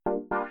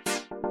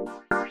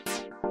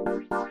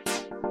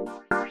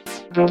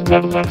The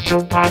Level Up Show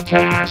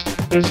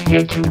podcast is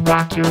here to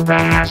rock your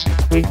ass.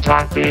 We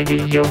talk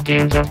video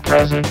games of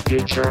present,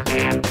 future,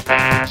 and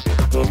past.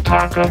 We'll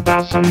talk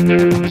about some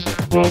news,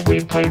 what we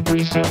played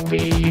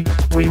recently.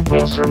 We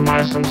will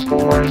surmise some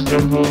scores,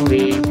 then we'll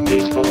leave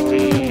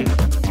peacefully.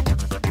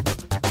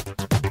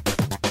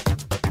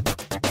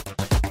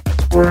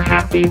 We're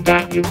happy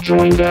that you've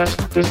joined us.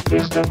 This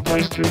is the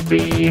place to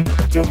be.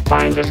 You'll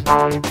find us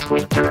on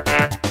Twitter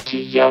at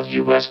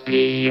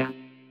TLUSP.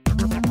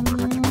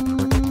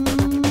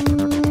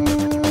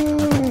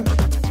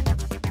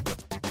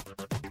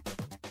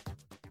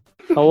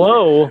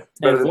 Hello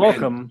and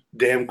welcome.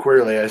 Damn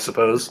queerly, I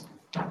suppose.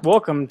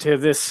 Welcome to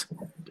this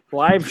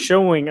live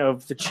showing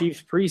of the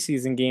Chiefs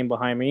preseason game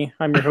behind me.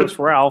 I'm your host,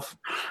 Ralph.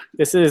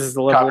 This is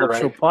the Level Up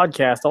Show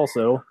podcast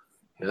also.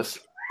 Yes.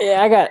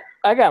 Yeah,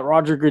 I got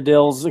Roger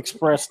Goodell's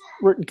expressed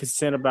written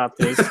consent about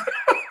this.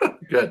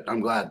 Good. I'm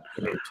glad.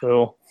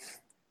 So,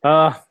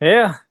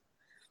 yeah,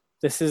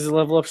 this is the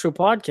Level Up Show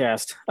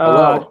podcast.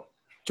 Hello.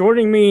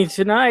 Joining me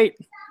tonight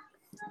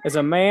is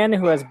a man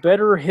who has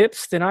better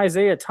hips than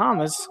Isaiah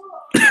Thomas.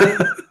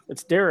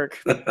 It's Derrick.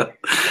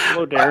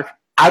 Hello, Derrick.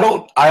 I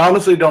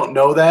honestly don't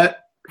know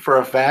that for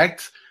a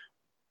fact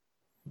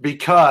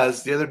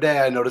because the other day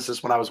I noticed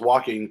this when I was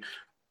walking.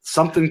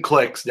 Something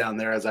clicks down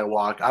there as I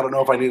walk. I don't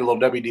know if I need a little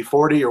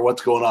WD-40 or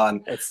what's going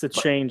on. It's the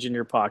change in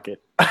your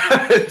pocket.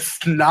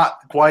 It's not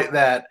quite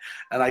that,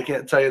 and I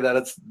can't tell you that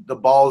it's the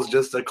ball's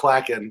just a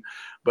clacking,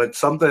 but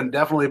something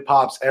definitely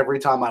pops every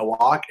time I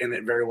walk, and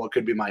it very well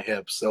could be my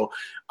hips. So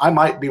I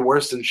might be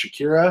worse than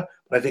Shakira,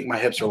 but I think my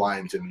hips are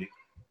lying to me.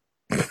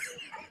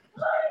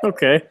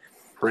 Okay.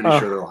 Pretty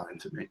sure they're lying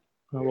to me.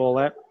 Well,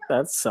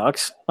 that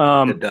sucks.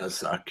 It does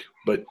suck,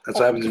 but that's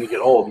what happens when you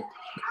get old.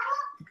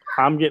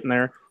 I'm getting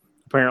there,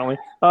 apparently.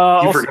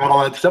 You forgot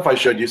all that stuff I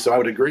showed you, so I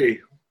would agree.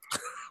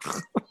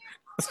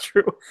 That's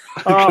true.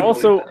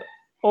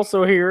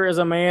 Also here is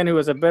a man who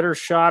has a better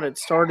shot at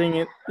starting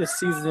it this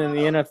season in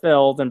the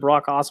NFL than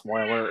Brock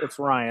Osweiler. It's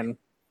Ryan.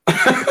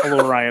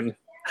 Hello, Ryan.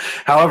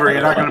 However,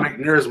 you're not going to make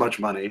near as much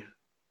money.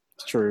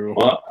 It's true.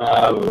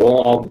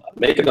 Well,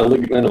 making the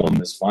league minimum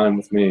is fine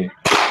with me,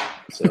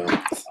 so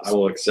I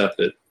will accept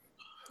it.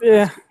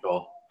 Yeah.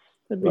 Cool.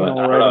 That'd be But an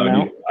all right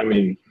amount. I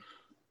mean,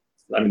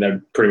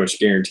 that pretty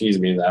much guarantees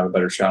me that I have a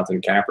better shot than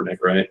Kaepernick,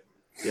 right?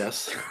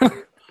 Yes.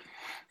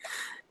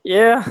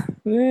 Yeah,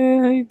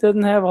 he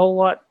doesn't have a whole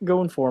lot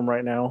going for him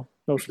right now.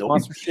 No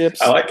sponsorships.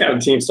 I like how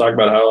teams talk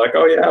about how, like,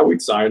 oh, yeah,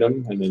 we'd sign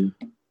him, and then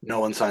No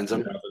one signs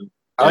him. nothing.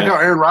 I like how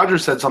Aaron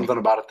Rodgers said something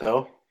about it,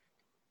 though.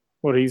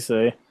 What did he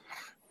say?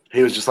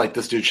 He was just like,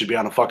 this dude should be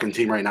on a fucking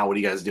team right now. What are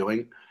you guys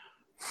doing?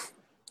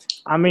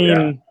 I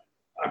mean,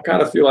 I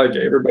kind of feel like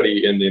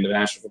everybody in the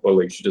National Football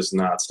League should just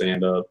not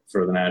stand up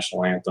for the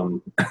national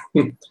anthem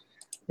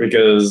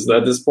because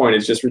at this point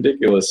it's just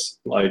ridiculous.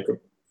 Like,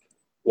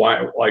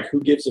 why? Like,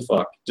 who gives a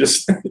fuck?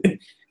 Just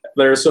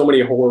there are so many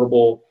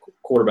horrible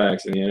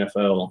quarterbacks in the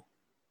NFL.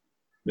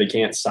 They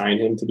can't sign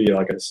him to be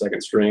like a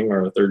second string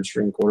or a third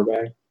string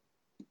quarterback.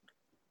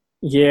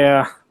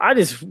 yeah, I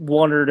just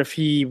wondered if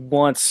he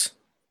wants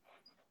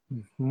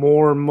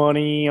more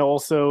money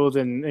also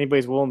than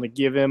anybody's willing to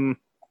give him.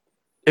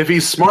 If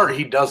he's smart,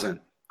 he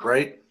doesn't,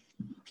 right?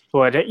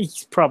 But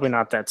he's probably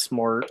not that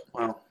smart.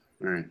 Well,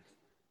 all right.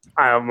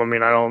 I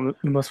don't.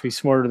 He must be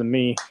smarter than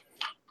me.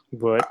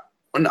 But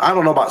And I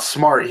don't know about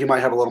smart. He might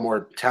have a little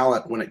more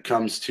talent when it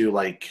comes to,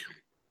 like,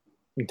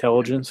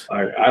 intelligence.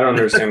 I don't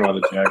understand why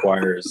the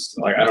Jaguars –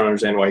 like, I don't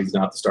understand why he's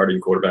not the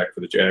starting quarterback for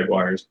the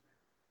Jaguars.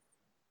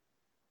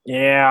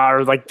 Yeah,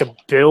 or like the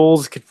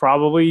Bills could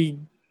probably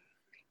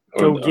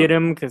go get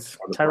him because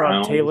or the Tyrod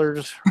Browns.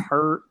 Taylor's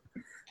hurt.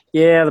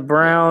 Yeah, the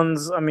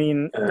Browns. I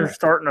mean, they're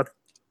starting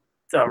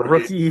a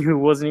rookie who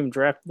wasn't even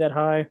drafted that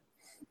high.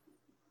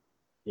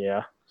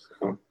 Yeah.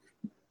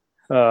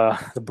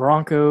 The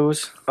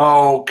Broncos.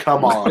 oh,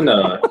 come on.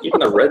 Even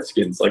the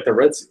Redskins, like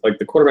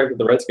the quarterback that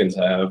the Redskins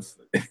have,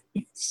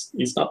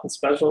 he's nothing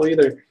special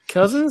either.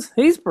 Cousins,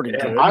 he's pretty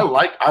Yeah, good. I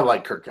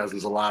like Kirk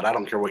Cousins a lot. I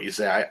don't care what you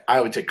say.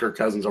 I would take Kirk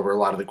Cousins over a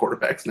lot of the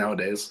quarterbacks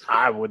nowadays.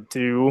 I would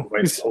too.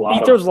 Waits a He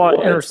lot throws of a lot of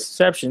blood.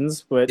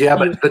 interceptions, but Yeah,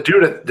 but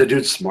the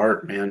dude's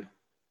smart, man.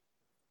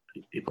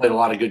 He played a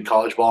lot of good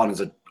college ball and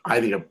is I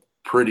think a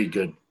pretty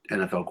good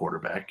NFL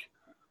quarterback.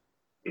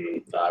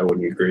 I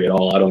wouldn't agree at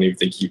all. I don't even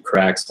think he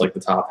cracks like the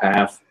top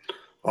half.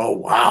 Oh,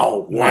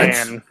 wow. What?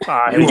 man,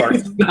 You are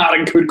He's not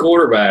a good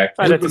quarterback.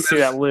 I'd have to see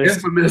that list.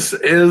 Infamous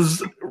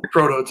is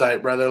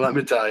prototype, brother. Let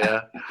me tell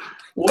you.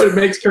 What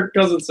makes Kirk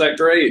Cousins that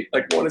great?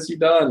 Like, what has he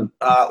done?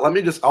 Let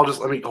me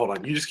hold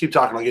on. You just keep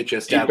talking. I'll get you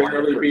a He stat. line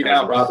barely for beat Kirk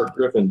out Cousins. Robert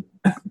Griffin.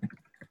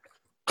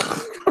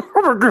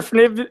 Robert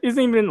Griffin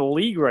isn't even in the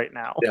league right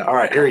now. Yeah. All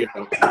right. Here you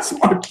go. That's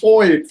my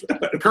point.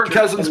 Kirk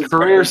Cousins'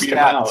 career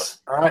stats.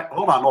 All right.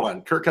 Hold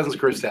on. Kirk Cousins'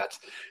 career stats.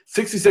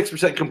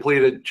 66%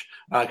 completion,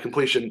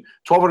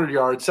 1,200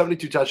 yards,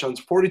 72 touchdowns,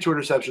 42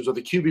 interceptions with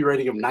a QB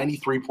rating of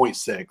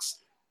 93.6.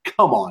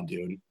 Come on,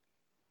 dude.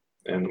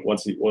 And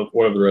what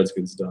have the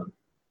Redskins done?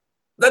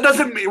 That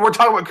doesn't mean we're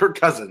talking about Kirk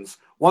Cousins.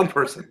 One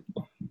person.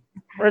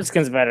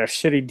 Redskins have had a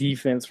shitty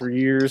defense for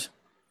years.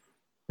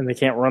 and they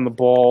can't run the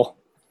ball,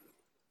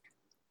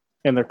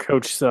 and their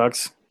coach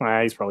sucks.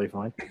 He's probably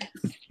fine.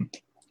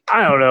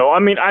 I don't know. I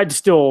mean, I'd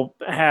still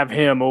have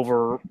him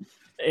over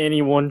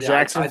anyone. Yeah, I think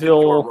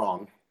Jacksonville, you're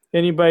wrong.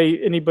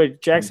 Anybody.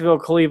 Jacksonville,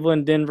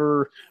 Cleveland,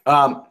 Denver.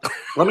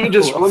 Let me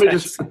just.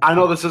 I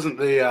know this isn't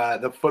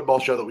the football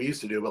show that we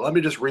used to do, but let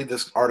me just read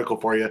this article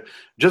for you,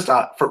 just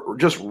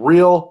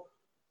real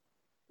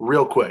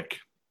quick.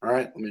 All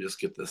right, let me just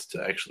get this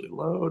to actually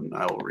load, and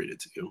I will read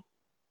it to you.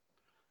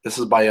 This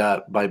is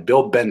by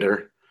Bill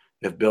Bender.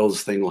 If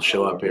Bill's thing will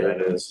show up here,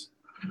 it is.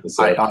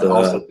 I also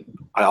don't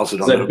know.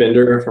 Is that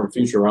Bender from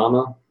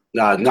Futurama?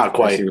 No, not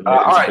quite.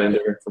 All right.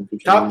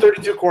 Top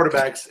 32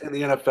 quarterbacks in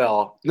the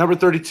NFL. Number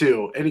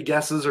 32. Any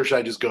guesses, or should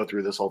I just go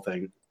through this whole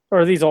thing? Or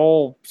are these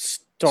all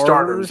starters?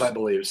 Starters, I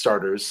believe.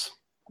 Starters.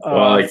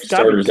 Well,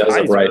 starters as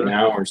of right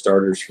now, or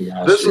starters from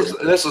last year?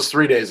 This was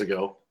 3 days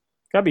ago.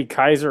 Gotta be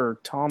Kaiser or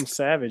Tom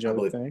Savage, I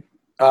would think.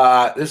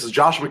 This is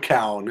Josh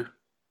McCown.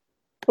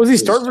 Was he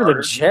starting for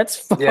the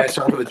Jets? Yeah,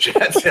 starting for the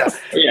Jets. Yeah.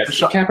 Yeah.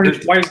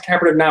 Why is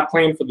Kaepernick not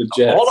playing for the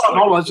Jets? Hold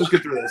on. Let's just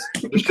get through this.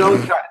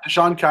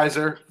 Deshaun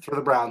Kaiser for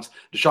the Browns.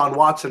 Deshaun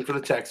Watson for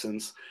the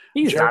Texans.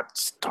 He's not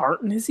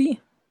starting, is he?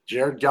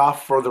 Jared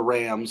Goff for the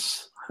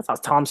Rams. I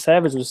thought Tom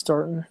Savage was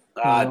starting.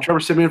 Trevor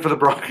Siemian for the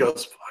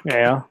Broncos.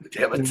 Yeah.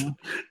 Damn it.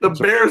 The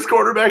Bears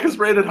quarterback is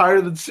rated higher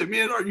than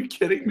Siemian. Are you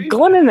kidding me?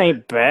 Glennon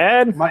ain't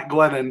bad. Mike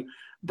Glennon,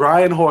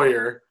 Brian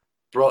Hoyer,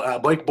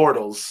 Blake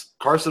Bortles,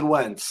 Carson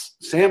Wentz,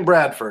 Sam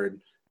Bradford,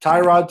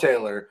 Tyrod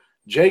Taylor,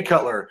 Jay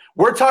Cutler.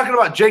 We're talking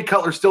about Jay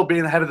Cutler still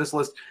being ahead of this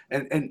list,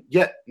 and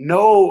yet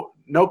no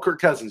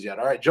Kirk Cousins yet.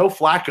 All right, Joe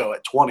Flacco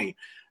at 20.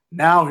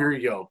 Now here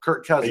you go,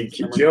 Kirk Cousins.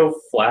 Joe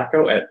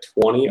Flacco at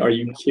 20? Are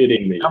you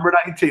kidding me? Number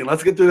 19.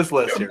 Let's get through this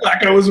list here.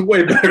 Flacco is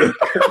way better than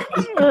Kirk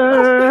Cousins.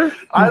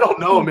 I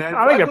don't know, man.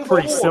 I think they're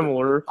pretty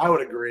similar. I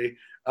would agree.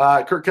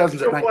 Kirk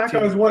Cousins at 19.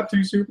 Flacco has what,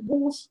 2 Super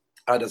Bowls?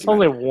 Doesn't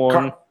Only matter.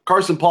 one.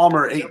 Carson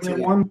Palmer,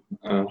 18.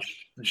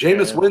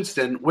 Jameis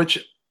Winston,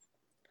 which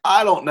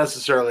I don't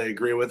necessarily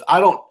agree with. I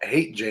don't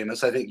hate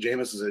Jameis. I think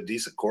Jameis is a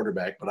decent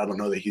quarterback, but I don't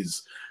know that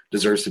he's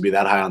deserves to be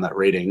that high on that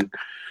rating.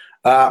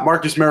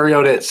 Marcus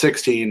Mariota at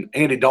 16.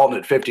 Andy Dalton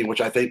at 15,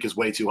 which I think is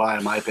way too high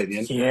in my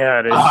opinion. Yeah,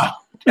 it is.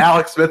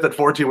 Alex Smith at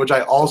 14, which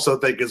I also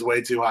think is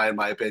way too high in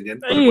my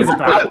opinion. He's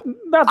about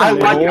I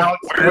the like middle.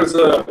 Alex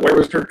Where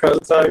was Kirk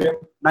Cousins at again?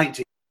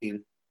 19.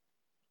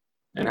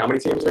 And how many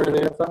teams are in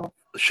the NFL?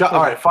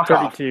 All right, fuck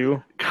off.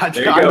 32. God,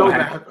 There you go,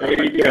 man.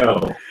 There you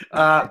go.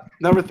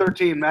 Number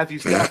 13, Matthew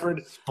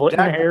Stafford. Splitting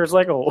hairs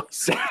like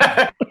always.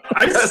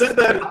 I said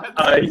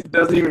that he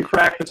doesn't even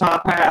crack the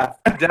top half.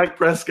 Dak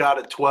Prescott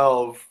at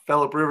 12.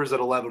 Phillip Rivers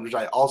at 11, which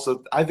I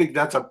think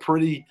that's a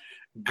pretty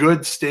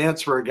good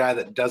stance for a guy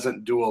that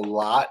doesn't do a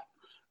lot,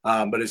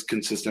 but is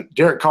consistent.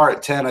 Derek Carr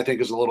at 10, I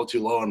think, is a little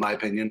too low in my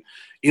opinion.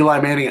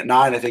 Eli Manning at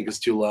 9, I think, is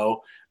too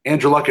low.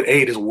 Andrew Luck at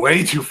 8 is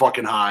way too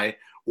fucking high.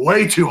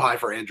 Way too high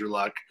for Andrew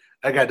Luck.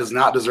 That guy does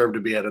not deserve to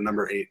be at a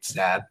number 8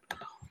 stat.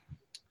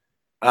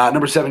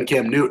 Number 7,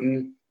 Cam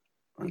Newton.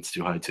 That's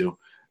too high, too.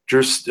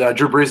 Drew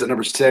Brees at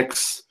number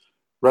 6.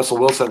 Russell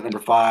Wilson at number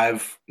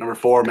 5. Number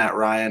 4, Matt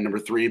Ryan. Number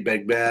 3,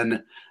 Big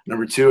Ben.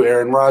 Number 2,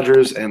 Aaron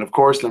Rodgers. And, of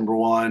course, number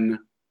 1,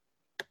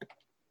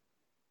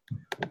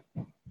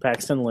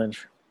 Paxton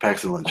Lynch.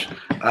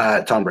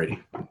 Tom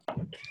Brady.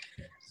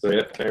 So,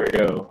 yeah, there we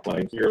go.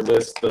 Like, your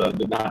list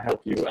did not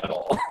help you at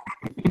all.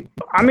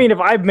 I mean, if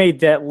I made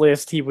that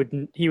list, he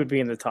would be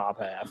in the top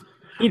half.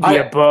 He'd be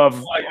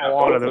above a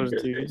lot of those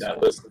dudes.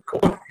 That list, of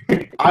course.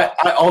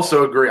 I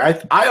also agree.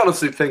 I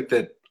honestly think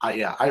that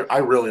I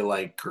really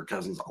like Kirk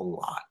Cousins a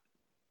lot.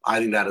 I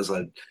think that is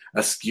a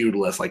skewed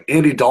list. Like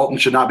Andy Dalton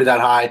should not be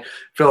that high.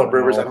 Phillip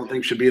Rivers, I don't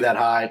think should be that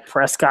high.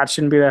 Prescott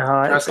shouldn't be that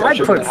high.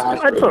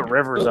 I'd put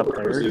Rivers up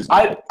there.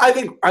 I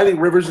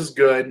think Rivers is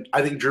good.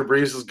 I think Drew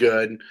Brees is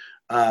good.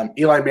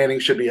 Eli Manning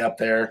should be up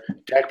there.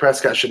 Dak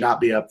Prescott should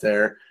not be up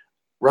there.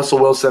 Russell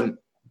Wilson,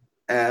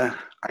 I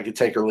could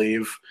take or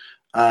leave.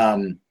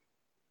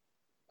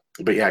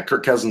 But yeah,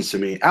 Kirk Cousins to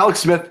me. Alex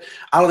Smith,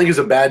 I don't think he's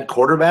a bad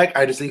quarterback.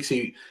 I just think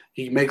he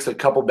makes a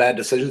couple bad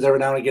decisions every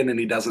now and again, and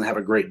he doesn't have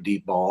a great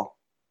deep ball.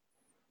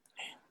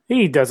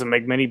 He doesn't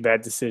make many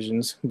bad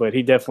decisions, but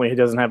he definitely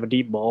doesn't have a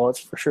deep ball.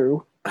 That's for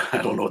sure.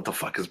 I don't know what the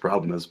fuck his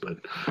problem is,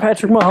 but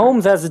Patrick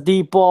Mahomes has a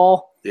deep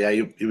ball. Yeah,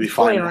 you'll be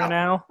fine right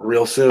now.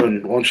 Real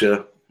soon, won't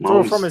you?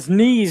 Throw from his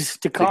knees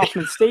to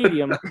Kauffman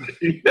Stadium.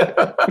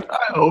 Yeah,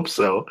 I hope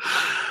so.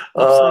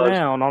 Upside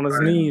down on his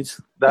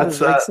knees.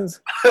 That's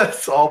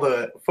all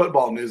the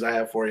football news I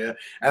have for you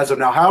as of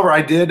now. However,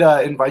 I did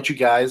invite you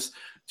guys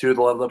to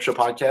the Level Up Show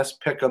podcast.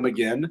 Pick them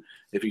again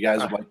if you guys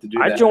would like to do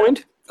that. I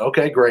joined.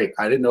 Okay, great.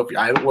 I didn't know if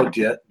I haven't looked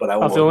yet, but I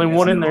was the only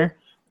one in there.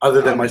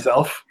 Other than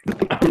myself.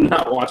 I'm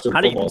not watching football.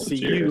 I didn't see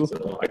you.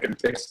 So I can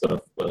pick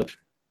stuff, but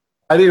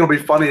I think it'll be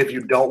funny if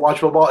you don't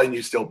watch football and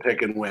you still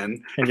pick and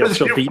win. And you'll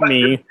still beat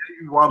me.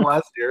 You won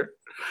last year.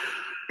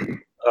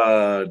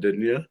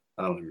 Didn't you?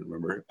 I don't even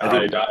remember.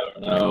 I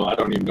don't know. I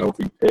don't even know if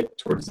we picked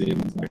towards the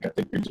end. Like, I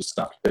think we just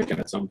stopped picking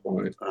at some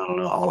point. I don't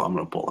know. I'm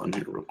going to pull in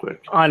here real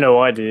quick. I know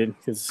I did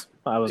because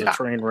I was a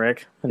train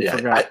wreck and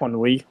forgot one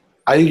week.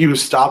 I think you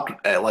stopped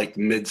at like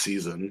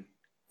mid-season.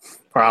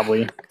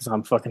 Probably because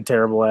I'm fucking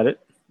terrible at it.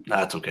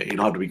 That's okay. You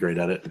don't have to be great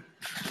at it.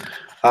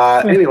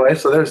 Anyway,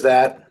 so there's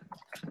that.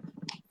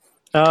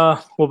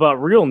 What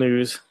about real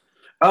news?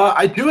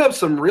 I do have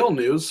some real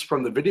news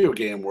from the video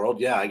game world.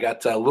 Yeah, I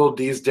got Lil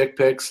D's dick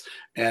pics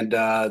and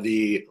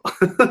the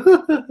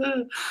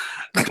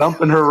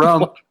Dumping Her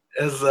Rump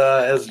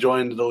has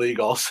joined the league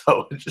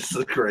also, which is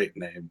a great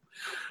name.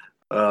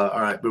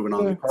 All right, moving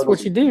on. That's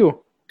what you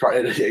do.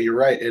 Yeah, you're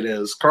right. It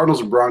is. Cardinals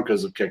and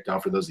Broncos have kicked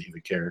off for those of you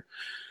that care.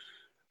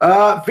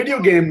 Video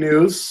game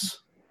news.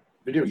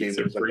 Video game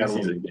news.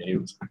 Preseason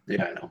games.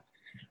 Yeah, I know.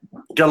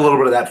 Got a little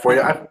bit of that for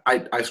you.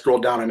 I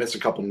scrolled down. I missed a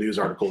couple news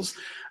articles.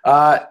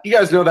 You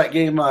guys know that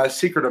game,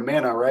 Secret of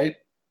Mana, right?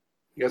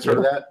 You guys heard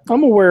of that?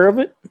 I'm aware of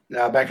it.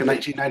 Back in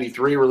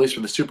 1993, released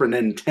for the Super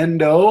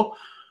Nintendo.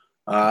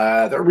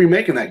 They're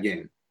remaking that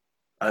game.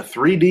 A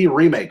 3D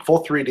remake,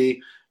 full 3D,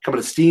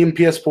 coming to Steam,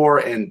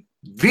 PS4, and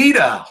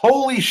Vita.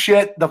 Holy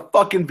shit, the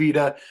fucking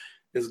Vita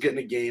is getting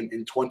a game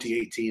in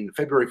 2018,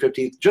 February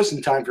 15th, just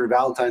in time for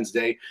Valentine's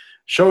Day.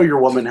 Show your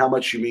woman how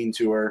much you mean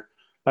to her.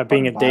 By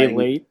being a day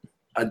late.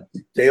 A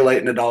day late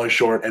and a dollar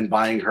short and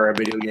buying her a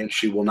video game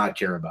she will not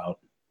care about.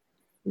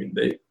 I mean,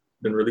 they've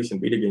been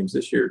releasing Vita games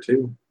this year,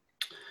 too.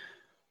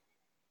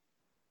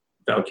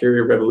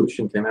 Valkyria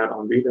Revolution came out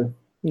on Vita.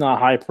 Not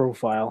high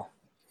profile.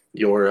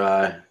 Your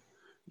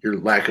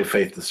lack of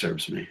faith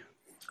disturbs me.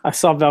 I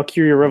saw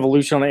Valkyria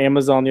Revolution on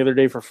Amazon the other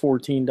day for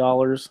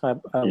 $14. I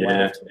Yeah,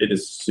 laughed. it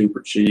is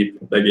super cheap.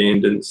 That game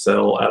didn't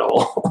sell at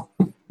all.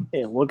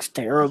 It looks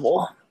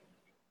terrible.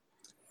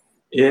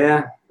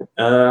 Yeah,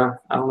 I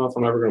don't know if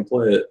I'm ever going to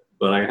play it,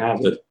 but I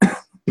have it.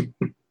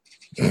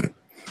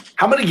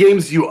 How many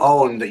games do you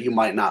own that you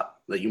might not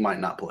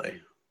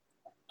play?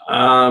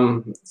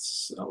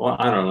 Well,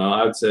 I don't know.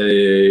 I would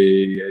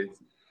say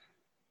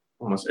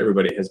almost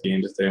everybody has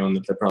games that they own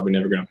that they're probably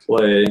never going to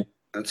play.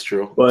 That's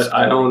true. But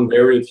I own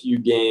very few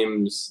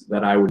games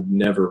that I would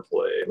never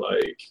play.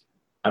 Like,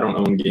 I don't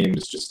own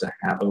games just to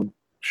have them.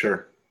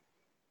 Sure.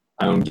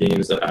 I own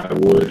games that I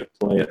would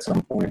play at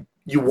some point.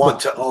 You want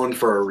to own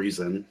for a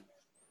reason.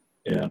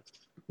 Yeah.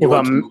 You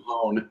What want about- to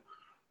own.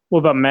 What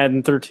about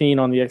Madden 13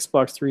 on the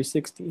Xbox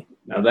 360?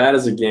 Now that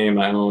is a game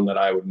I own that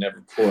I would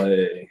never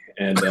play,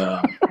 and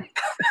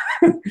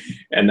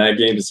and that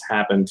game just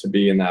happened to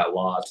be in that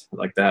lot.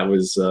 Like that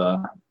was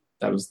the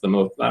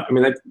most. I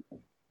mean, that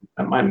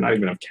might not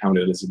even have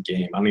counted as a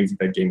game. I don't even think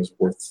that game is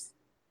worth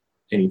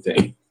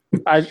anything.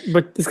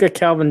 But it's got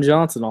Calvin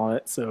Johnson on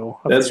it, so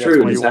I That's think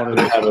true. why Just you happened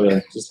wanted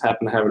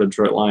to have a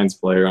Detroit Lions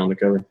player on the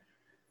cover.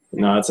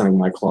 No, that's in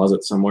my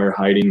closet somewhere,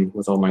 hiding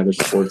with all my other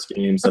sports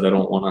games that I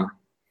don't want to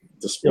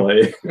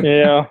display.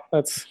 Yeah,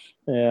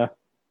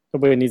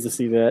 nobody needs to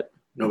see that.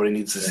 Nobody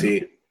needs to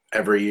see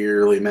every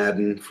yearly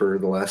Madden for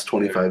the last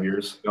 25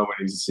 years.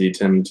 Nobody needs to see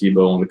Tim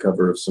Tebow on the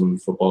cover of some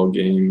football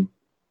game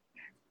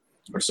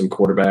or some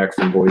quarterback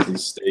from Boise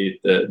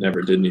State that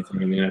never did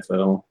anything in the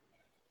NFL.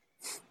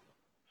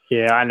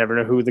 Yeah, I never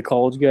know who the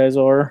college guys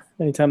are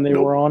anytime they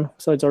were on,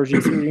 besides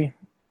RG3.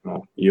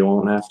 Well, you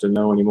won't have to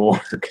know anymore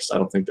because I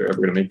don't think they're ever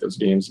going to make those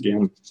games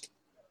again.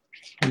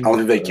 I don't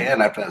think they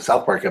can after that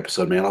South Park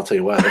episode, man. I'll tell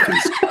you what,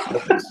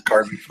 that thing's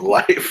scarred me for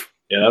life.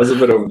 Yeah, that was a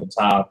bit over the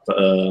top,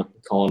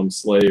 calling them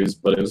slaves,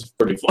 but it was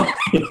pretty funny.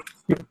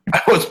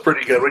 That was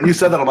pretty good. When you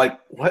said that, I'm like,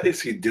 what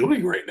is he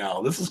doing right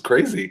now? This is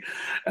crazy.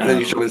 And then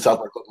you showed me the South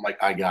Park clip. I'm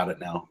like, I got it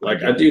now.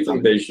 Like, I do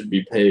think they should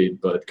be paid,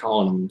 but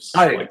calling them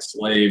like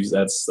slaves,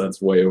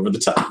 that's way over the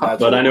top.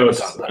 But I know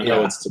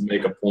it's to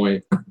make a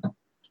point.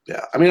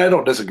 Yeah, I mean, I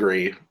don't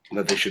disagree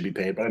that they should be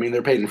paid, but I mean,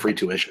 they're paid in free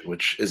tuition,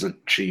 which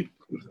isn't cheap.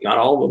 Not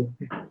all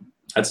of them.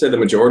 I'd say the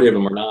majority of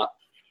them are not.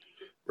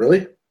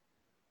 Really?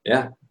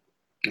 Yeah.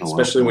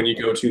 Especially when you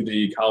go to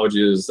the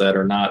colleges that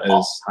are not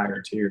as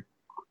higher tier.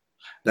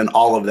 Then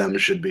all of them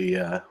should be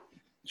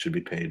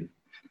paid.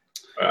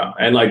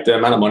 And like the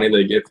amount of money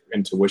they get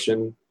in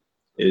tuition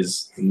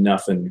is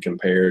nothing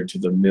compared to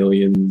the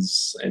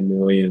millions and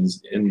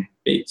millions and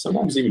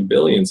sometimes even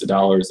billions of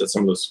dollars that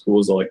some of those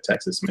schools like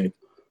Texas make.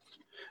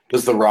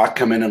 Does The Rock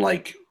come in and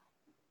like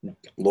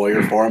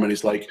lawyer for him, and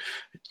he's like,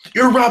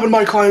 "You're robbing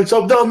my clients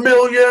of the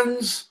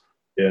millions."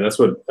 Yeah, that's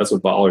what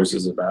Ballers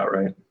is about,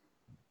 right?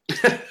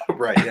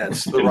 Right.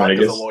 Yes, The Rock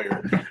is a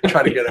lawyer,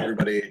 trying to get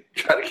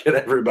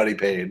everybody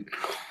paid.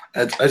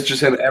 That's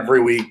just him every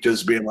week,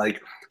 just being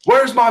like,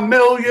 "Where's my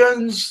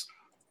millions?"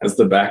 As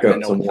the backup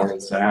to Warren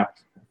Sapp.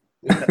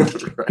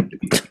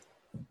 Right.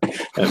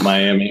 At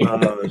Miami.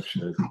 Oh,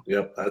 shit.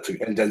 Yep,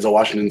 and Denzel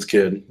Washington's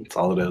kid. That's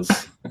all it is.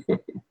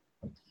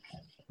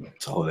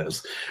 That's all it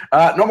is.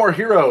 No More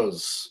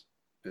Heroes.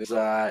 It's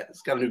got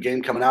a new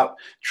game coming out.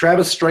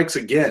 Travis Strikes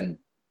Again,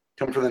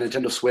 coming for the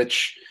Nintendo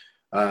Switch.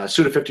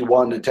 Suda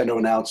 51, Nintendo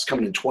announced,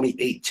 coming in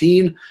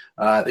 2018.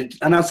 They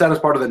announced that as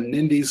part of the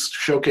Nindies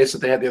showcase that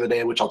they had the other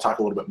day, which I'll talk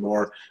a little bit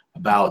more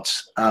about.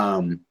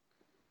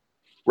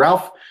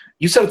 Ralph,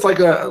 you said it's like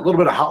a little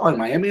bit of Hotline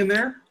Miami in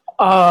there?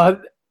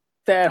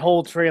 That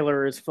whole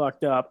trailer is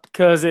fucked up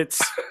because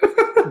it's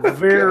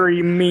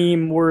very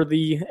meme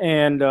worthy,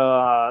 and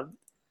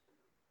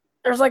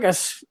there's like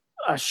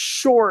a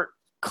short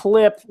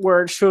clip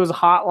where it shows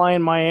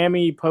Hotline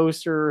Miami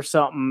poster or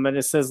something, and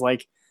it says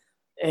like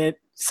it's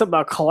something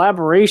about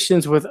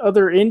collaborations with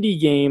other indie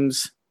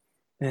games,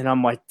 and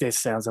I'm like, this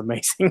sounds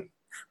amazing,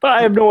 but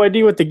I have no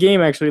idea what the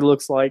game actually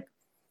looks like.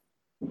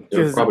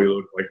 It'll probably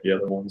look like the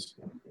other ones.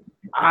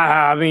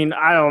 I mean,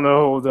 I don't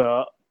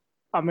know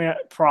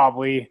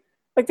probably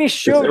like they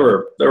showed.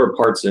 There were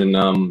parts in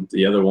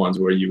the other ones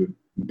where you would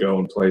go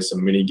and play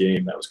some mini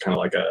game that was kind of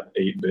like a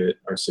 8-bit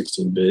or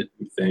 16-bit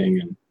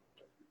thing, and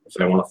if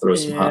they want to throw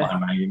some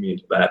Hotline Miami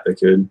into that, they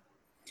could.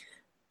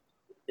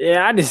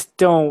 Yeah, I just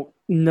don't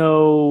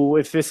know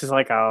if this is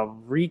like a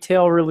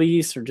retail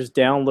release or just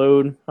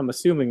download. I'm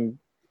assuming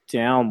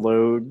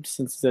download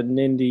since it's an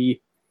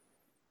indie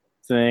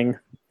thing.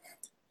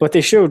 But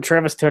they showed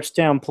Travis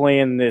Touchdown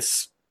playing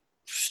this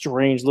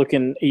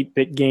strange-looking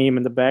 8-bit game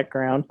in the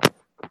background.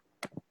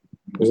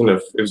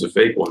 It was a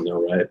fake one,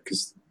 though, right?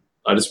 Because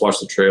I just watched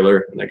the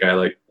trailer, and that guy,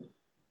 like,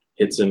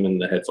 hits him, and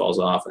the head falls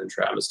off, and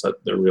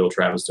the real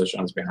Travis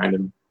Touchdown's behind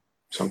him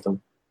or something.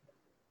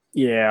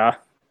 Yeah.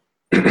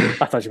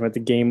 I thought you meant the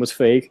game was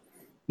fake.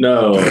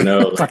 No.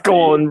 It's like,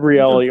 in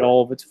reality,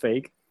 all of it's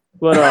fake.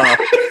 But,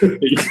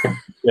 yeah,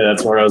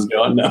 that's where I was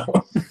going now.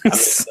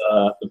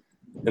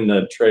 In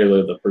the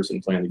trailer, the person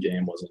playing the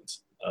game wasn't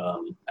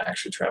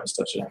actually Travis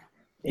Touchdown.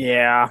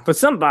 Yeah, but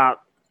something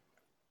about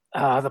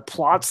the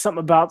plot,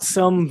 something about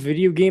some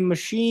video game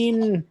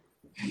machine.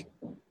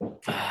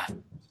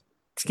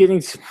 It's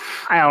getting.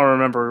 I don't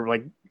remember,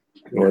 like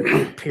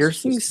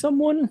piercing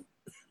someone.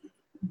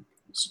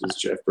 Is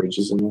Jeff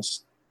Bridges in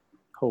this?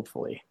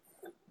 Hopefully,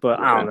 but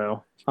I don't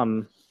know.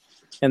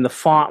 And the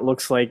font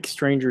looks like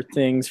Stranger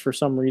Things for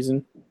some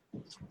reason.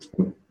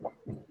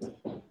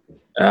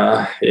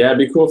 Yeah, it'd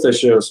be cool if they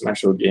show some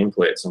actual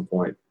gameplay at some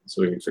point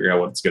so we can figure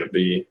out what it's going to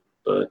be.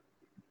 But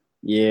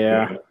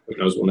yeah, who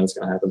knows when that's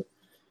going to happen.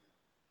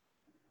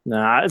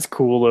 Nah, it's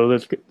cool, though.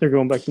 They're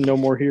going back to No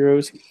More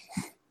Heroes.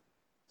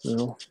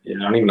 So, yeah,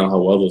 I don't even know how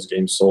well those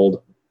games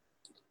sold.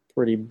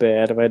 Pretty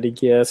bad, if I had to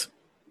guess.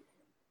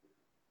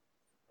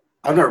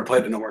 I've never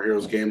played a No More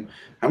Heroes game.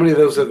 How many of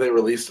those have they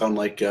released on,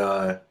 like,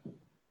 one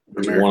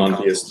on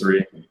consoles?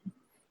 PS3.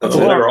 That's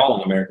they were all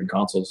on American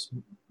consoles.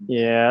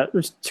 Yeah,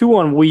 there's 2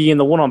 on Wii, and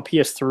the one on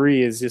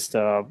PS3 is just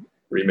a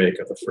remake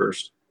of the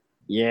first.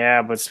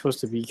 Yeah, but it's supposed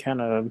to be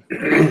kind of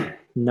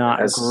not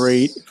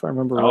great, if I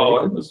remember right.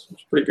 Oh, it was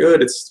pretty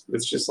good. It's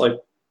just like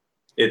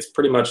it's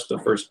pretty much the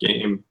first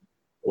game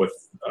with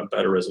a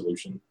better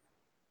resolution.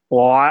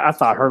 Well, I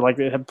thought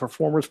it had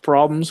performance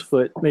problems,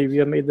 but maybe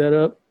I made that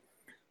up.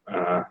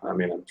 I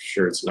mean, I'm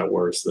sure it's no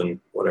worse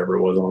than whatever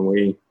it was on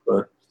Wii,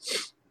 but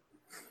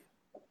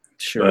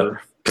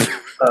sure.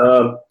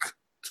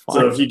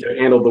 So if you could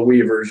handle the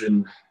Wii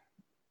version,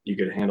 you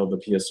could handle the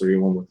PS3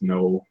 one with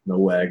no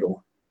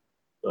waggle.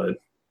 But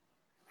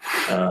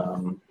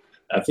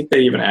I think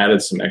they even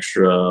added some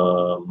extra.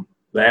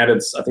 I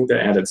think they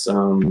added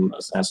some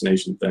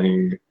assassination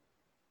thing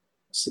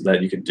so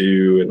that you could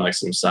do in like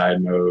some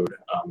side mode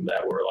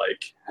that were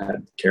like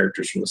had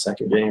characters from the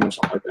second game or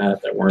something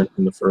like that weren't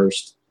in the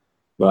first.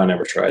 But I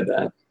never tried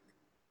that.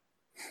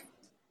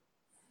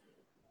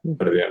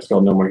 But yeah, it's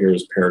called No More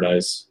Heroes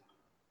Paradise.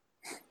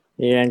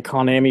 Yeah, and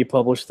Konami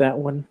published that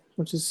one,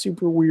 which is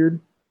super weird.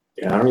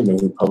 Yeah, I don't even know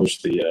who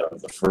published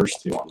the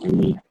first two on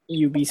Wii.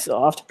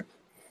 Ubisoft.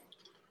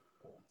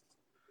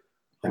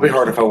 It'll be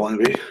hard if I want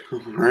to be. All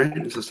right,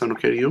 does that sound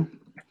okay to you,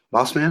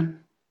 boss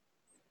man?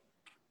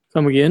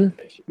 Come again?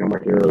 No More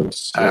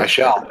Heroes. I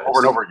shall, over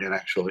and over again,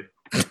 actually.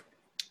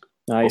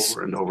 Nice.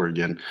 Over and over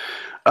again.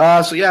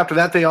 So yeah, after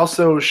that, they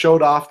also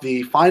showed off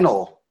the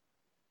final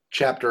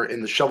chapter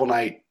in the Shovel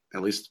Knight,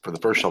 at least for the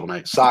first Shovel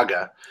Knight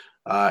saga.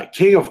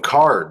 King of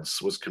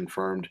Cards was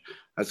confirmed.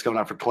 That's coming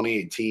out for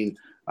 2018.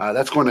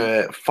 That's going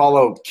to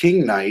follow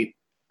King Knight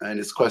and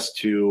his quest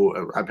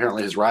to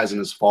apparently his rise and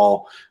his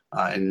fall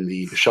in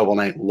the Shovel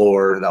Knight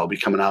lore that will be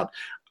coming out.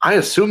 I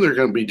assume they're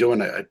going to be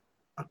doing a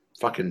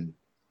fucking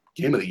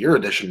Game of the Year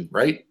edition,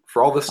 right?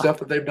 For all this stuff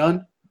that they've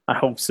done. I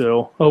hope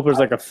so. I hope there's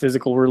like a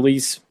physical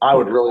release. I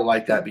would really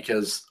like that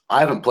because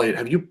I haven't played.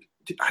 Have you?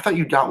 I thought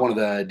you got one of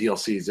the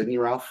DLCs, didn't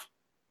you, Ralph?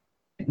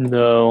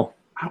 No.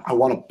 I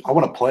want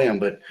to play them,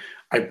 but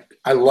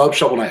I love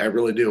Shovel Knight, I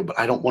really do, but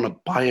I don't want to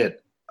buy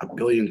it a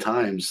billion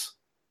times.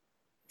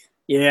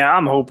 Yeah,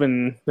 I'm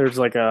hoping there's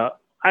like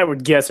I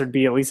would guess there'd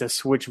be at least a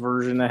Switch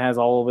version that has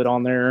all of it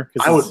on there.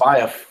 I would buy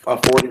a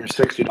 $40 or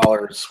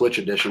 $60 Switch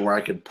edition where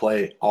I could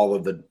play all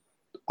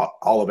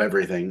of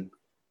everything.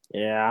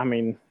 Yeah, I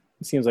mean,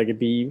 it seems like it'd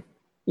be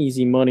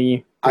easy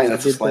money.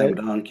 That's a slam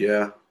dunk,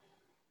 yeah.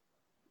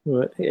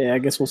 But yeah, I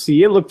guess we'll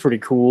see. It looked pretty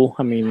cool.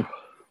 I mean,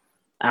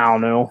 I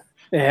don't know.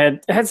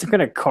 It had some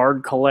kind of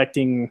card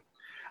collecting.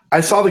 I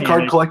saw the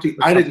card collecting.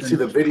 I didn't see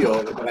the video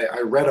of it, but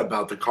I read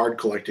about the card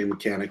collecting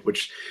mechanic,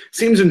 which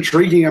seems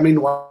intriguing. I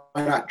mean, why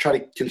not try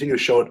to continue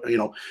to show it,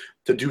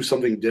 to do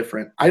something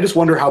different? I just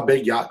wonder how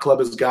big Yacht Club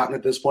has gotten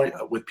at this point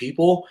with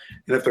people,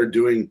 and if they're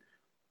doing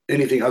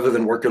anything other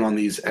than working on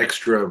these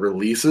extra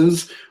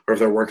releases, or if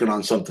they're working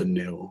on something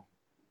new.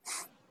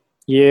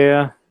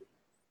 Yeah.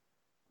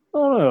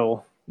 Oh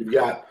no. You've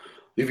got.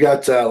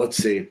 Let's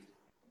see.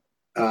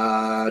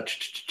 I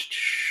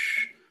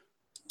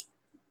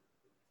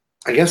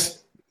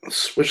guess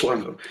Switch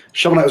line.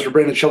 Shovel Knight was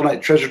rebranded Shovel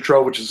Knight Treasure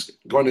Trove, which is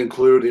going to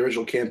include the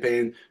original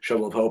campaign,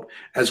 Shovel of Hope,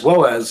 as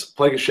well as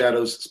Plague of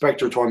Shadows,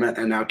 Spectre Torment,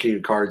 and now King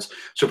of Cards.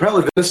 So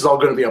apparently this is all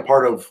going to be a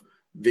part of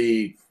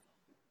the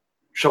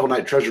Shovel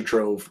Knight Treasure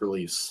Trove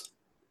release.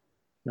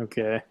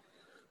 Okay.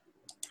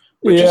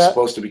 Which is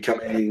supposed to be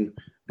coming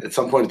at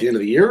some point at the end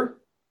of the year.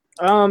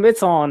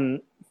 It's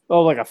on.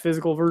 Oh, like a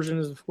physical version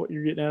is what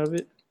you're getting out of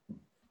it.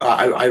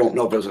 I don't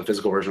know if there's a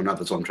physical version or not.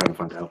 That's what I'm trying to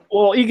find out.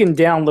 Well, you can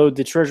download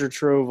the Treasure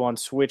Trove on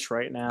Switch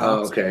right now.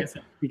 Oh, okay.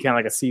 So be kind of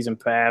like a season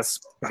pass.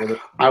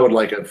 I would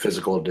like a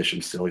physical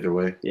edition still, either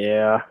way.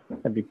 Yeah,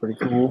 that'd be pretty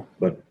cool.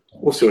 But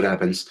we'll see what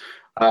happens.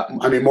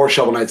 I mean, more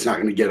Shovel Knight's not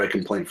going to get a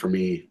complaint from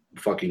me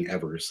fucking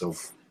ever. So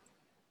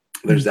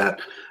there's that.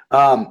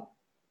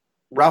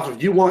 Ralph,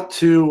 if you want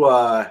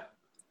to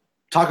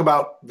talk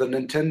about the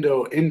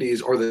Nintendo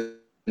Indies or the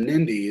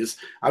Nindies,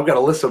 I've got a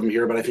list of them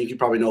here, but I think you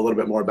probably know a little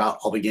bit more about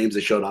all the games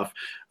they showed off.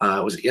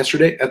 Was it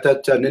yesterday at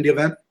that Nindy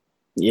event?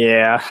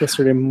 Yeah,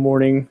 yesterday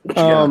morning.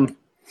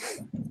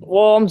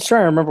 Well, I'm just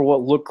trying to remember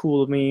what looked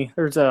cool to me.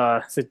 There's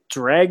a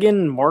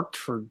dragon marked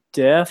for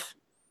death.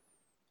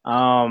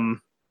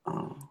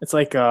 It's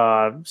like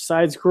a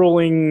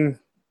side-scrolling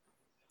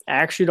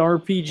action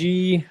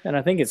RPG, and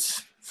I think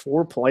it's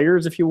 4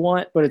 players if you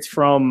want, but it's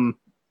from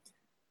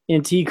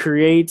NT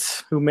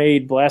Creates, who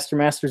made Blaster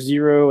Master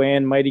Zero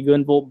and Mighty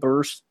Gunvolt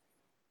Burst.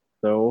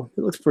 So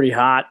it looks pretty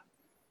hot.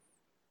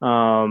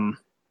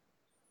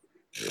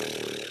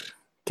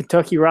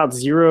 Kentucky Route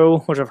Zero,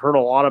 which I've heard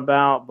a lot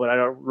about, but I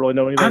don't really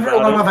know anything I've heard a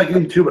lot about that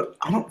game too, but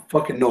I don't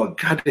fucking know a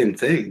goddamn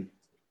thing.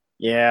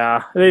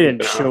 Yeah, they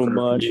didn't show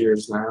much.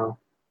 Years now.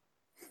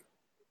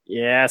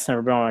 Yeah, it's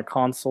never been on a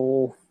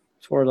console,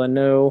 as far as I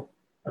know.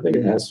 I think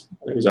it has.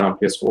 I think it was on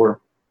PS4.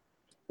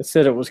 It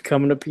said it was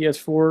coming to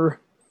PS4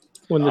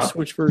 when the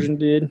Switch version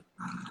did.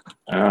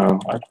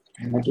 That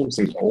game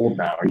seems old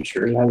now. Are you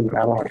sure it hasn't been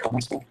out on a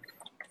console?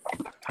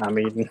 I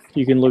mean,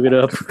 you can look it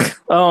up.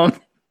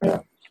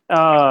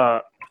 Yeah.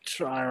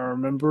 Trying to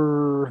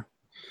remember.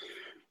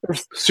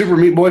 Super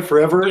Meat Boy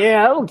Forever?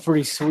 Yeah, that looked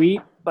pretty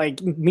sweet.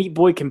 Like, Meat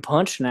Boy can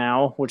punch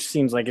now, which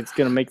seems like it's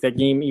going to make that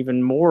game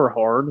even more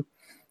hard.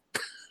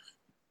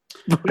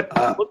 But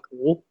it looked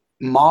cool.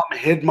 Mom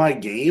Hid My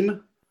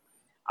Game?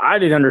 I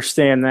didn't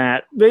understand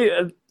that.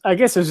 I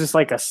guess it was just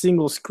like a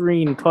single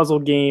screen puzzle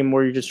game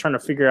where you're just trying to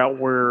figure out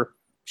where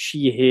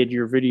she hid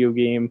your video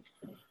game.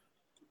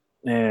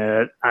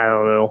 And I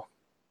don't know.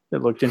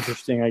 It looked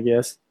interesting, I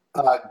guess.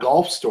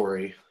 Golf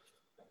Story.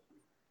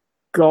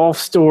 Golf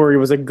Story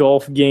was a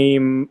golf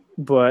game,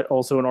 but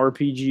also an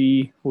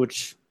RPG,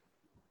 which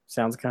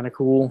sounds kind of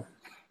cool.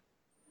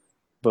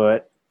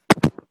 But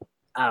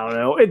I don't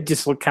know. It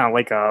just looked kind of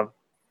like a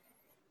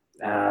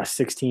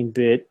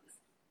 16-bit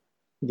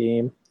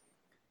game.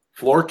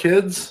 Floor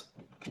Kids?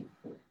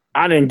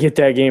 I didn't get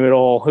that game at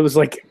all. It was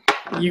like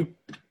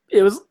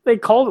they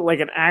called it like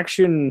an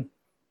action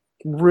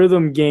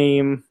rhythm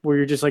game where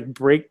you're just like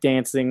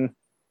breakdancing.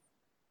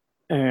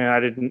 And I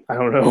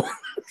don't know.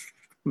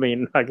 I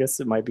mean, I guess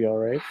it might be all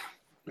right.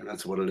 And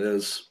that's what it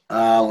is.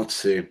 Let's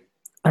see.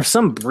 There's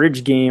some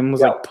bridge game.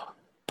 Was like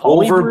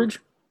Poly Bridge?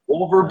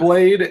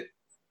 Overblade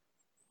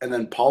and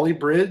then Poly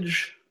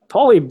Bridge.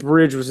 Poly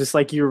Bridge was just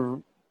like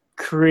you're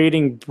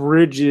creating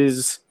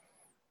bridges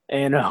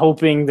and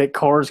hoping that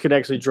cars could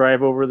actually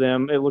drive over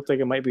them. It looked like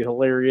it might be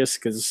hilarious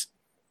because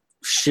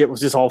shit was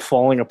just all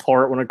falling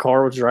apart when a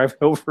car would drive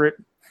over it.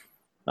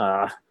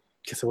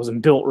 Guess it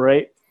wasn't built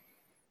right.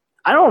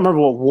 I don't remember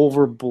what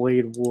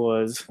Wolverblade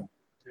was.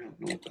 I don't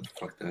know what the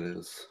fuck that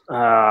is.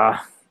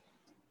 But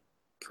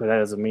that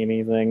doesn't mean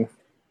anything.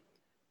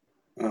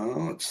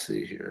 Let's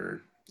see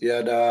here. You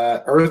had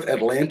Earth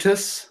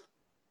Atlantis.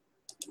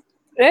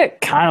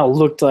 It kind of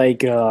looked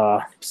like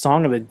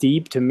Song of the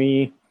Deep to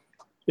me.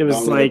 It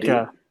was like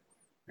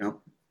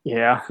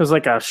yeah, it was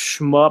like a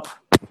shmup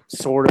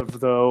sort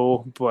of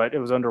though, but it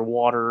was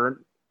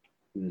underwater.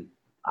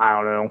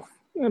 I don't know.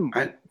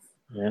 I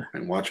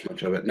didn't watch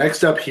much of it.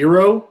 Next up,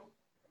 Hero.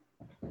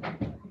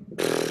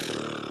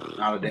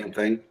 Not a damn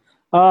thing.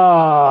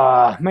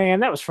 Man,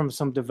 that was from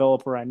some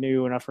developer I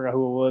knew, and I forgot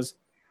who it was.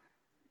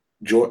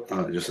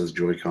 It just says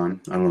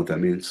Joy-Con. I don't know what that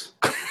means.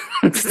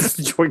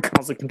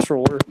 Joy-Con's a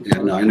controller. Yeah,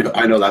 no,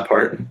 I know that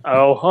part.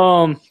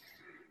 Oh,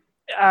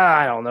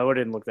 I don't know. It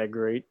didn't look that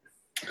great.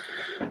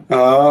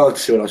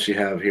 Let's see what else you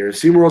have here.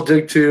 SeaWorld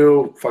Dig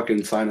 2.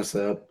 Fucking sign us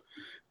up.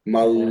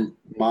 Mulaka.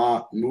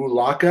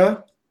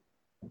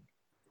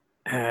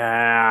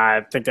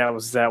 I think that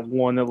was that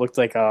one that looked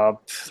like a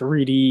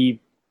 3D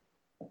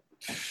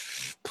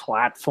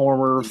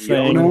platformer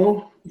thing.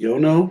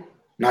 Yono?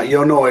 Not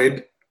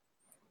Yonoid.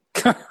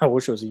 I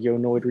wish it was a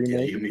Yonoid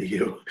remake. Yeah, me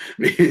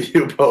and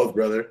you both,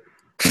 brother.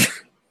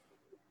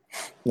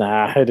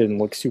 Nah, it didn't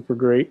look super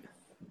great.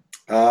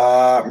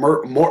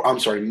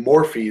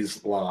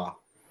 Morphe's Law.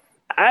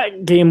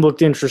 That game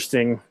looked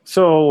interesting.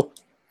 So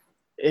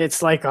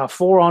it's like a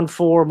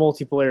 4-on-4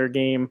 multiplayer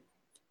game,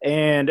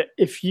 And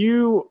if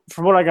you,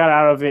 from what I got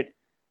out of it,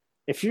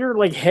 if you're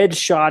like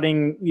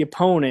headshotting the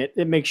opponent,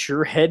 it makes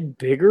your head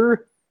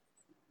bigger,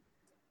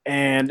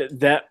 and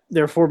that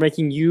therefore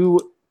making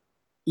you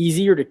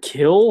easier to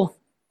kill.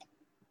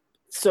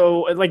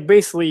 So, like,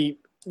 basically,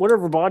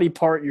 whatever body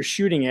part you're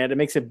shooting at, it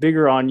makes it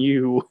bigger on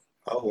you.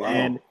 Oh wow!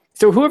 And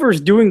so, whoever's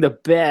doing the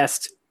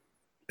best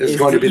It's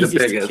going to be the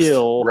easiest to biggest,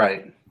 kill.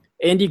 right?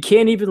 And you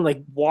can't even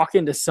like walk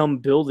into some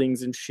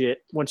buildings and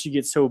shit once you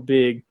get so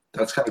big.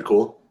 That's kind of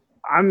cool.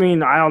 I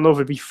mean, I don't know if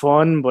it'd be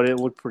fun, but it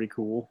looked pretty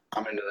cool.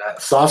 I'm into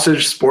that.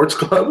 Sausage Sports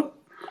Club.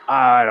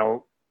 I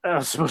don't. It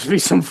was supposed to be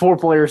some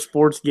 4-player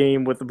sports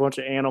game with a bunch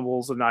of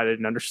animals, and I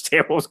didn't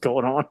understand what was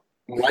going on.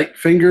 Light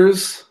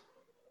Fingers.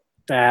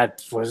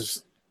 That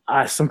was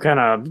some kind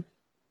of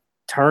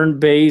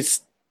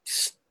turn-based,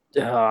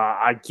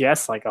 I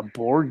guess, like a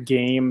board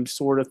game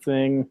sort of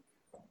thing,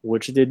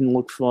 which didn't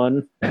look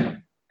fun.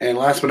 And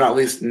last but not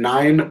least,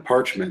 9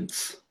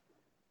 Parchments.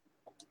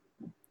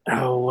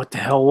 Oh, what the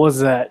hell was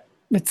that?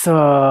 It's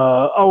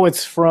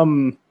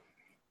from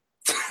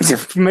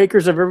the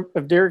makers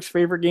of Derrick's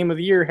favorite game of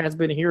the year, Has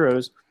Been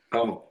Heroes.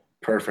 Oh,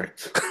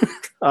 perfect.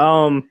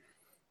 I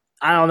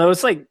don't know.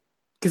 It's like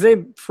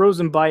because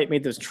Frozen Byte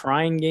made those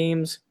Trine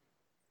games.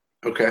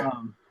 Okay,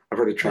 I've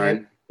heard of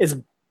Trine.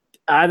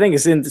 I think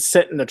it's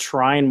set in the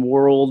Trine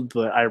world,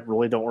 but I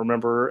really don't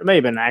remember. It may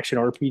have been an action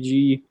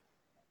RPG.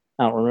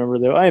 I don't remember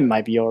though. I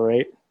might be all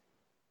right.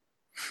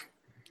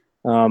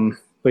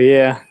 But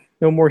yeah,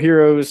 No More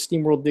Heroes,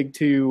 SteamWorld Dig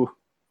 2.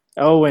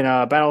 Oh, and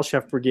Battle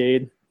Chef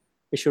Brigade.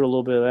 They showed a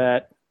little bit of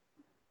that.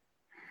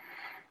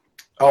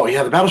 Oh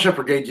yeah, the Battle Chef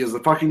Brigade is the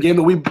fucking game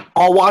that we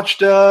all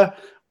watched when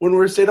we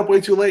were stayed up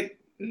way too late.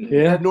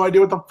 Yeah. I had no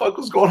idea what the fuck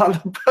was going on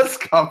at the press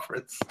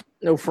conference.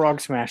 No Frog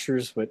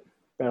Smashers, but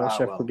Battle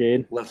Chef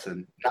Brigade.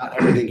 Listen, not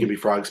everything can be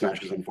Frog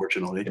Smashers,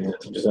 unfortunately. Yeah,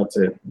 you just have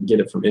to get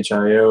it from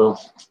itch.io.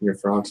 Your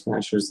Frog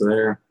Smashers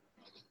there.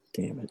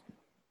 Damn it.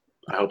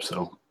 I hope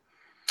so.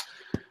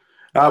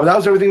 But that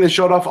was everything they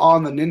showed off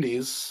on the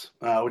Nindies,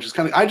 which is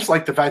kind of. I just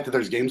like the fact that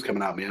there's games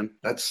coming out, man.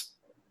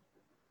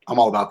 I'm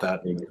all about that.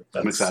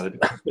 I'm excited.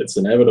 It's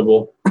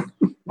inevitable.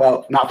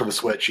 Well, not for the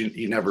Switch.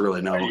 You never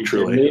really know,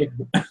 truly.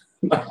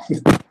 Like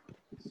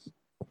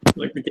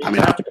the game's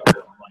have to come out.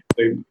 Like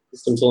the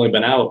system's only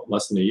been out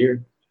less than a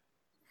year.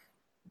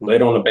 They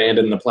don't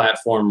abandon the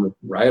platform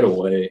right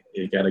away.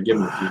 You got to give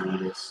them a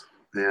few years.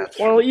 Yeah.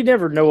 Well, you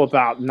never know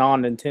about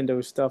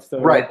non-Nintendo stuff, though.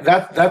 Right.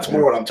 That's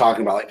more what I'm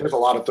talking about. Like, there's a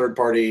lot of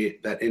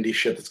third-party that indie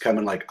shit that's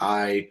coming. Like,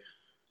 I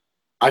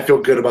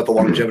feel good about the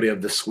longevity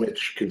of the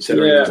Switch,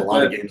 considering there's a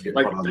lot of games getting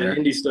like put on the there.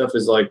 indie stuff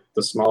is like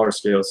the smaller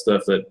scale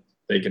stuff that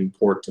they can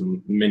port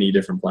to many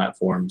different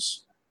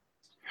platforms.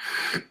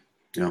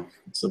 Yeah.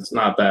 So it's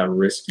not that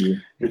risky.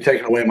 You're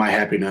taking away my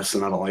happiness,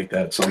 and I don't like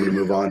that, so I'm going to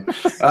move on.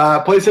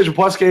 PlayStation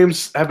Plus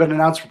games have been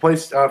announced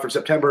for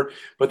September,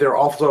 but they're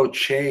also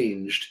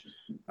changed.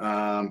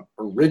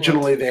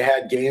 Originally, they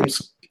had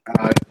games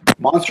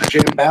Monster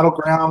Jam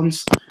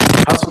Battlegrounds,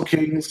 Hustle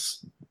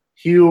Kings,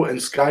 Hue, and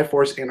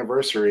Skyforce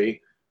Anniversary,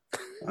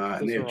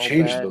 and they have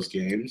changed those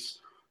games.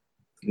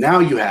 Now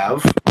you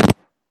have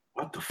 –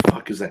 what the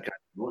fuck is that kind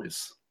of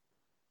noise?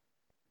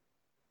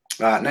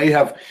 Now you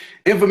have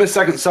Infamous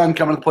Second Son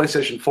coming to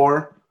PlayStation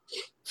 4,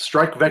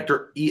 Strike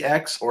Vector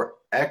EX or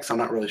X, I'm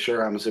not really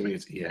sure. I'm assuming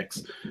it's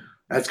EX.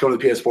 That's going to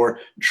the PS4.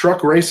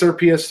 Truck Racer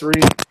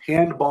PS3,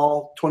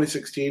 Handball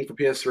 2016 for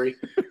PS3.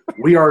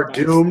 We Are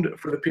Doomed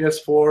for the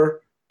PS4,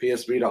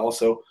 PS Vita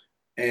also,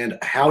 and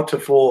How to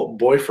Fool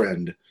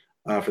Boyfriend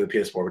for the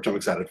PS4, which I'm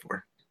excited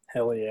for.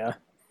 Hell yeah.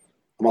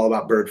 I'm all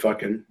about bird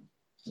fucking.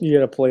 You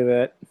got to play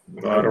that.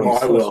 I don't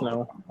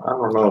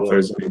know if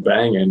there's any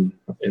banging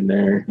in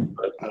there,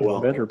 but I will.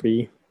 Better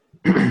be.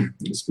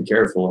 Just be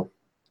careful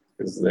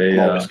because they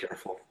I'm always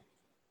careful.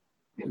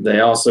 They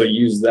also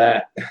use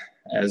that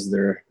as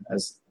their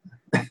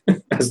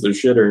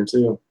shitter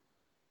too.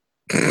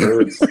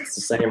 It's the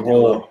same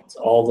hole. It's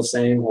all the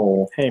same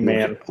hole. Hey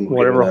man,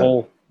 whatever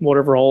hole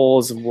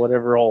is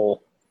whatever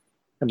hole.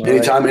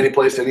 Anytime, any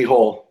place, any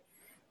hole.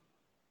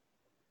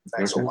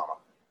 Thanks, Obama.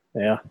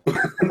 Yeah.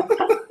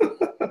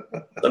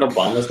 Is that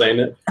Obama saying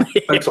it?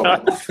 Thanks,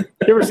 Obama.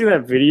 You ever seen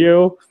that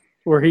video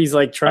where he's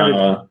like trying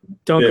to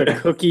dunk a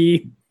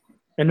cookie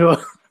into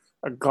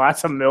a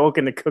glass of milk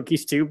and the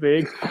cookie's too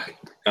big?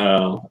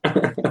 Oh.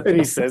 And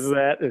he says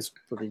that. It's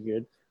pretty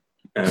good.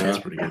 That's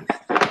pretty good.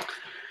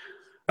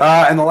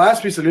 And the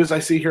last piece of news I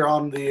see here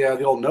on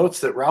the old notes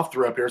that Ralph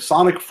threw up here,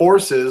 Sonic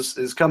Forces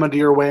is coming to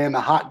your way in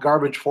the hot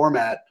garbage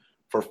format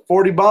for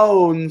 40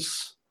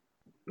 bones,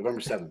 November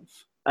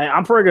 7th.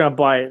 I'm probably gonna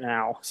buy it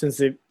now because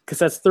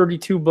that's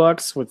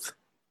 $32 with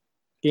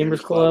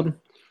Gamers Club.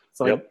 It's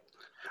like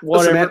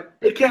whatever. Listen, man,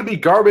 it can't be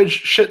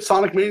garbage. Shit,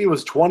 Sonic Mania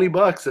was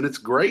 $20 and it's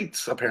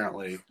great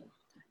apparently.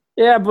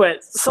 Yeah,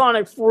 but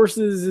Sonic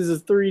Forces is a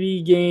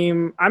 3D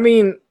game. I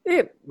mean,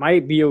 it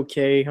might be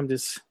okay. I'm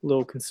just a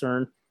little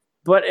concerned.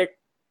 But it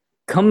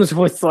comes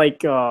with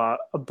like a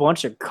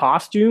bunch of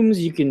costumes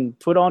you can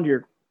put on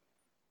your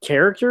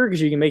character because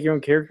you can make your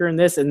own character in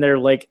this, and they're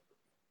like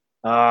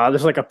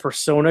There's like a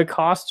Persona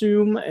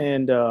costume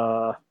and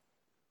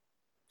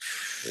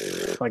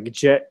like a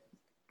Jet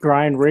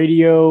Grind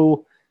radio,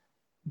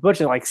 a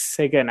bunch of like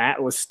Sega and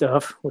Atlas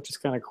stuff, which is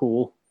kind of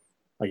cool,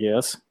 I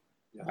guess.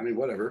 Yeah, I mean,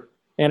 whatever.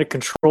 And a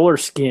controller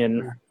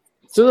skin.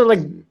 So they're like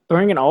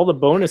bringing all the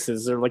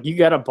bonuses. They're like, you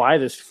got to buy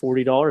this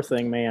 $40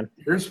 thing, man.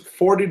 Here's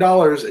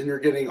 $40 and you're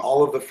getting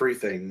all of the free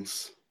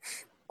things.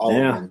 All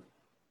of them.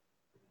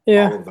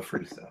 Yeah. All of the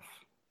free stuff.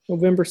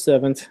 November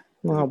 7th.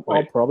 I'll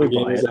probably What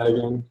game buy is it. that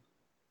again?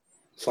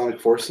 Sonic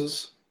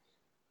Forces.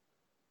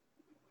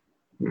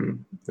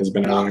 Has it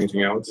been out on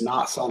anything else?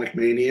 Not Sonic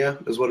Mania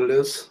is what it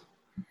is.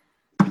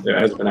 Yeah,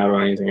 has it been out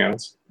on anything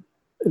else?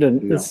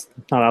 It's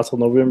not out till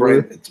November.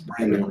 It's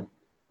brand new.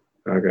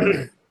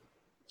 Okay.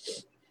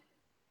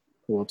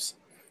 Whoops.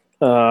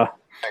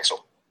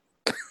 Axel.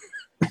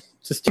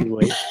 Just too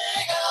late.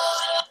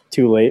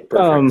 Too late.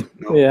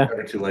 Perfect. No, yeah.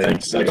 Never too late.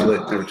 Thanks. Never too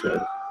late. Never too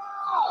late.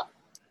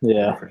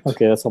 Yeah. Perfect.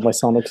 Okay, that's all my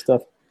Sonic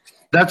stuff.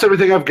 That's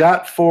everything I've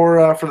got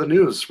for the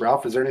news.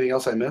 Ralph, is there anything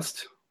else I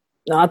missed?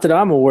 Not that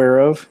I'm aware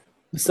of.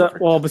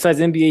 Well, besides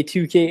NBA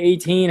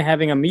 2K18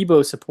 having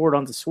Amiibo support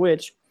on the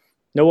Switch.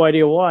 No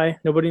idea why.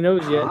 Nobody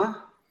knows yet. Huh?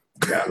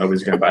 Yeah,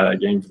 nobody's gonna buy that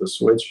game for the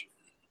Switch.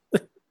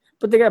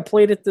 But they got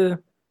played at the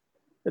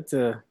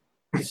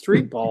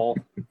street ball.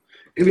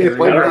 NBA I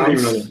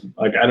Playgrounds.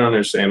 don't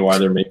understand why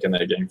they're making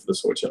that game for the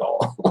Switch at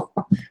all.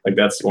 Like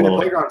that's one NBA of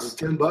Playgrounds is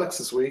 $10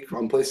 this week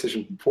on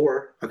PlayStation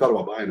 4. I thought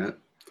about buying it.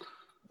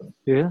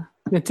 Yeah.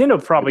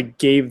 Nintendo probably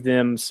gave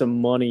them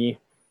some money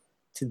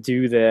to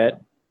do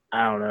that.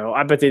 I don't know.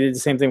 I bet they did the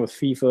same thing with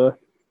FIFA.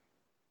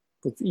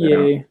 With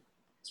EA. I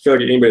feel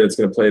like anybody that's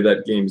gonna play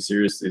that game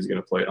seriously is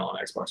gonna play it on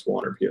Xbox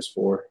One or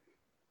PS4.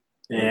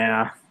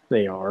 Yeah,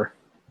 they are.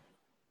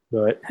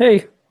 But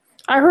hey,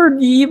 I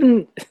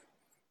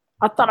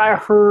thought I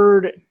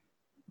heard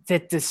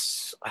that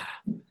this.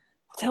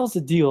 What the hell's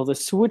the deal? The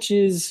Switch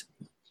is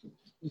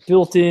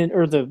built in,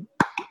 or the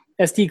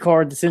SD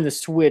card that's in the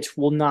Switch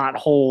will not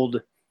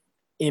hold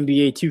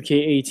NBA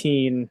 2K18,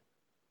 even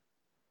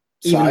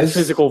the Size?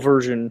 physical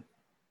version.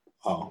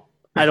 Oh.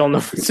 I don't know.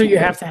 So you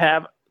have to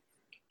have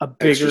a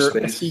bigger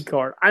Extra space. SD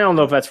card. I don't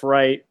know if that's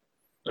right.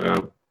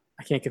 I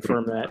I can't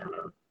confirm that. don't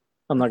know.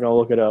 I'm not gonna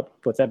look it up,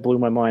 but that blew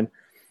my mind.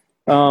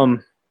 Well,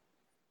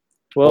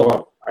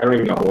 I don't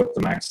even know what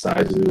the max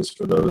size is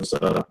for those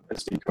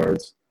SD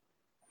cards.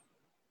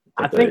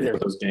 I that think they they're-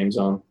 put those games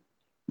on.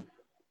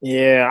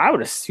 Yeah, I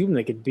would assume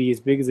they could be as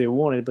big as they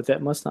wanted, but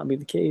that must not be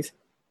the case.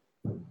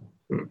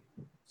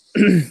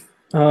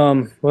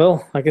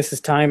 Well, I guess it's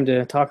time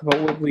to talk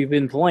about what we've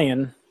been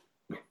playing.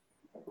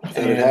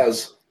 And it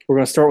has We're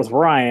going to start with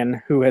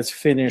Ryan, who has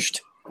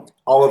finished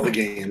all of the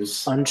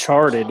games.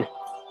 Uncharted,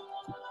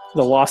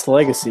 The Lost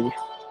Legacy.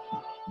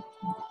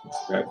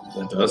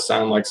 That does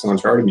sound like some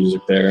Uncharted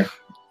music there.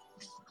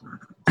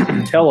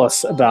 Tell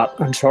us about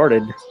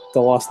Uncharted,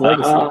 The Lost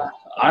Legacy.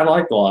 I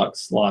like the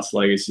Lost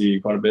Legacy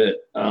quite a bit.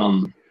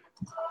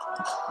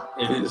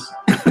 It is.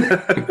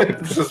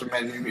 This is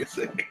menu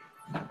music.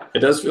 It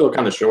does feel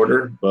kind of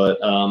shorter, but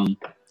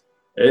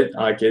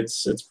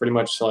it's pretty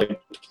much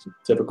like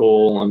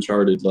typical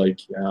Uncharted. Like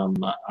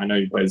I know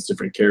you play as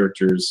different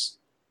characters,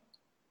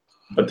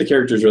 but the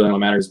characters really don't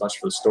matter as much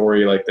for the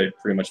story. Like they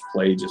pretty much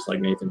play just like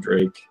Nathan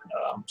Drake,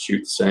 shoot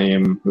the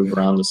same, move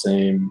around the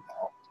same,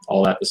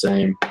 all that the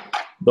same.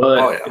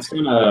 But it's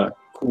kind of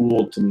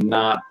cool to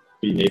not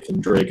be Nathan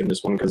Drake in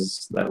this one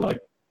because that like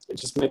it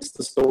just makes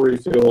the story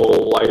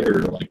feel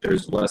lighter. Like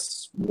there's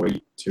less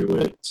weight to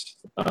it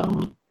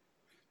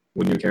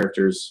with new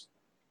characters.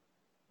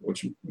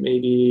 Which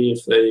maybe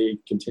if they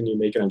continue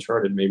making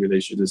Uncharted, maybe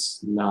they should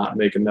just not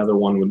make another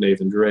one with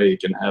Nathan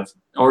Drake and have,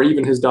 or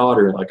even his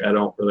daughter. Like I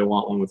don't really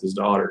want one with his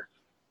daughter.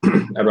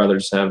 I'd rather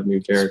just have new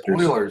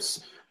characters.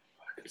 Spoilers.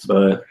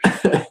 But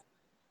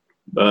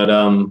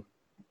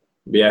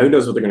yeah, who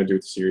knows what they're going to do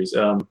with the series.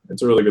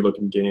 It's a really good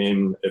looking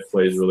game. It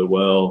plays really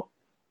well.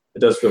 It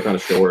does feel kind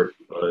of short,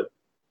 but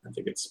I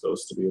think it's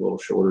supposed to be a little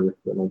shorter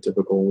than a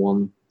typical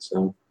one.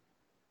 So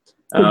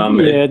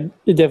it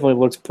definitely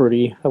looks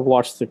pretty. I've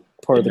watched the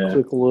part of the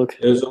quick look.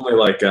 There's only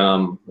like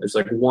there's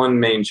like one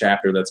main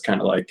chapter that's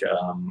kind of like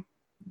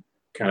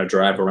kind of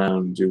drive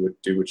around, do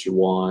what you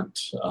want,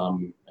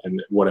 in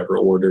whatever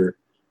order,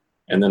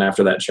 and then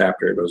after that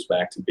chapter, it goes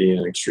back to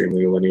being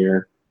extremely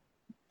linear.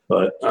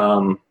 But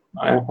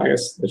I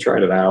guess they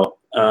tried it out,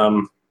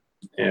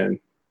 and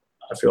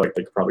I feel like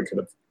they probably could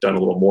have done a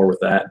little more with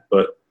that.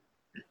 But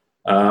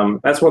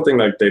that's one thing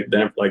like they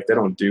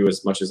don't do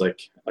as much as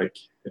like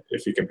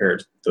if you compare it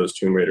to those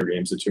Tomb Raider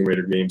games. The Tomb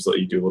Raider games let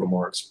you do a little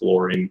more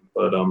exploring,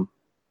 but I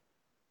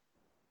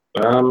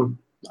don't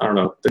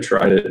know. They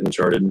tried it in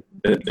Uncharted.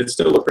 It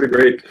still looked pretty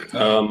great.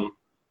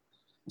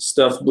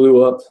 Stuff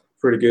blew up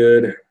pretty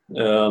good.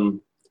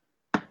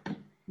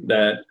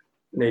 That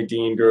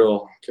Nadine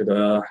girl could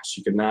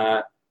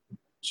not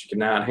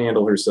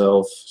handle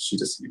herself. She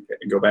just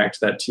go back to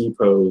that T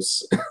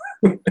pose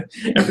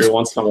every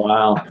once in a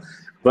while.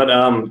 But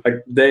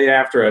a day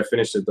after I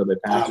finished it, though, they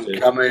patched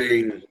it.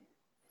 Coming.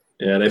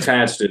 Yeah, they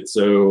patched it,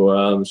 so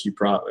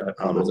that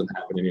probably doesn't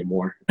happen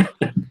anymore.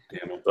 Damn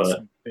it.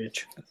 But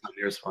Bitch. That's not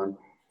near as fun.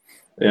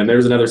 and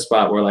there's another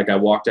spot where like I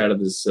walked out of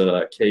this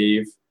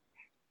cave,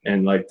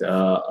 and like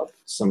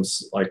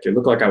it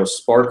looked like I was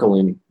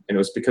sparkling, and it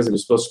was because it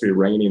was supposed to be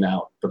raining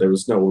out, but there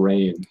was no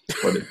rain.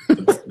 But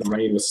the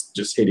rain was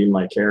just hitting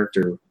my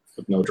character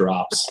with no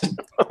drops.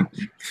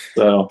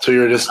 So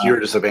you're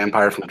just a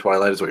vampire from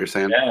Twilight, is what you're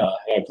saying? yeah,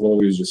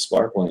 Chloe was just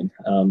sparkling.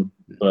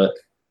 But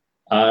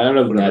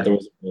other than that, there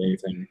wasn't really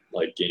anything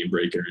like game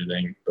break or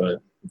anything.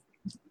 But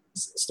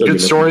still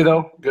Good story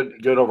though.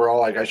 Good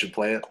overall. Like I should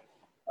play it.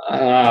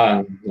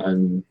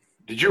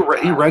 Did you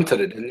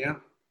rented it? Didn't you?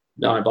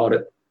 No, I bought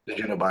it. Did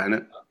you end up buying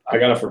it?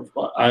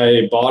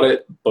 I bought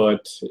it,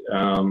 but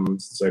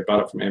since I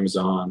bought it from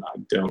Amazon, I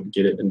don't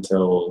get it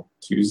until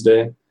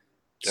Tuesday.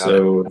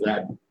 So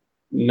that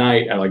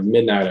night at like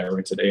midnight, I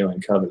rented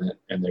Alien Covenant,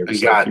 and they were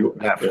just like, "You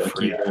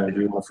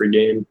want a free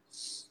game?"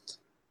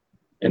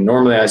 And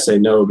normally I say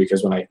no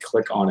because when I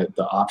click on it,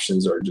 the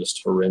options are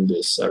just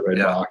horrendous at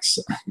Redbox.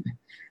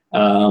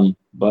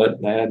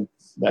 But I had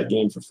that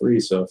game for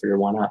free, so I figured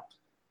why not.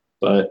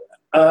 But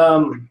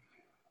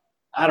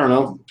I don't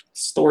know.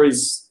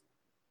 Story's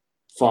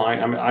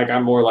fine. I mean, I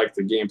got more like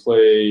the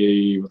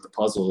gameplay with the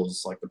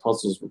puzzles. Like the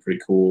puzzles were pretty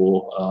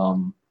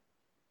cool.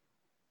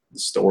 The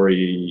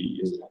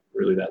story isn't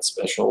really that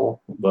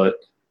special, but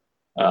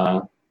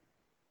I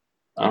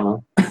don't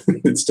know.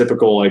 It's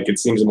typical. Like it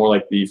seems more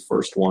like the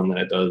first one than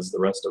it does the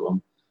rest of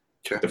them.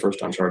 Okay. The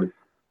first Uncharted.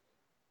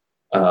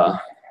 A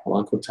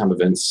lot of quick time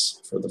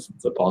events for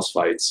the boss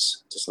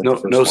fights. Just like the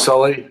first one.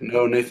 Sully,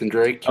 no Nathan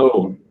Drake.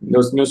 Oh,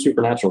 no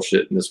supernatural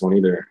shit in this one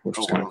either, which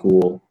is kind of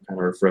cool, kind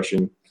of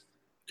refreshing.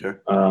 Okay.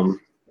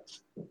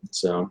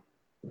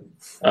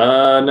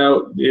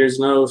 No, there's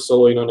no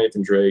Sully, no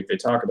Nathan Drake. They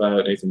talk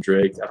about Nathan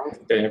Drake. I don't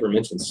think they ever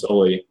mentioned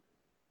Sully.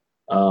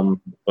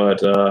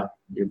 But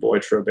your boy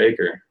Troy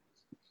Baker,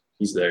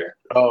 he's there.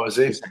 Oh, is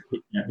he?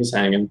 Yeah, he's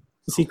hanging.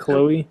 Is he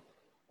Chloe?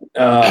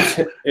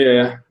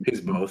 Yeah.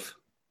 He's both.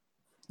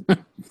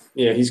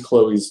 Yeah, he's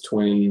Chloe's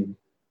twin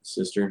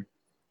sister.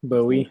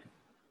 Bowie.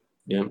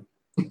 Yeah.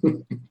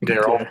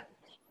 Daryl.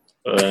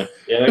 Yeah,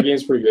 that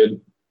game's pretty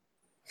good.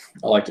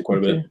 I liked it quite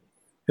a bit.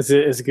 Is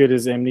it as good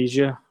as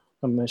Amnesia,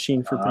 A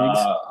Machine for Pigs?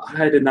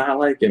 I did not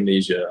like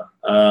Amnesia.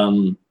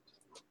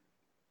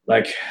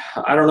 Like,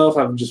 I don't know if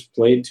I've just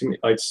played too many.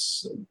 I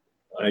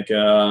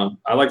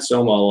liked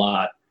Soma a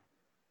lot,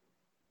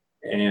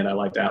 and I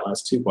liked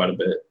Outlast 2 quite a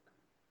bit.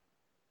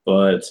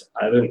 But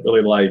I didn't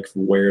really like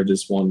where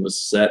this one was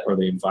set or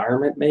the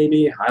environment,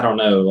 maybe. I don't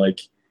know.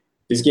 Like,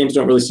 these games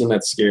don't really seem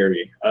that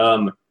scary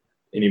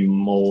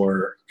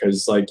anymore.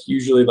 Because, like,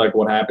 usually, like,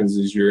 what happens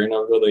is you're in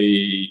a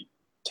really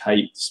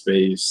tight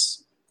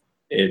space.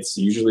 It's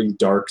usually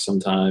dark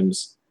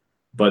sometimes.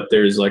 But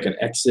there's, like, an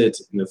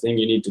exit. And the thing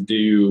you need to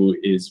do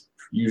is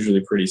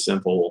usually pretty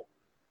simple.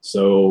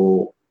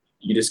 So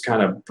you just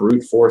kind of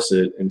brute force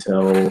it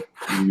until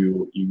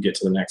you get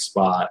to the next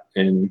spot.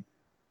 And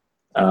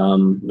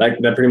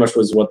that pretty much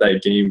was what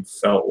that game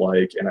felt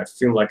like, and I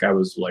feel like I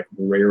was like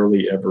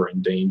rarely ever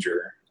in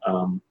danger.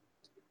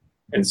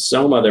 And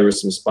Soma, there were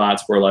some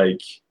spots where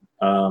like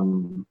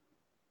the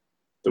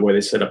way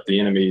they set up the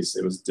enemies,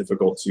 it was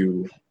difficult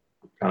to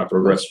kind of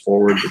progress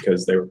forward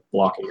because they were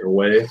blocking your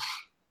way.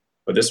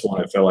 But this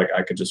one, it felt like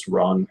I could just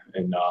run,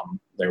 and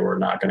they were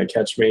not going to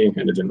catch me, and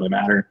it didn't really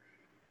matter.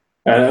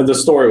 The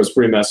story was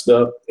pretty messed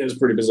up. It was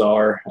pretty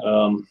bizarre.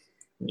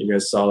 You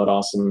guys saw that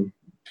awesome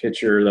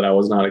picture that I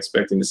was not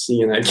expecting to see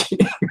in that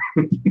game.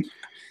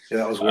 Yeah,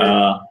 that was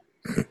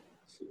weird.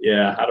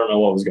 Yeah, I don't know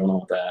what was going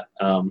on with that.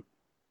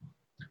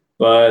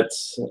 But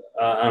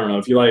I don't know.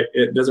 If you like,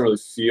 it doesn't really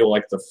feel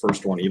like the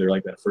first one either,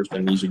 like that first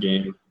Amnesia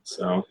game.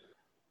 So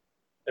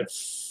it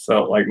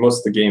felt like most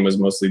of the game was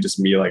mostly just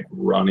me like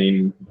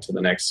running to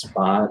the next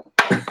spot.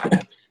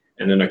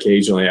 And then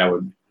occasionally I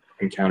would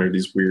encounter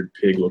these weird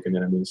pig-looking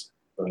enemies.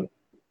 But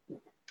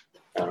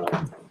I don't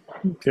know.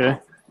 Okay.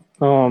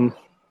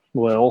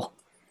 Well,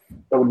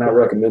 I would not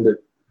recommend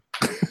it.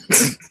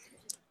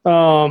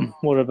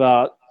 What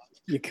about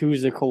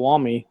Yakuza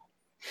Kiwami?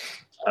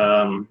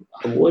 I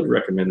would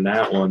recommend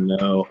that one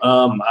though.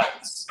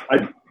 I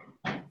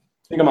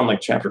think I'm on like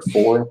chapter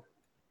 4.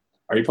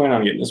 Are you planning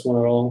on getting this one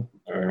at all?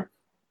 Or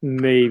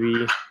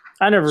Maybe.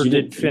 I never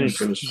did finish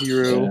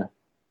 0.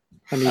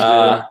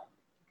 Yeah. I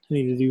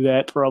need to do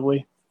that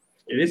probably.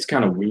 It is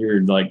kind of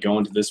weird, like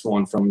going to this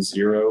one from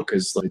 0,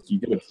 because like you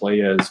get to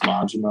play as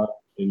Majima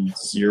in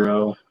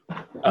 0,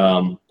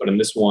 but in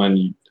this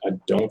one, I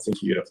don't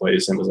think you get to play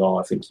as him as all.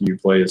 I think you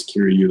play as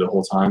Kiryu the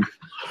whole time,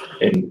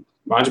 and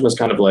Majima's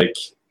kind of like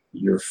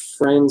your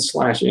friend /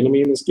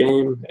 enemy in this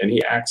game, and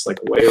he acts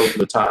like way over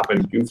the top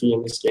and goofy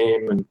in this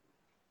game, and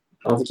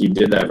I don't think he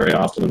did that very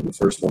often in the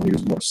first one. He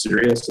was more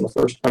serious in the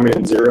first.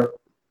 In 0.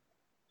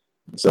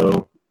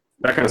 So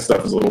that kind of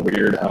stuff is a little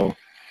weird.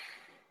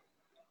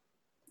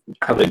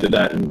 How they did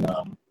that in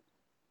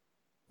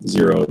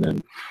 0, and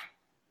then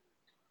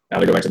now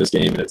they go back to this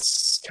game and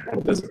it's kind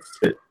of doesn't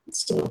fit.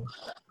 So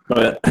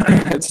But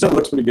it still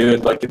looks pretty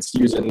good. Like it's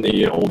using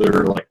the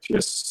older like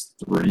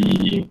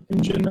PS3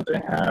 engine that they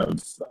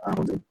have. I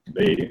don't think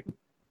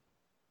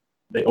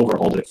they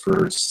overhauled it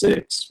for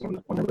 6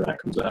 whenever that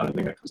comes out. I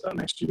think that comes out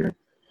next year.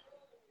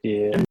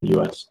 Yeah. In the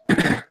U.S.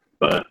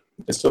 But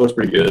it still looks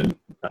pretty good.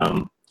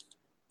 The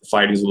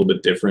fighting is a little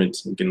bit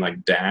different. You can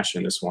like dash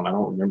in this one. I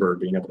don't remember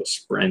being able to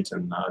sprint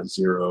in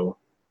Zero.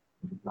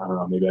 I don't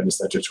know. Maybe I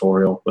missed that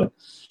tutorial, but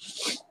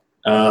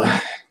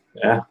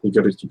yeah, you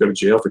go to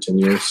jail for 10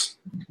 years.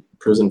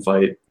 Prison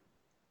fight.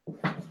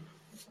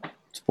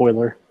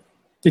 Spoiler.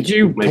 Did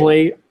you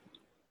play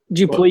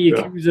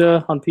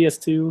Yakuza on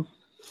PS2?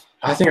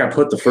 I think I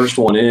put the first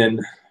one in,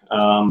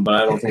 but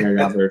I don't think I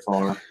got very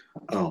far.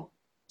 Oh.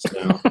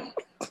 So,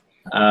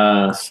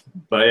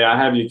 but yeah, I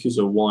have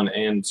Yakuza 1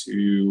 and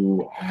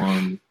 2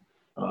 on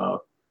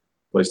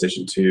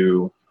PlayStation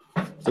 2.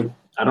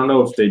 I don't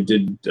know if they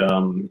did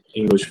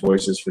English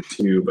voices for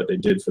 2, but they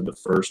did for the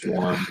first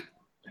one,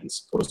 and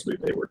supposedly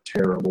they were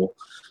terrible.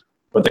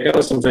 But they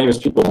got some famous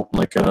people,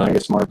 like I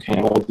guess Mark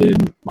Hamill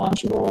did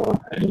Majima,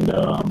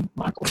 and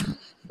Michael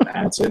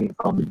Madsen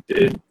probably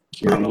did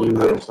Kiryu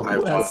or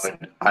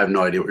something. I have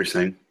no idea what you're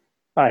saying.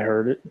 I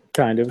heard it,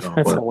 kind of.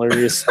 That's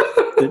hilarious.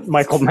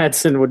 Michael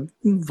Madsen would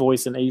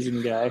voice an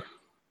Asian guy.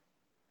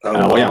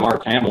 Well, yeah,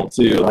 Mark Hamill,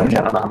 too. Like,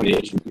 I don't know how many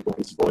Asian people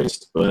he's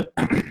voiced, but...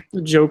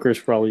 The Joker's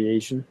probably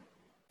Asian.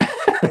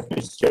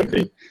 He's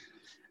joking.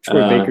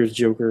 Troy Baker's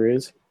Joker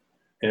is.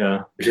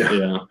 Yeah.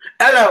 Hello,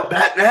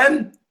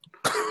 Batman!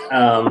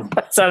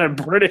 That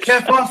sounded British.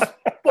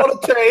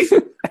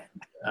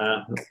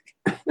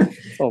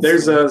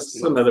 There's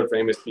some other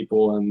famous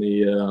people in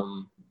the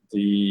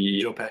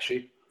Joe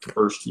Pesci.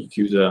 First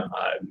Yakuza.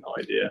 I have no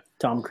idea.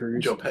 Tom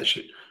Cruise. Joe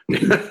Pesci.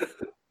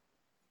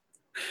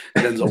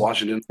 Denzel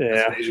Washington.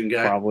 Yeah, Asian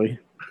guy. probably.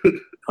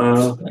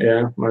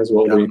 Yeah, might as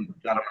well be.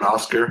 Got him an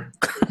Oscar.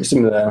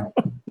 Some of that.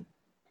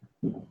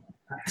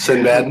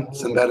 Sinbad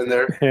in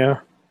there. Yeah,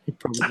 he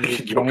probably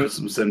You put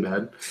some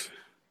Sinbad.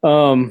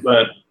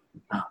 But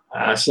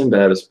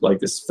Sinbad is like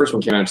this. First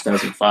one came out in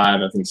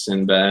 2005. I think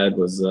Sinbad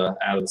was out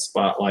of the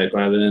spotlight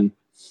by then.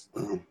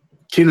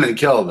 Kenan and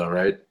Kel, though,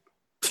 right?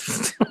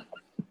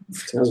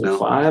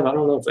 2005. I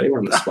don't know if they were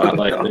in the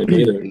spotlight then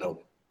either.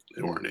 No,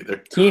 they weren't either.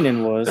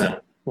 Keenan was.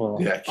 Well,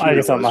 Yeah, I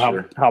guess I don't know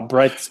Keenan was, how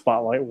bright the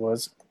spotlight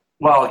was.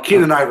 Well,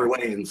 Keenan Ivory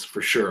Wayans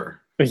for sure.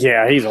 But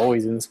yeah, he's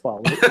always in the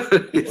spotlight.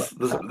 He's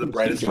the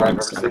brightest I've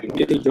ever seen.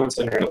 Maybe doing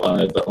Saturday Night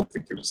Live. I don't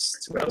think it was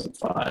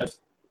 2005. It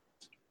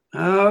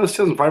was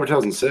 2005 or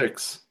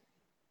 2006.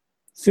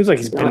 Seems like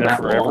he's been Not there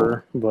that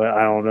forever, but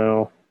I don't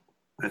know.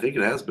 I think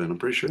it has been. I'm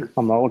pretty sure.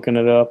 I'm not looking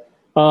it up.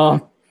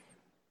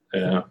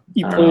 Yeah,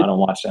 You I played, don't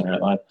watch Saturday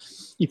Night Live.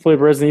 you played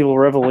Resident Evil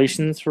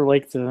Revelations for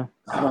like the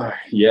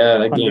Yeah,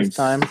 that game 100th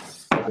time.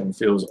 fucking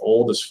feels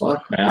old as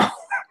fuck now.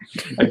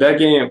 Like that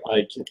game,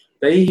 like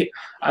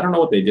I don't know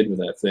what they did with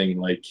that thing.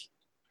 Like,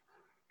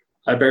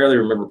 I barely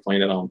remember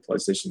playing it on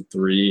PlayStation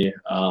 3.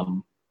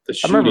 The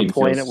shooting I remember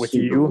playing feels it with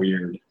super you.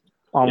 weird.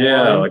 Online.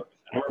 Yeah, like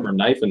I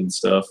remember knifing and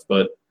stuff,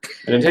 and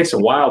it takes a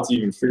while to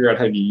even figure out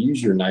how you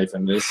use your knife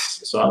in this.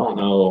 So I don't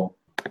know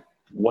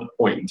what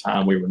point in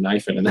time we were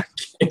knifing in that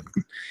game.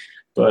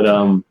 But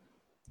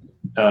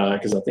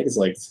because I think it's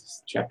like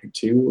chapter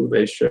 2,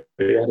 they showed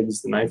you how to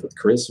use the knife with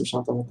Chris or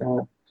something like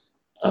that.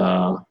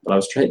 But I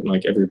was trading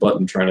like every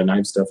button trying to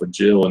knife stuff with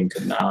Jill and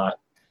could not.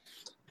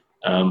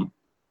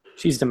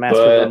 She's the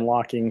master of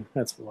unlocking.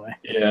 That's why.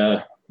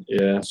 Yeah,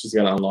 she's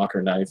got to unlock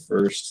her knife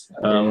first.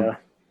 Yeah.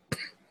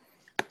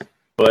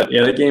 But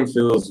yeah, that game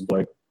feels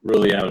like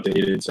really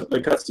outdated. So the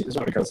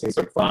cutscenes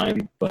are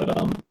fine, but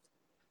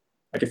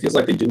like it feels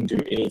like they didn't do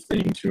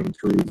anything to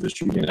improve the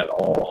shooting at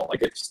all.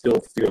 Like it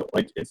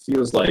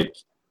feels like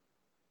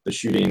the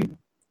shooting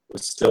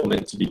was still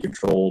meant to be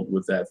controlled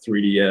with that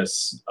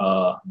 3DS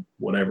nub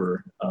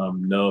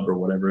or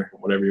whatever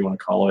you want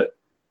to call it,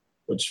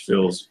 which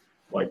feels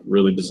like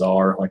really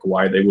bizarre. Like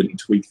why they wouldn't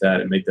tweak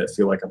that and make that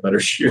feel like a better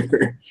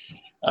shooter.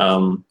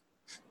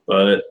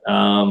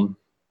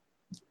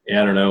 Yeah,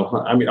 I don't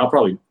know. I mean, I'll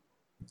probably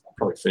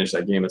finish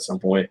that game at some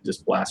point.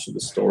 Just blast through the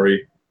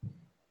story.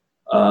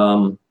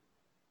 I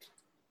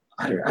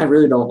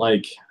really don't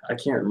like. I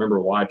can't remember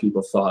why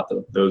people thought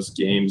that those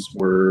games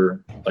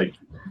were like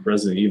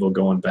Resident Evil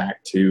going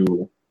back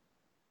to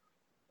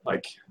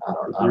like I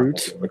don't know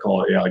what they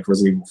call it. Yeah, like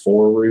Resident Evil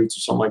 4 roots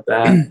or something like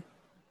that.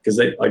 Because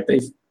I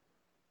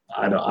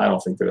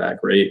don't think they're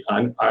that great.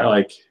 I don't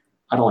like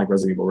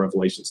Resident Evil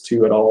Revelations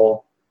 2 at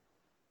all.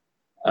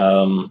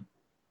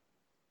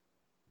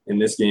 In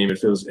this game, it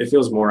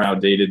feels more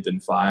outdated than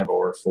 5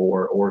 or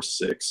 4 or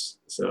 6.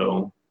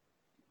 So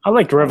I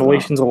liked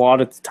Revelations a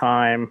lot at the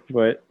time,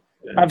 but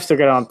yeah. I've still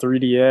got it on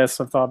 3DS.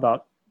 I thought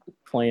about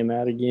playing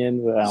that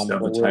again, but I don't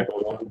know. The type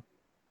of one.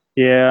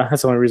 Yeah,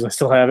 that's the only reason I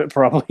still have it,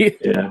 probably.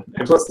 Yeah,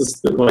 and plus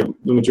the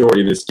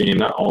majority of this game,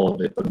 not all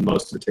of it, but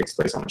most of it takes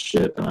place on a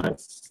ship, and I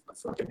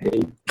fucking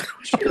hate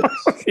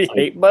ships. You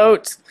hate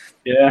boats.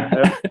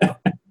 Yeah.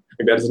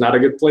 Like, that is not a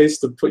good place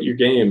to put your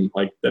game.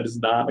 Like, that is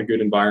not a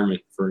good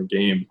environment for a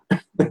game.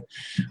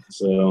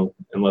 So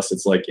unless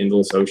it's like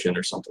Endless Ocean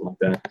or something like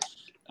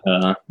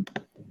that.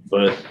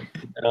 But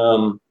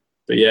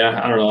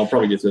yeah, I don't know. I'll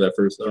probably get through that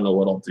first. I don't know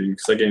what I'll do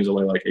because that game's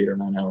only like 8 or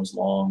 9 hours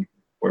long,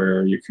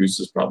 where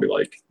Yakuza's probably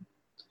like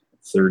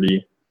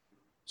 30.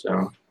 So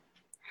I'll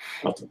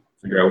have to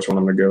figure out which one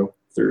I'm gonna go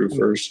through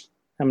first.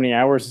 How many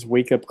hours is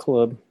Wake Up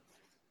Club?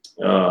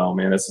 Oh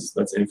man,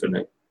 that's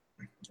infinite.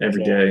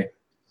 Every day.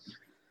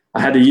 I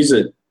had to use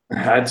it. I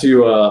had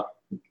to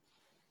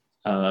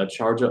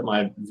charge up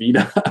my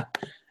Vita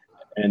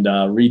and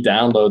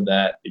re-download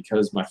that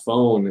because my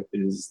phone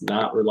is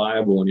not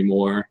reliable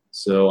anymore.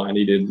 So I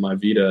needed my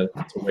Vita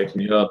to wake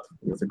me up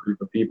with a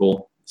group of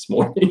people this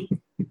morning.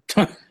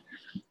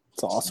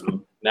 It's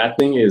awesome. That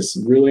thing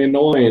is really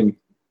annoying.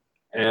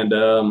 And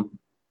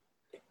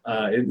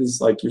it is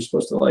like you're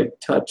supposed to like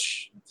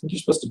touch. I think you're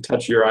supposed to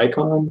touch your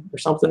icon or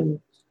something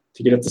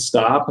to get it to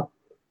stop.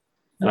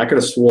 And I could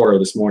have swore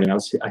this morning I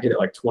hit it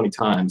like 20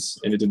 times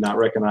and it did not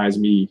recognize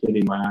me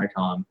hitting my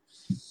icon.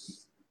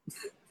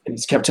 It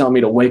just kept telling me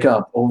to wake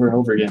up over and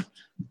over again.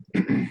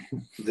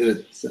 Did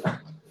it?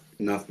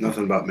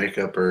 Nothing about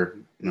makeup or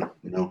no.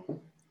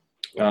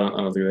 I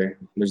don't think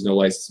there's no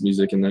licensed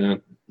music in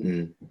that.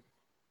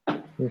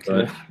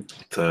 Okay.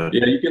 But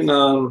yeah,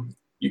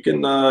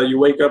 you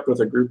wake up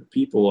with a group of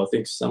people. I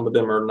think some of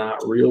them are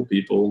not real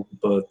people,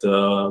 but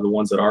the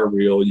ones that are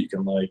real, you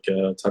can like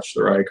touch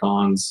their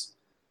icons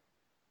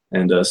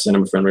and send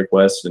them a friend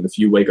request. And if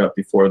you wake up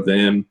before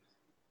them,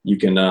 you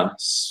can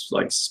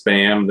like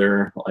spam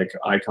their like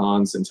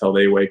icons until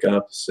they wake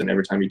up. So, and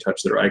every time you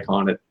touch their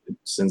icon, it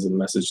sends a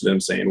message to them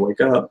saying,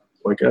 "Wake up,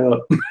 wake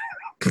up."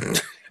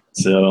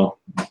 So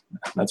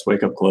that's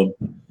Wake Up Club.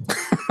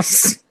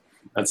 That's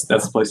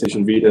the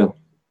PlayStation Vita.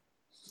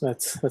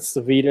 That's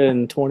the Vita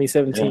in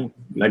 2017. Yeah.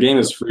 That game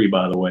is free,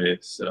 by the way.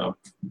 So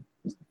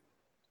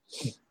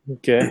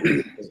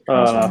okay.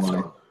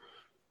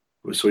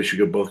 So we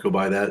should both go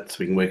buy that so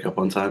we can wake up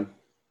on time.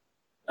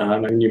 I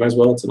mean, you might as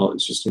well.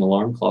 It's just an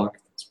alarm clock.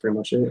 That's pretty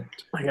much it.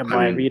 I got to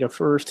buy a Vita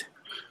first.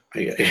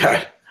 I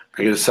got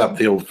to set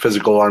the old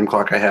physical alarm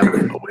clock I have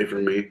away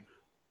from me.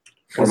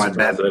 Or my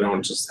I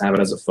don't just have it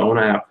as a phone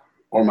app.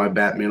 Or my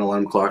Batman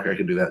alarm clock. I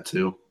could do that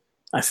too.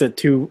 I set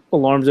 2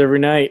 alarms every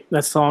night.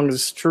 That song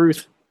is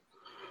Truth.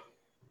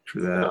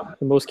 True that.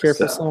 The most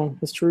careful song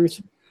is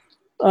Truth.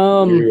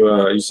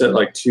 You set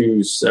like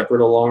 2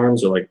 separate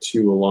alarms or like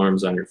 2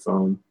 alarms on your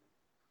phone?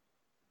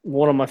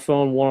 One on my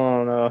phone, one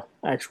on an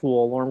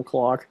actual alarm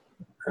clock.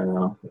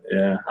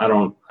 Yeah, I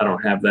don't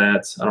have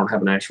that. I don't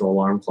have an actual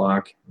alarm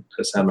clock. I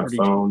just have my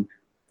phone.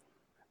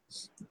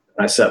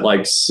 I set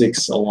like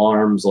 6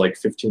 alarms, like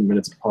 15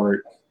 minutes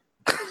apart,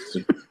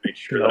 to make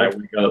sure that I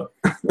wake up.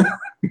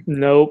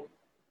 Nope.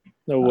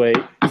 No way.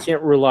 You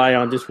can't rely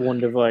on just one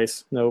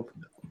device. Nope.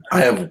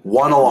 I have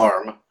 1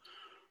 alarm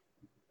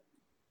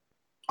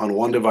on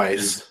 1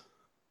 device.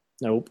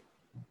 Nope.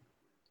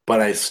 But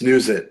I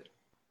snooze it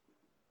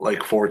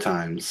like 4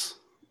 times.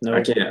 No,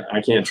 I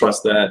can't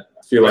trust that.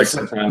 I feel like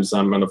sometimes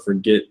I'm gonna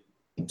forget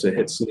to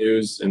hit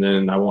snooze, and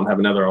then I won't have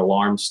another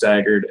alarm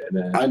staggered, and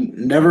then I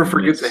never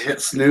forget to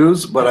hit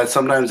snooze, but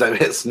sometimes I've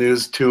hit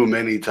snooze too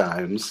many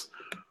times.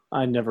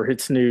 I never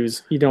hit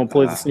snooze. You don't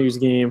play the snooze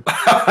game.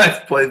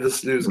 I've played the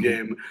snooze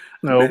game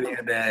Nope. many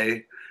a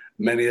day,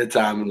 many a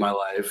time in my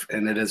life,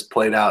 and it has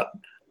played out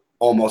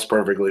almost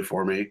perfectly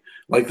for me.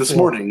 Like this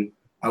morning,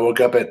 I woke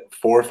up at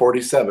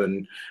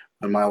 4:47,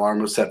 and my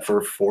alarm was set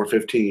for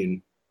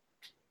 4:15.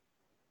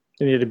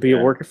 You need to be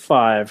at work at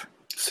 5.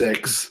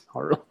 6. Oh,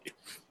 really?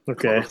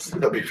 Okay.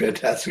 That'd be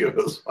fantastic if it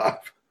was 5.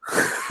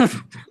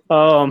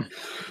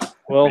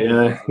 Well,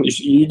 yeah,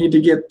 you need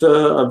to get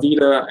a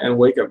Vita and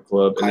Wake Up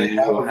Club. And I then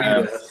have you will a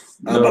Vita,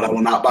 but I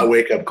will not buy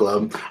Wake Up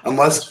Club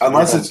unless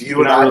it's you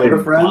and not I really that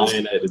are friends.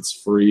 buying it, it's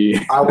free.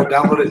 I will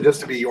download it just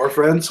to be your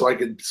friend, so I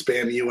could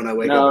spam you when I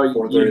wake up.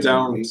 No, you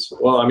don't.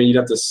 Well, I mean, you'd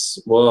have to.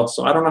 Well,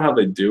 so I don't know how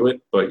they do it,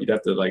 but you'd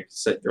have to like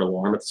set your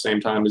alarm at the same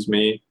time as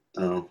me.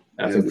 Oh,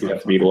 I think you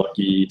have to be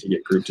lucky to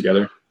get grouped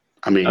together.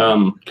 I mean,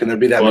 can there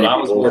be that many I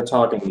was people? more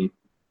talking.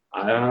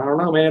 I don't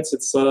know, man.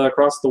 It's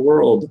across the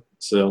world.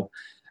 So,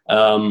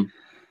 I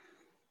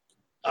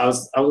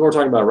was more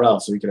talking about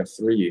Ralph, so we could have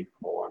 3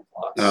 alarm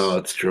clocks. Oh,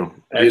 that's true.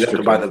 He'd have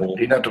to buy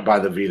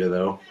the Vita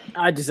though.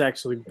 I just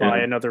actually buy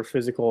another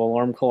physical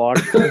alarm clock.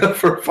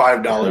 For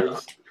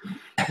 $5.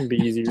 It'd be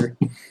easier.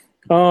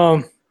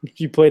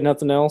 You played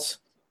nothing else?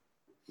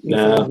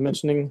 No. I was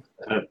mentioning.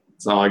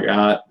 That's all I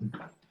got.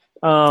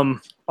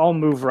 I'll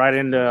move right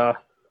into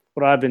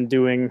what I've been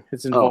doing.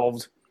 It's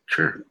involved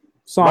Sure.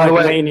 Sonic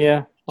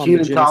Mania on the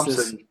Keenan Genesis.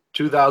 Thompson,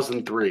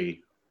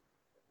 2003.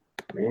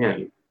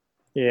 Man,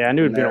 Yeah, I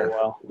knew it'd been a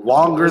while.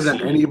 Longer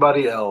than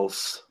anybody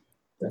else.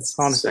 that's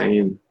Sonic.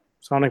 insane.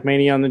 Sonic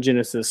Mania on the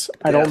Genesis.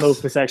 I don't know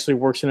if this actually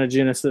works in a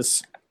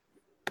Genesis,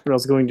 but I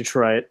was going to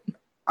try it.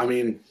 I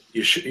mean,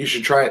 you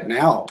should try it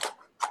now.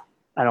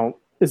 I don't.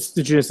 It's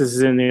the Genesis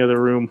is in the other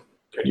room.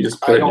 Can you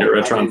just put it in your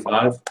Retron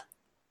 5?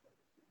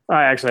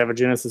 I actually have a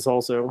Genesis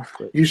also.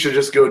 You should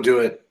just go do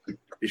it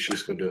You should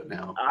just go do it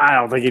now. I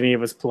don't think any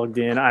of us plugged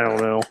in. I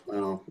don't know.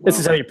 Well, This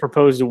is how you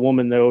propose to a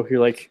woman, though. You're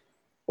like,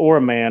 or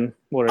a man,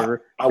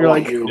 whatever. I You're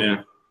want like, you.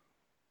 Yeah.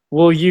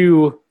 will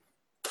you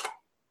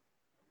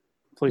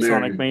play Marry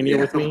Sonic Mania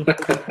with me?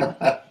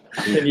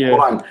 And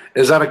Hold on.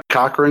 Is that a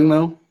cock ring,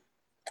 though?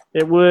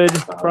 it would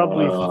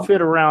probably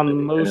fit around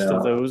most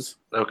of those.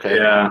 Okay.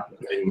 Yeah. I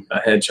mean, a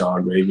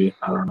hedgehog, maybe.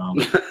 I don't know.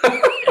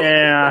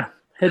 Yeah,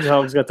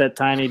 Hedgehog's got that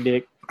tiny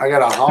dick. I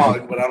got a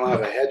hog, but I don't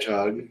have a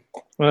hedgehog.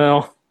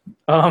 Well,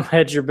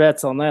 hedge your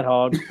bets on that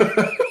hog.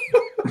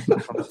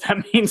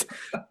 That means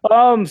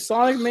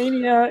Sonic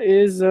Mania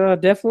is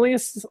definitely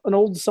an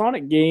old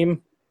Sonic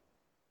game.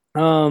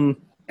 And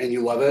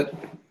you love it?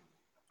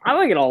 I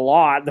like it a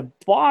lot. The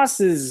boss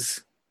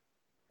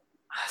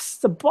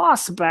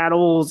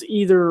battles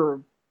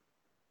either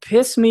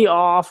piss me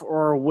off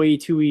or are way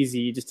too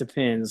easy. It just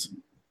depends.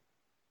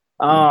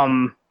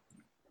 But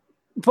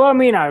I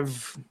mean, I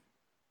don't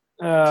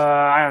even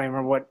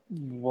remember what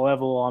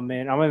level I'm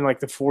in. I'm in like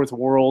the 4th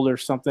world or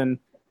something.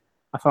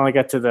 I finally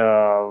got to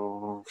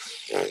the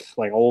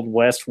like old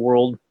West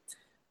world,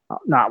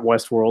 not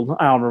West world.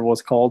 I don't remember what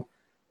it's called.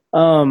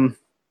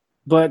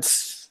 But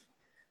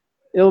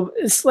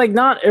it's like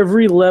not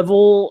every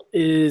level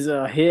is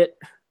a hit.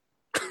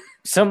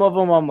 Some of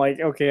them I'm like,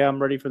 okay,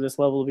 I'm ready for this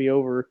level to be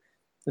over.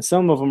 And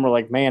some of them are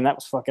like, man, that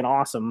was fucking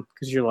awesome.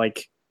 Because you're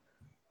like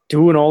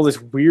doing all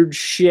this weird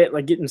shit,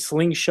 like getting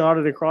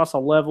slingshotted across a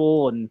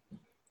level and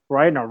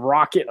riding a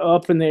rocket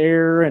up in the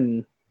air.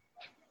 And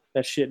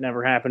that shit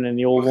never happened in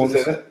the old ones.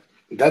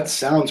 That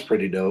sounds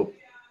pretty dope.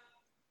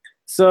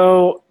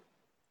 So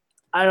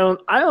I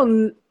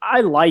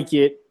like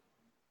it.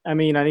 I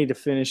mean, I need to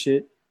finish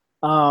it.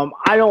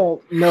 I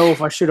don't know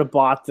if I should have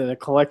bought the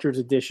collector's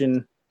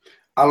edition.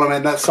 I don't know,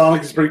 man. That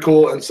Sonic is pretty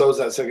cool, and so is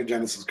that Sega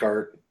Genesis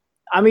cart.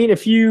 I mean,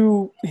 if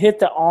you hit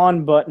the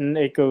on button,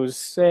 it goes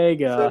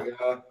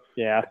Sega.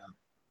 Yeah.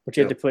 But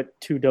you have to put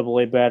 2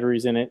 AA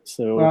batteries in it.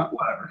 So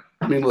whatever.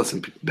 I mean,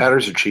 listen,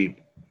 batteries are cheap.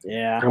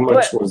 Yeah. How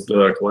much was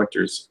the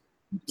collector's?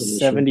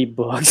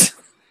 $70.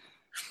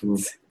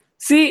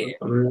 See,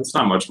 I mean, it's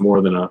not much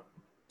more than a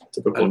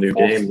typical new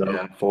game, though.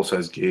 Yeah,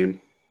 full-size game.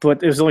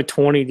 but it was only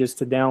 $20 just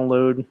to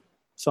download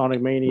Sonic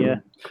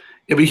Mania.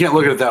 Yeah, but you can't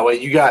look at it that way.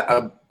 You got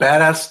a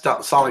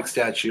badass Sonic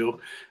statue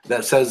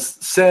that says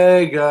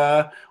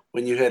Sega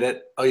when you hit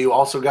it. Oh, you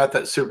also got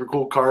that super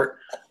cool cart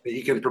that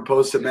you can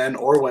propose to men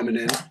or women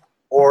in,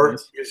 or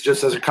use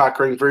just as a cock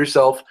ring for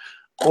yourself,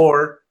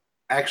 or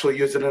actually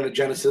use it in a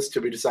Genesis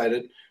to be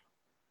decided.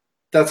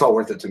 That's all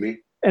worth it to me.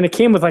 And it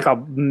came with like a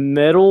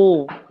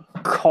metal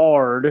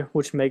card,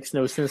 which makes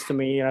no sense to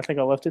me. And I think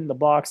I left it in the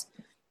box.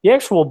 The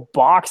actual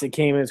box it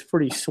came in is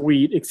pretty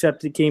sweet,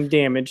 except it came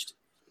damaged.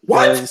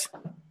 What?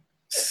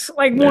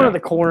 Like one of the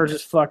corners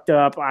is fucked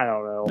up. I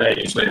don't know. That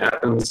usually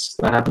happens.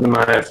 That happened in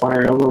my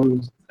Fire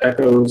Emblem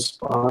Echoes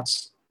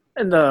box.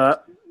 And the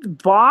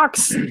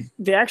box,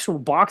 the actual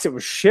box it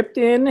was shipped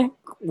in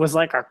was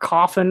like a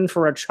coffin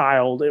for a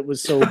child. It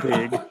was so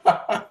big.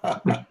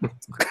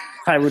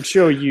 I would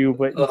show you,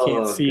 but you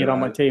can't see it on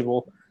my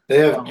table. They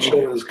have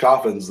children's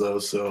coffins, though,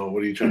 so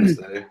what are you trying to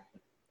say?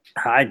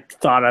 I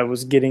thought I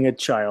was getting a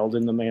child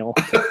in the mail.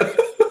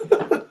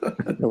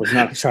 It was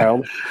not a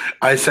child.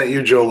 I sent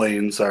you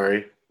Jolene,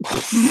 sorry.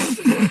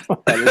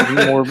 That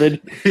is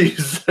morbid.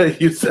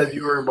 you said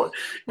you were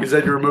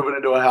moving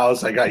into a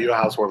house. I got you a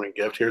housewarming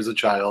gift. Here's a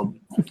child.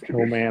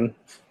 Oh, man.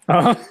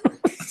 Yeah,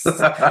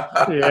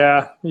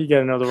 you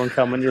got another one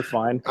coming. You're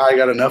fine. I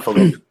got enough of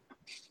them.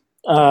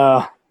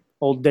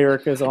 Old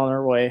Derricka's on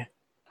her way.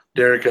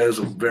 Derricka is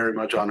very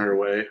much on her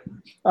way.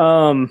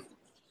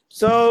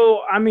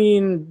 So, I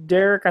mean,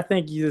 Derek, I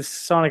think this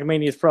Sonic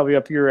Mania is probably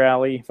up your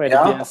alley, if I had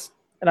to guess.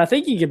 And I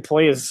think you could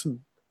play as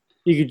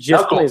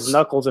play as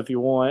Knuckles if you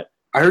want.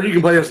 I heard you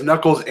can play as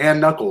Knuckles and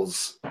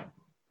Knuckles.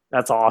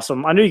 That's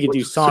awesome. I knew you could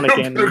do Sonic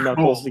and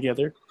Knuckles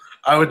together.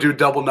 I would do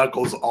double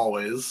Knuckles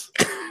always.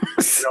 You know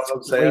what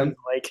I'm saying?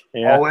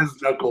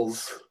 Always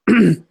Knuckles.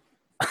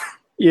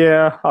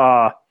 Yeah.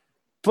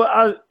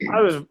 But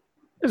it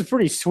was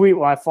pretty sweet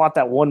when I fought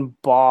that one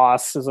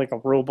boss. It was like a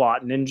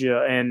robot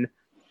ninja, and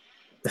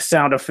the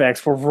sound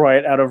effects were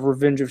right out of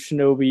Revenge of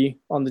Shinobi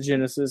on the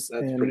Genesis.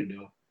 That's pretty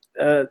dope.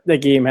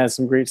 That game has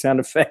some great sound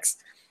effects.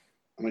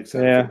 I'm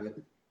excited for that.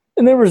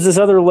 And there was this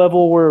other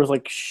level where it was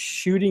like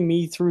shooting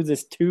me through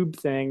this tube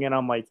thing, and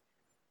I'm like,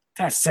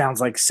 that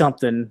sounds like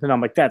something. And I'm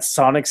like, that's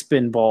Sonic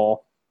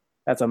Spinball.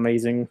 That's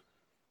amazing.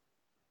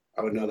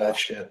 I would know that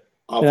shit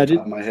off the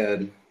top of my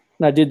head. And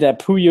I did that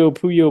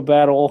Puyo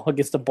battle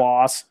against the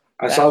boss.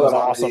 I saw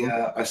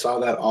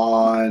that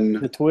on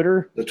the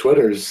Twitter. The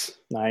Twitters.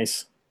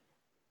 Nice.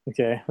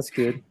 Okay, that's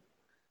good.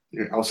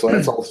 Also,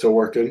 that's all still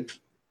working.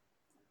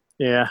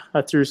 Yeah,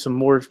 I threw some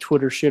more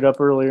Twitter shit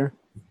up earlier.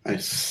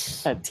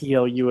 Nice. At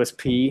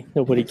TLUSP.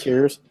 Nobody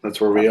cares.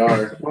 That's where we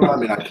are. Well, I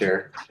mean, I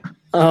care.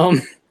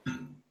 And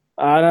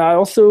I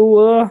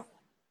also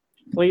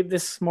played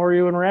this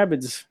Mario and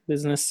Rabbids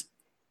business.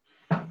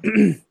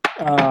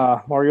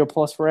 Mario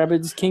plus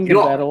Rabbids Kingdom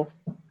Battle.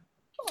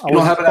 I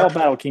was called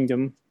Battle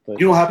Kingdom. But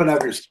you don't happen to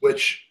have your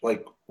Switch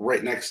like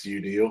right next to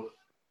you, do you?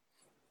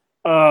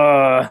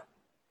 I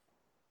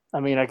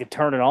mean, I could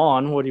turn it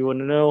on. What do you want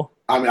to know?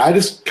 I mean, I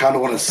just kind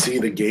of want to see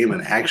the game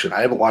in action.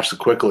 I haven't watched the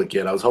quick look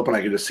yet. I was hoping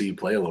I could just see you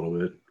play a little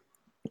bit.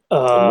 It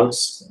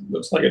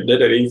looks like it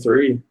did at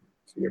E3. If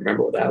you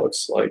remember what that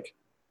looks like.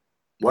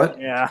 What?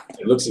 Yeah.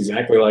 It looks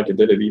exactly like it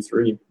did at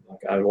E3.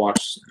 Like I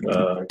watched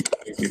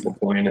people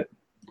playing it.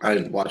 I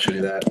didn't watch any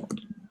of that.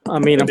 I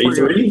mean, At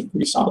E3?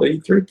 You saw the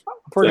E3?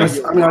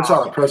 pretty I mean, I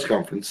saw the press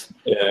conference.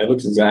 Yeah, it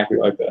looks exactly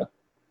like that.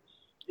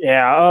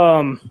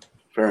 Yeah.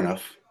 Fair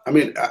enough. I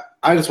mean,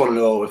 I just want to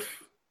know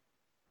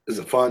is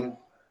it fun?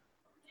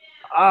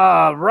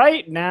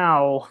 Right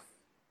now,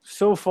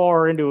 so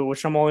far into it,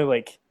 which I'm only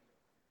like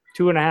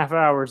 2.5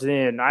 hours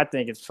in, I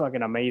think it's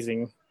fucking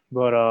amazing.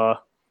 But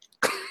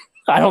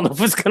I don't know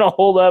if it's gonna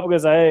hold up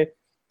because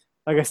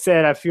like I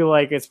said, I feel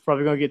like it's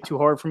probably gonna get too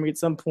hard for me at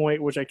some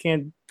point, which I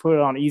can't put it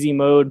on easy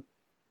mode.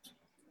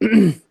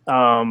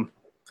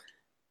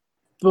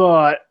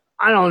 But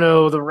I don't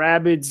know. The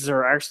rabbits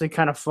are actually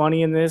kind of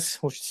funny in this,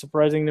 which is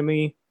surprising to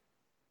me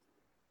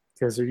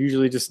because they're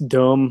usually just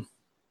dumb.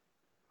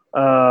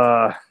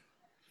 I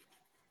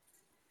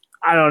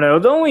don't know.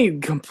 The only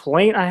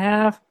complaint I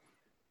have,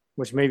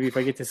 which maybe if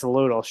I get this a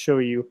load, I'll show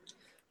you,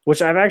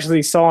 which I've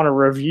actually saw in a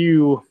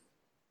review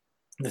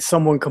that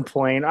someone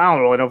complained. I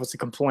don't really know if it's a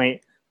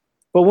complaint,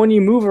 but when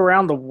you move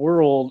around the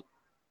world,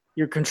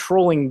 you're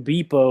controlling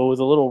Beepo,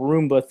 the little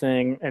Roomba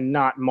thing, and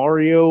not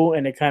Mario,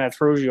 and it kind of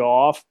throws you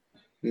off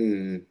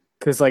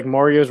because like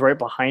Mario's right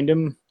behind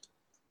him.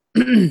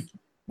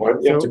 Why do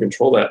you have to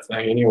control that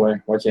thing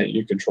anyway? Why can't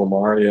you control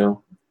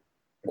Mario?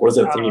 What does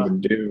that thing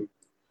even do?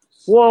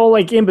 Well,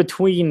 like in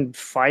between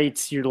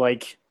fights, you're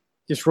like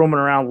just roaming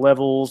around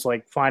levels,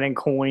 like finding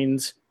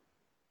coins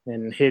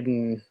and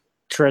hidden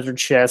treasure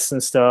chests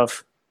and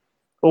stuff.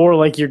 Or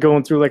like you're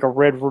going through like a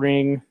red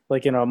ring,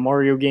 like in a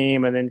Mario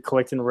game, and then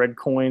collecting red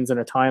coins in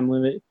a time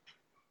limit.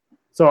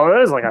 So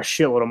there's like a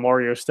shitload of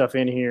Mario stuff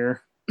in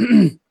here,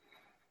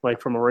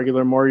 like from a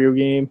regular Mario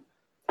game.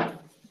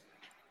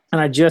 And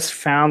I just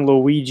found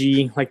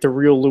Luigi, like the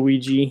real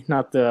Luigi,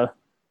 not the.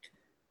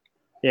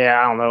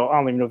 Yeah, I don't know. I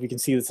don't even know if you can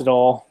see this at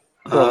all.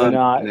 Probably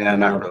not. Yeah,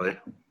 not really.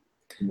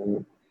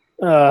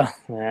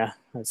 Yeah,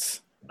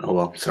 that's. Oh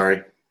well,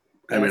 sorry.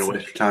 I made a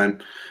waste of time.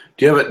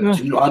 Do you have it?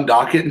 Can you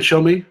undock it and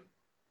show me?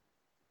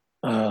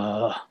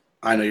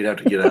 I know you'd have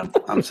to get up.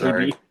 I'm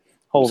sorry. Maybe.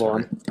 Hold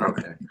on.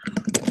 Okay.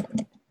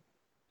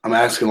 I'm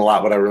asking a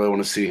lot, but I really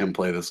want to see him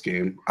play this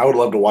game. I would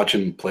love to watch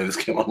him play this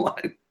game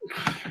online.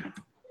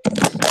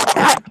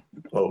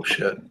 Oh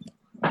shit.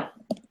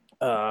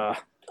 I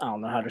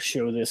don't know how to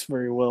show this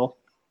very well.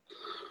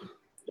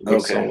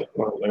 Okay.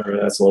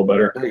 That's a little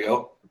better. There you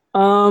go.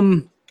 Let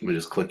me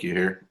just click you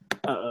here.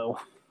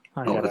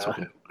 That's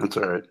okay. That's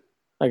all right.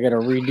 I gotta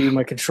redo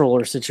my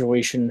controller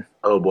situation.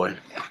 Oh boy.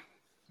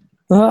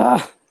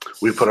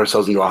 We put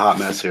ourselves into a hot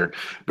mess here.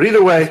 But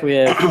either way,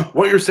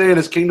 what you're saying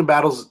is Kingdom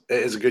Battles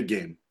is a good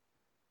game.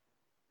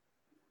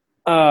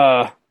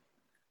 I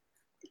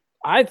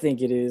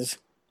think it is.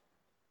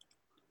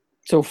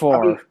 So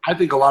far. I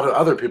think a lot of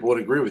other people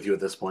would agree with you at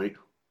this point.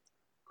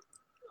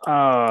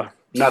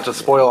 Not to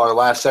spoil our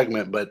last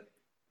segment, but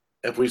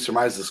if we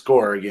surmise the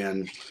score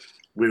again,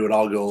 we would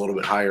all go a little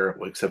bit higher,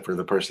 except for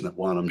the person that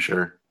won, I'm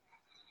sure.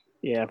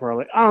 Yeah,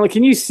 probably. I don't know.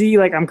 Can you see,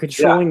 like, I'm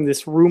controlling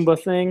this Roomba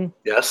thing?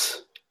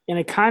 Yes. And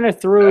it kind of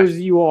throws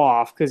you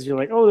off because you're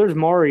like, oh, there's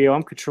Mario.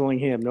 I'm controlling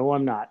him. No,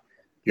 I'm not.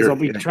 Because I'll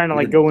be trying to,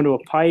 like, go into a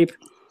pipe,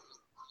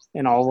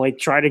 and I'll, like,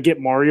 try to get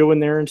Mario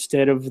in there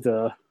instead of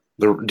the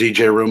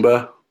DJ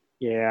Roomba?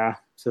 Yeah,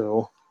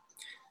 so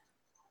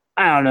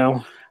I don't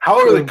know. How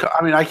are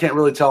I mean, I can't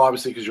really tell,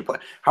 obviously, because you're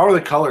playing. How are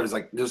the colors?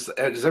 Like, does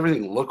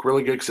everything look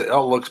really good? Because it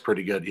all looks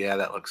pretty good. Yeah,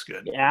 that looks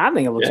good. Yeah, I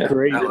think it looks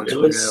great. That looks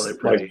really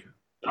pretty. Like,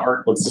 the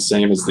art looks the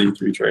same as the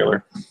E3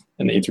 trailer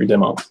and the E3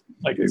 demo.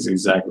 Like, it's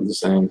exactly the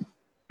same.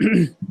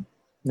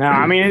 No,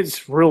 I mean,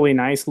 it's really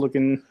nice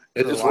looking.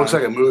 It just looks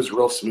like it moves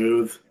real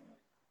smooth.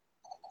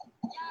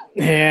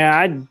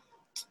 Yeah,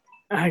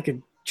 I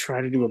could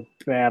try to do a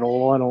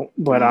battle.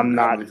 I'm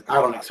not. I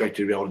don't expect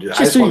you to be able to do that.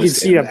 Just so you can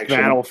see a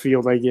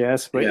battlefield, I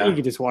guess. But you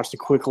can just watch the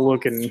quick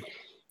look and.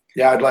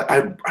 Yeah,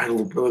 I'd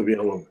really be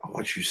able to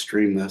watch you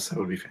stream this. That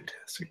would be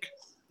fantastic.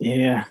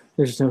 Yeah,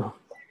 there's no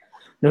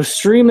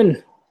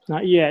streaming,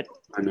 not yet.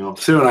 I know.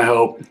 Soon, I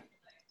hope.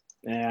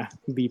 Yeah,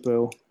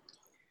 Beepo.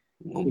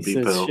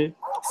 Beepo.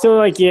 So,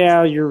 like,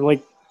 yeah, you're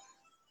like,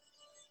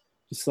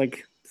 just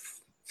like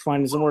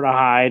finding somewhere to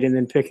hide and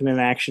then picking an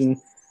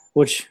action.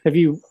 Which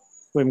we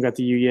haven't got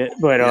to you yet,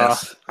 but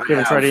yes, you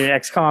haven't tried any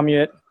XCOM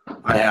yet.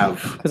 I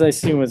have, because I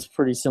assume it's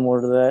pretty similar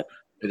to that.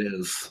 It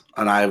is,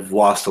 and I've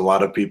lost a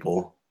lot of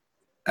people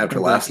after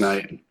last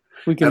night.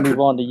 We can move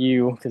on to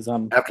you because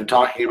after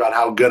talking about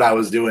how good I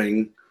was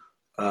doing.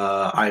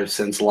 I have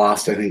since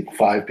lost, I think,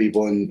 5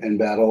 people in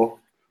battle.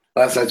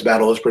 Last night's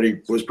battle was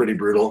pretty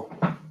brutal.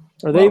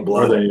 Are they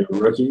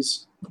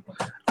rookies?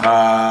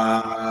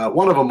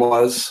 One of them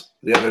was.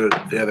 The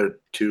other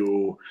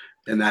 2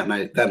 in that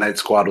night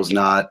squad was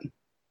not.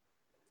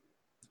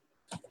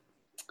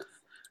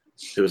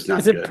 It was not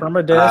Is it good.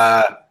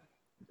 permadeath?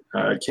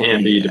 It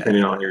can be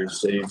depending on your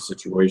save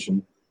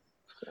situation.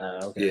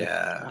 Okay.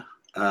 Yeah.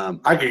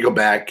 I could go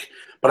back,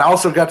 but I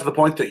also got to the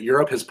point that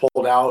Europe has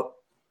pulled out.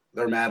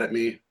 They're mad at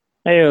me.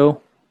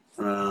 Heyo.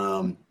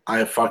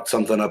 I fucked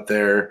something up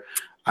there.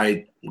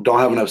 I don't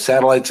have enough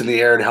satellites in the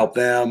air to help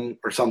them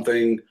or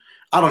something.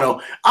 I don't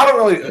know. I don't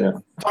really talking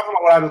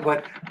about what I've been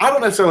playing. I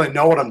don't necessarily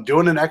know what I'm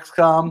doing in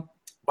XCOM,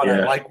 but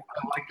I like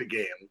the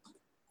game.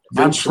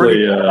 Eventually, I'm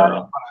pretty good at it,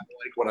 but I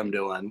like what I'm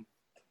doing.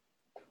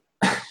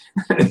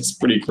 It's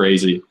pretty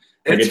crazy.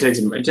 Like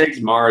it takes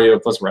Mario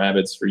plus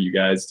rabbits for you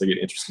guys to get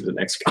interested in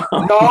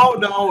XCOM.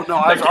 No.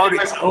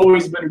 It's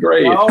always been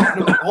great. No,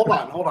 hold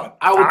on.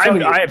 I will tell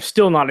you. I am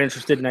still not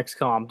interested in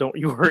XCOM. Don't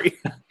you worry.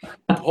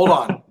 Hold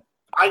on.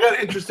 I got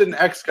interested in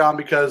XCOM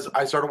because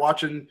I started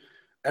watching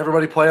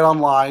everybody play it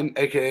online,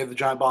 aka the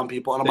Giant Bomb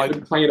people, and I'm They've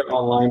been playing it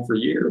online for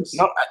years.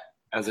 No,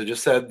 as I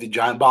just said, the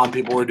Giant Bomb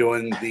people were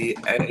doing the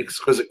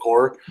Exquisite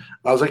Core.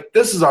 I was like,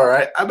 this is all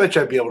right. I bet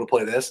you I'd be able to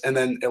play this. And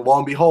then, lo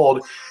and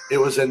behold, it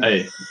was in.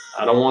 Hey,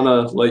 I don't want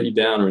to let you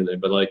down or anything,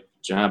 but like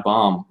Giant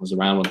Bomb was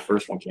around when the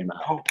first one came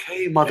out.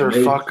 Okay,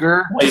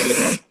 motherfucker.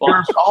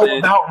 You're all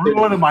about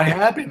ruining my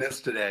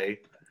happiness today.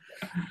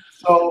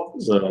 So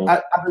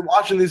I've been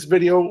watching this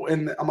video,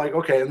 and I'm like,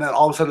 okay. And then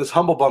all of a sudden, this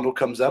Humble Bundle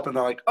comes up, and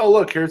they're like, oh,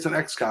 look, here's an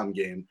XCOM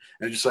game.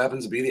 And it just so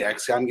happens to be the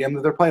XCOM game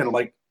that they're playing. I'm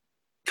like,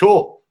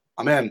 cool,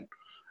 I'm in.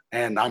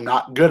 And I'm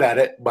not good at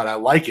it, but I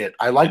like it.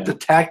 I like the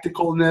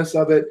tacticalness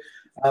of it.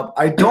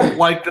 I don't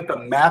like that the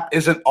map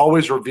isn't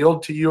always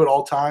revealed to you at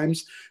all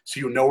times, so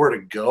you know where to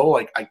go.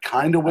 Like, I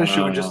kind of wish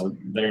it would just.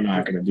 They're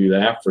not going to do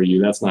that for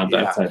you. That's not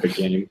that type of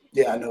game.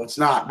 Yeah, no, it's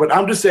not. But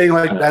I'm just saying,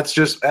 like, that's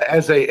just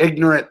as a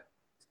ignorant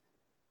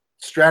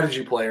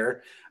strategy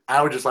player,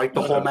 I would just like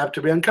the whole map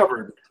to be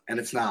uncovered, and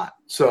it's not.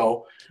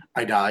 So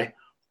I die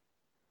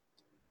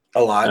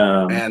a lot,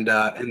 and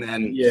then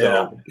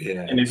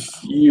And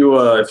if you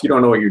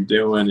don't know what you're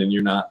doing and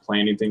you're not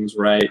planning things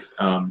right,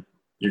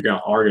 you're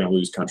gonna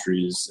lose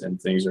countries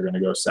and things are gonna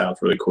go south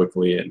really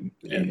quickly, and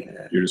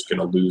you're just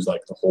gonna lose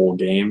like the whole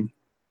game.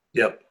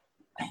 Yep.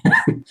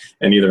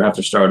 And either have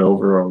to start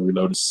over or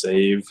reload a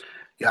save.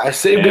 Yeah, I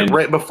saved it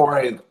right before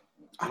I don't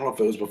know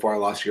if it was before I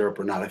lost Europe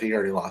or not. I think I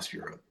already lost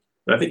Europe.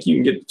 But I think you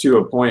can get to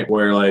a point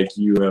where like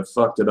you have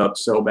fucked it up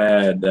so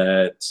bad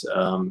that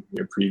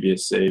your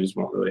previous saves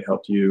won't really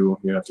help you.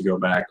 You have to go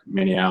back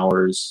many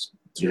hours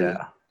to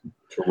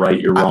right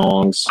your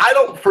wrongs. I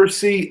don't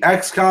foresee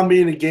XCOM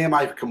being a game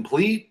I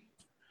complete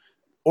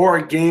or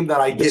a game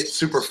that I get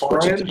super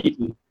far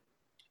in.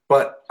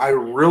 But I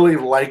really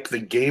like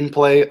the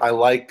gameplay. I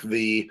like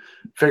the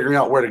figuring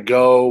out where to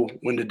go,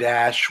 when to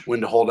dash, when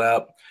to hold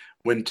up,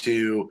 when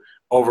to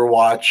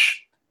Overwatch,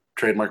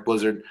 trademark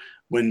Blizzard,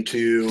 when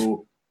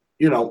to,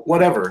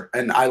 whatever.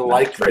 And I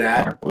like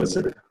that.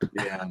 Blizzard.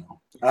 Yeah.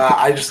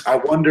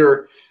 I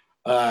wonder,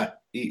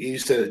 you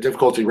said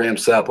difficulty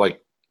ramps up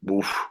like,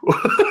 oof.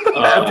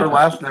 After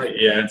last night.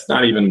 Yeah, it's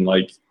not even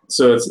like,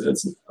 so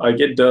it's like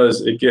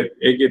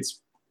it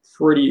gets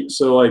pretty,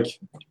 so like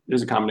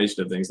there's a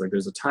combination of things. Like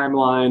there's a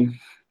timeline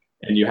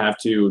and you have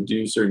to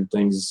do certain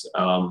things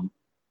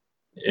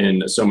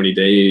in so many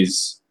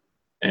days,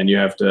 and you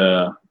have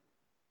to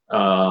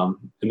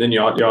and then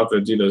you have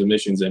to do those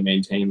missions and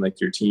maintain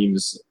like your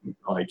team's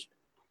like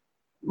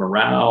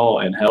morale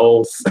and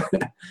health.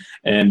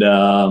 And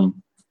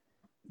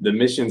the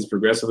missions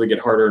progressively get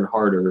harder and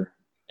harder,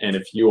 and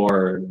if you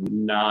are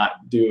not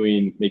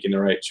making the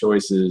right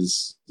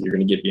choices, you're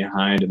going to get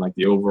behind in like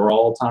the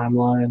overall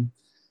timeline,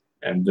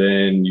 and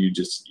then you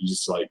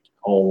just like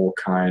all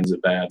kinds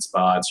of bad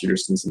spots. You're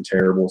just in some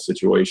terrible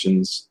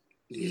situations.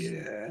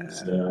 Yeah.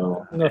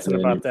 So nothing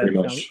about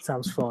that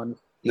sounds fun.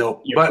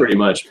 No, you're pretty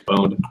much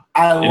boned.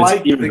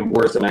 It's even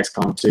worse than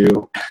XCOM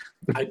 2.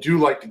 I do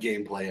like the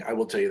gameplay. I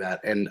will tell you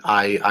that, and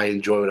I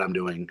enjoy what I'm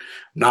doing.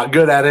 Not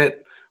good at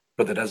it,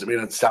 but that doesn't mean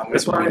it's stopping me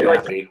from being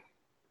happy.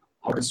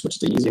 I would switch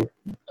to easy,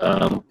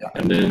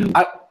 and then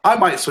I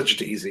might switch it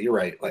to easy. You're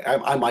right. Like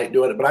I might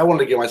do it, but I wanted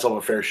to give myself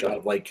a fair shot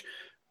of like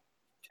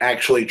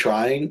actually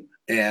trying.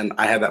 And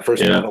I had that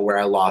first battle where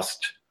I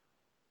lost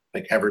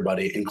like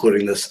everybody,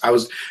 including this. It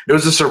was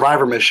a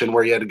survivor mission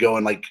where you had to go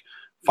and like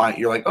find.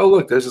 You're like, oh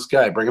look, there's this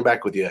guy. Bring him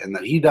back with you, and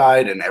then he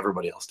died, and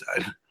everybody else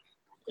died.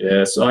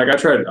 Yeah, so like I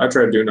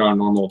tried doing it on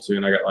normal too,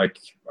 and I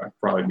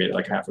probably made it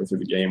like halfway through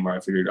the game where I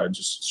figured I'd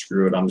just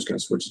screw it. I'm just gonna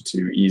switch it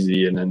to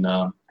easy, and then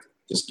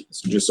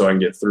just so I can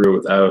get through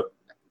without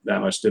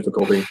that much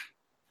difficulty.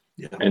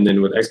 Yeah. And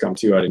then with XCOM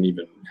 2, I didn't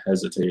even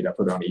hesitate. I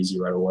put it on easy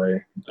right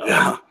away.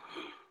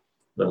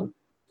 But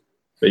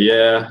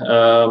yeah,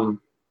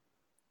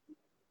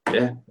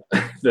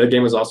 the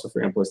game was also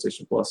free on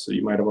PlayStation Plus, so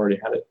you might have already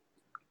had it.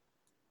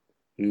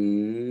 I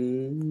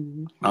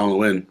don't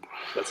win.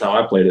 That's how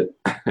I played it.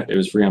 It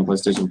was free on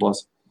PlayStation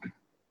Plus.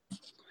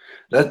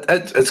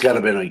 It's got to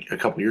have been a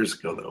couple years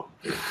ago, though.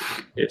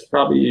 It's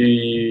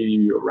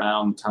probably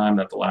around the time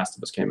that The Last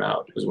of Us came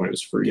out. It was when it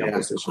was free on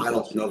PlayStation Plus. I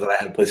don't know that I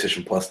had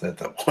PlayStation Plus at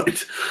that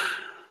point.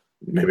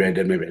 Maybe I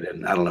did, maybe I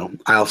didn't. I don't know.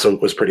 I also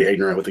was pretty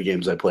ignorant with the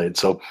games I played.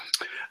 So,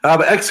 but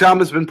XCOM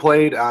has been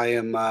played. I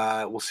am.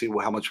 We'll see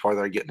how much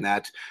farther I get in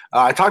that.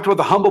 I talked about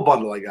the Humble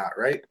Bundle I got,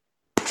 right?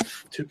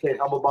 2K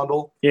Humble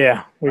Bundle.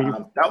 Yeah.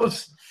 That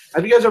was.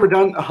 Have you guys ever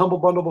done a Humble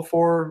Bundle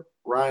before,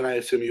 Ryan? I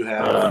assume you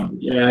have.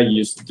 Yeah, I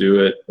used to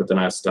do it, but then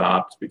I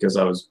stopped because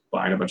I was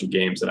buying a bunch of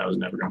games that I was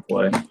never going to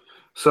play.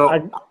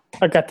 So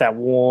I got that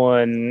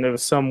one. It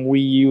was some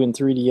Wii U and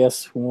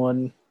 3DS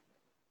one.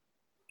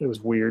 It was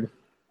weird.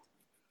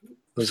 It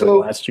was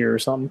like last year or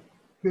something.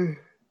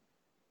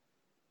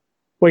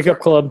 Wake Up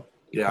Club.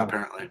 Yeah,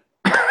 apparently.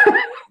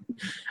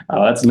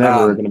 That's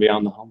never going to be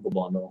on the Humble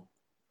Bundle.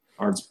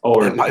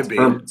 It might be.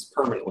 It's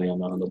permanently on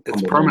the Humble Bundle.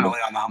 It's permanently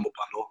on the Humble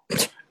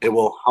Bundle. It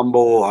will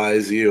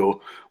humbleize you. Let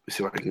me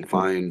see what I can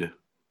find.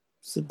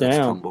 Sit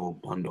down. Humble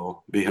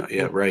Bundle.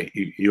 Yeah, right.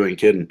 You ain't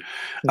kidding.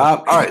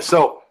 All right,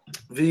 so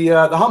the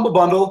Humble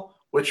Bundle,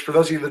 which for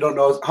those of you that don't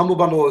know, Humble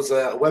Bundle is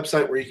a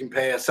website where you can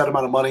pay a set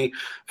amount of money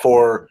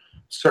for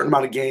certain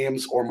amount of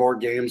games or more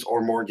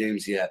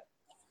games yet.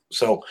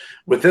 So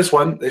with this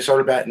one, they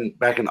started back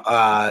in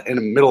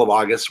the middle of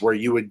August, where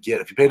you would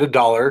get, if you paid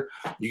 $1,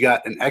 you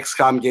got an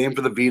XCOM game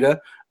for the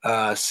Vita,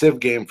 Civ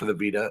game for the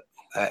Vita,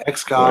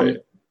 XCOM. Right.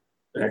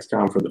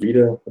 XCOM for the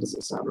Vita. What does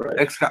that sound right?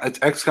 It's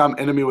XCOM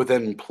Enemy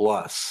Within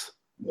Plus.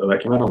 Oh,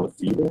 that came out on the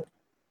Vita.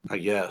 I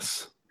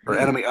guess, or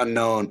Enemy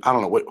Unknown. I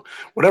don't know.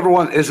 Whatever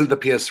one isn't the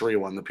PS3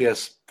 one, the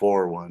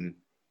PS4 one.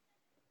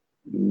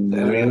 The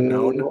Enemy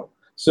Unknown.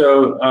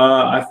 So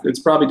it's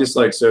probably just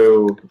like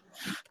so.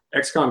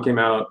 XCOM came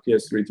out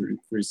PS3 through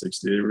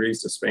 360. They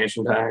released an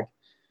expansion pack,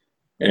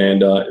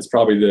 and it's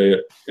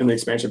probably in the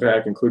expansion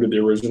pack included the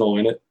original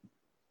in it.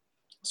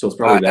 So it's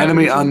probably that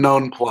Enemy version.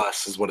 Unknown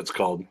Plus is what it's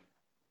called.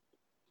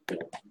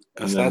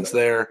 And that's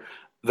there.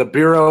 The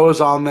Bureau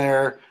is on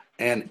there,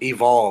 and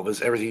Evolve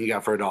is everything you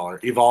got for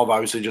 $1. Evolve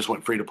obviously just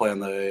went free to play on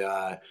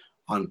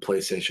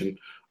PlayStation.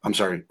 I'm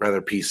sorry, rather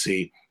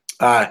PC.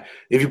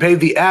 If you paid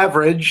the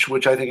average,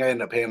 which I think I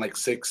ended up paying like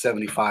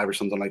 $6.75 or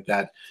something like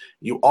that,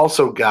 you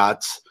also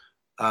got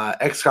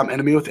XCOM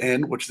Enemy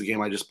Within, which is the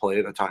game I just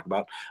played, I talked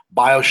about,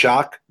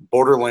 BioShock,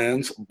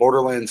 Borderlands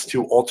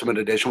 2 Ultimate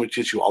Edition, which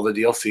gives you all the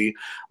DLC,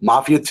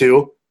 Mafia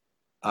 2,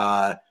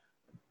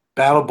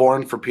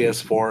 Battleborn for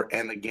PS4,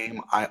 and the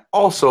game I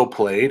also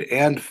played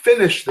and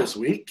finished this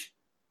week,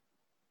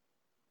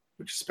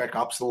 which is Spec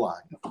Ops: The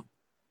Line.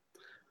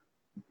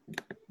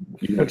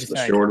 You got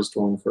the shortest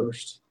one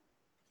first.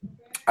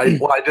 I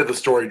did the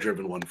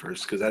story-driven one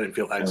first because I didn't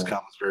feel XCOM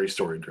was very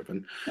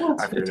story-driven.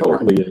 It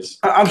totally is.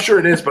 I'm sure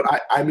it is, but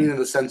I mean in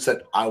the sense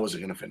that I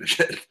wasn't going to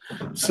finish it.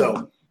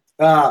 So,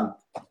 oh,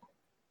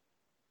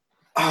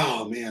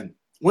 man.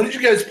 When did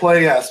you guys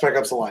play Spec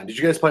Ops: The Line? Did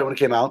you guys play it when it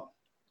came out?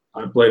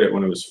 I played it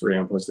when it was free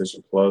on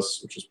PlayStation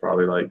Plus, which was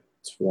probably like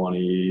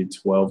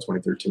 2012,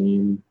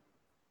 2013.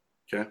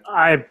 Okay.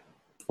 I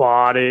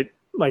bought it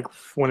like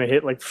when it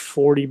hit like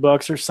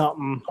 $40 or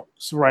something.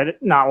 So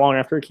not long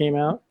after it came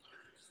out.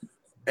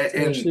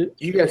 And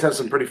you guys have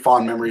some pretty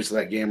fond memories of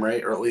that game,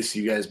 right? Or at least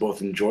you guys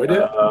both enjoyed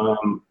it.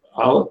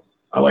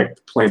 I like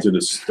playing through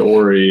the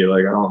story.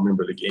 Like I don't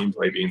remember the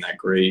gameplay being that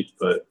great,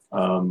 but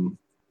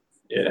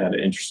it had an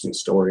interesting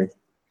story.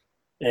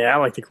 Yeah, I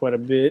liked it quite a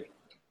bit.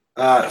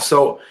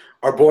 So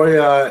our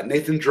boy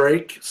Nathan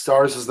Drake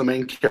stars as the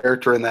main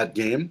character in that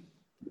game.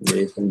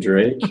 Nathan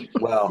Drake.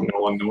 Well,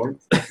 Nolan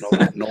North.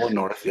 Nolan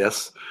North,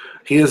 yes.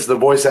 He is the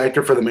voice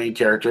actor for the main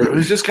character.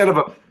 Who's just kind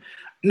of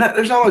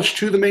there's not much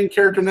to the main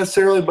character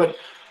necessarily, but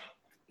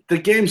the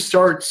game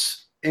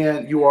starts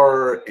and you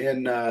are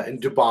in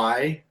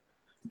Dubai,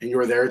 and you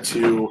are there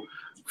to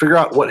figure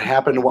out what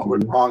happened and what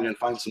went wrong and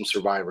find some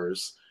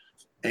survivors.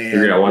 And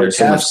figure out why there's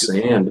so much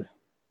sand.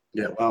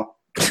 Yeah, well,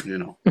 you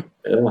know,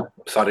 Yeah.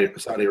 Saudi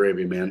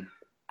Arabia, man.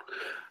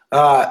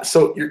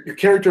 So your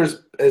character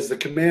is the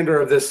commander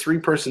of this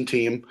 3-person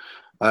team,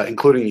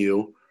 including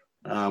you,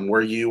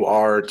 where you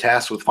are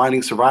tasked with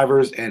finding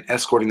survivors and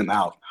escorting them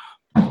out.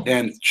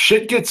 And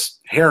shit gets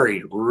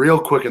hairy real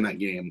quick in that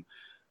game,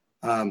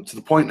 to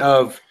the point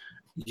of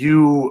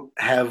you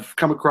have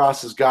come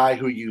across this guy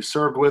who you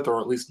served with or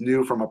at least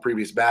knew from a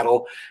previous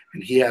battle,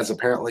 and he has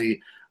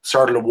apparently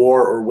started a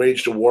war or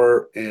waged a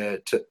war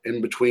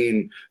in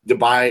between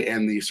Dubai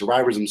and the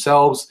survivors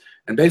themselves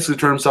and basically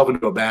turned himself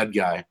into a bad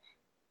guy.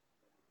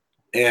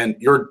 And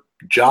your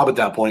job at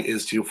that point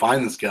is to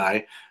find this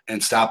guy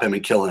and stop him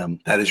and kill him.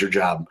 That is your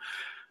job.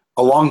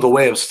 Along the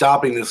way of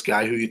stopping this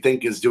guy who you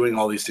think is doing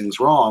all these things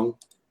wrong,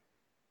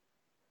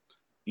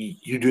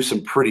 you do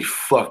some pretty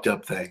fucked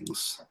up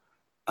things.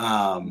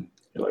 You're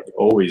like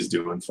always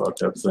doing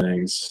fucked up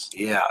things.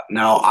 Yeah.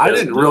 Now, I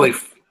didn't really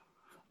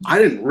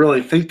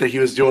think that he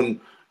was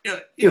doing,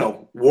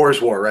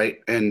 war's war, right?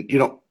 And,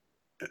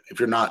 if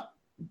you're not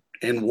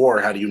in war,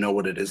 how do you know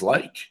what it is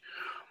like?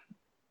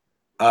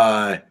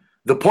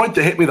 The point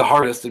that hit me the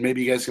hardest, and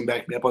maybe you guys can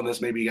back me up on this,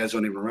 maybe you guys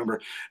don't even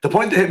remember. The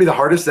point that hit me the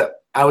hardest that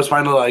I was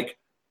finally like,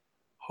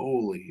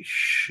 holy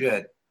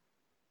shit,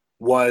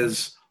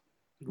 was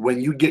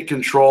when you get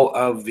control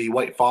of the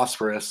white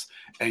phosphorus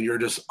and you're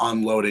just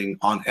unloading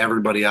on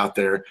everybody out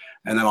there,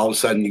 and then all of a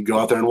sudden you go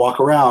out there and walk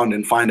around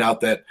and find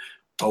out that,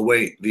 oh,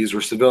 wait, these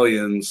were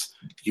civilians.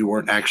 You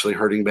weren't actually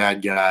hurting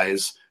bad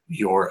guys.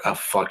 You're a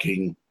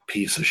fucking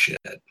piece of shit.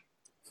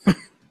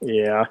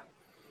 Yeah.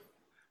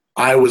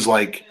 I was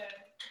like,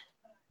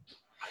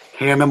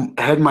 head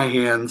in my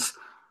hands.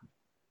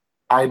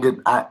 I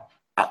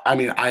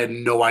mean, I had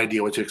no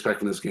idea what to expect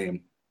from this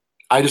game.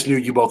 I just knew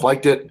you both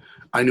liked it.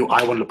 I knew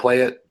I wanted to play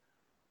it.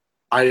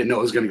 I didn't know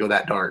it was going to go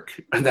that dark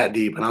and that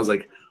deep. And I was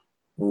like,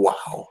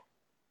 wow,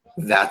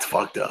 that's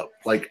fucked up.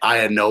 Like, I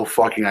had no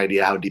fucking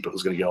idea how deep it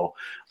was going to go.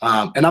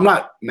 And I'm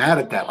not mad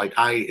at that. Like,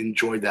 I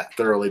enjoyed that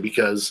thoroughly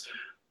because,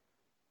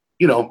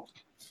 you know,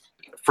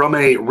 from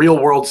a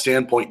real world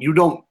standpoint,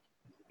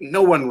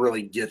 no one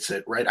really gets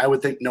it, right? I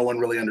would think no one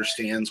really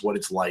understands what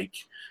it's like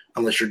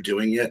unless you're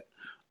doing it.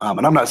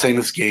 And I'm not saying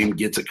this game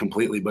gets it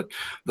completely, but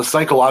the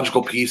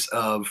psychological piece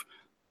of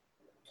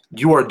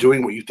you are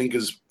doing what you think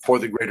is for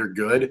the greater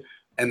good.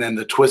 And then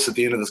the twist at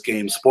the end of this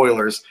game,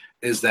 spoilers,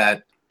 is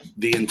that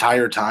the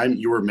entire time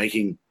you were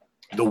making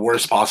the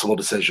worst possible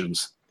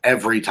decisions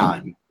every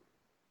time.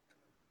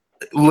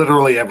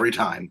 Literally every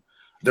time.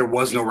 There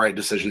was no right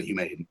decision that you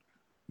made.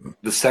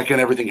 The second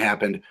everything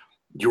happened,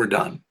 you were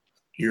done.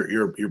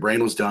 Your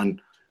brain was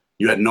done.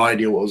 You had no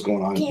idea what was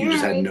going on. You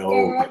just had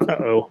no.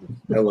 Uh-oh.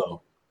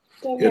 Hello.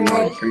 Good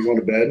night. Are you going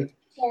to bed?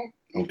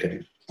 Yeah.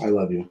 Okay. I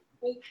love you.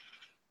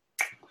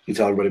 You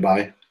tell everybody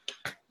bye.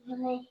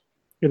 Bye.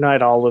 Good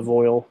night, olive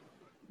oil.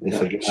 They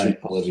said good night,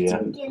 Olivia.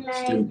 Good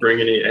night. Didn't bring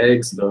any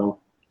eggs though.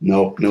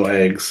 Nope, no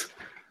eggs.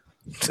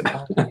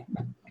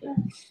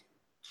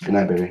 Good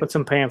night, baby. Put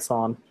some pants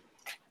on.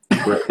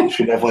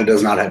 She definitely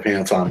does not have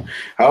pants on.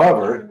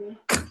 However,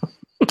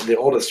 the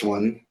oldest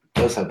one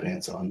does have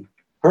pants on.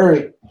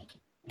 Hurry.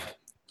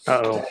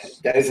 Uh-oh.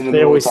 Daddy's in the They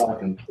middle always- of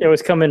talking. They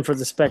always come in for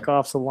the spec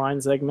off the line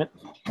segment.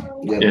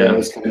 Yeah, they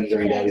always come in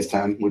during Daddy's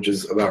time, which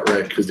is about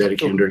right because Daddy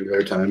came during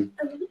their time.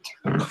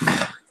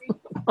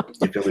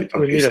 You feel me?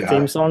 We need a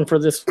theme song for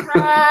this.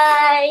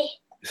 Hi.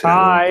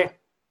 Hi.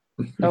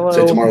 Hello.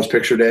 Say tomorrow's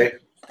picture day.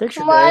 Picture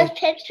Tomorrow's day.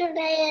 picture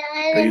day.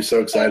 Are you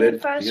so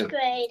excited? First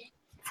grade.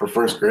 For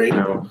first grade?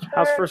 No.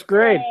 How's first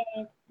grade?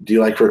 Do you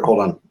like for? Hold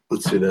on.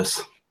 Let's do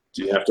this.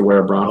 Do you have to wear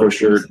a Bronco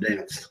shirt?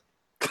 Dance.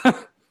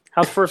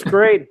 How's first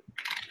grade?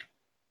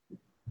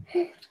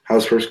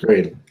 How's first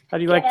grade? How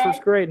do you like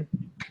first grade?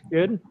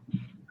 Good?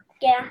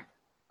 Yeah.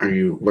 Are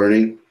you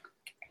learning?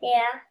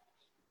 Yeah.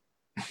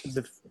 Is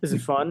it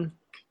fun?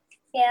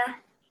 Yeah.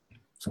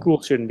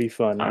 School shouldn't be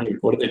fun.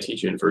 What do they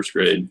teach you in first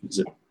grade? Is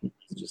it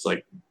just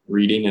like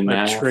reading and Like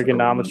math?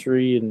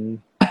 trigonometry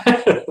and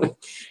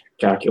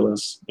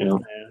Calculus, Yeah.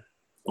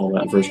 all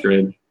that in first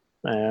grade.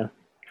 uh,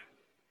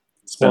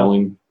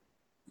 Spelling.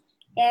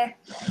 Yeah.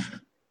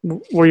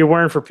 what were you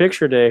wearing for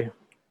picture day?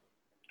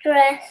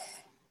 Dress.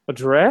 A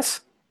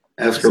dress?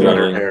 Ask her about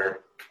her hair.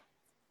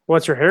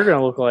 What's your hair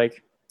gonna look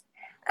like?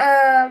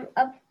 A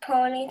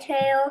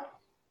ponytail.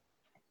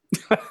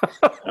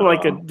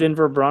 Like a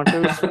Denver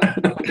Broncos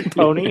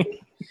pony?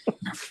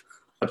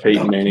 A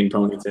Peyton Manning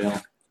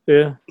ponytail.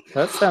 Yeah,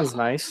 that sounds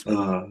nice.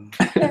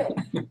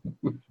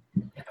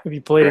 Have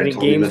you played any Parents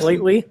will be games missing.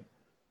 lately?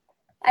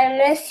 I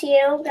miss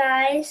you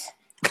guys.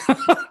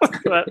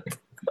 that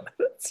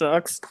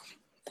sucks.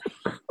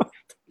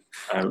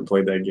 I haven't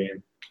played that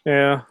game.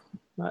 Yeah,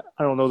 I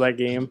don't know that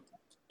game.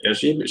 Yeah,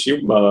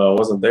 she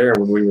wasn't there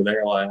when we were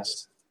there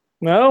last.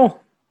 No,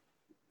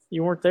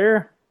 you weren't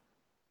there.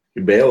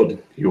 You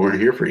bailed. You weren't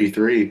here for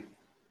E3.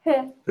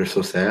 Hmm. They're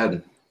so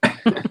sad.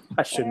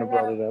 I shouldn't have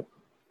brought it up.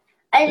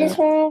 I just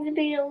wanted to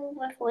be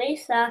with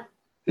Lisa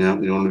Yeah,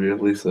 you want to be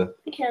with Lisa.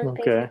 because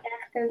Okay. Baby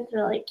Jackson's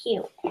really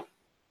cute.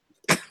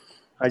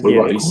 I What get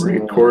about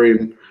it. Corey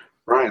and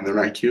Ryan? They're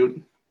not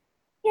cute?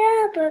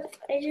 Yeah, but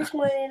I just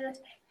wanted to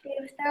be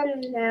with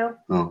them now.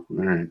 Oh, all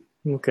right.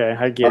 Okay,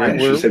 I All get right,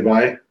 it. should we say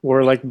bye?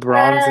 We're like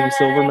bronze and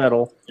silver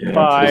medal. Yeah,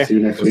 Bye. We'll see you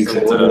next week. Say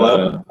It's, level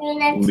up. See you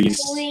next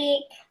Lisa.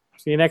 week.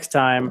 See you next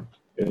time.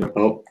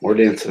 Oh, we're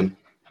dancing.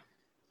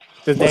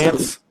 The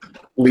dance.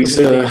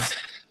 Lisa,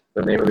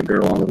 the name of the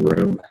girl on the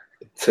room.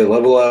 Say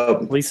level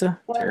up. Lisa,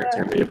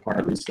 Tear me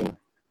apart, Lisa.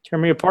 tear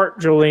me apart,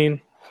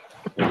 Jolene.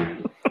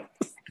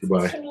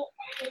 Goodbye.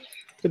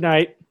 Good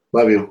night.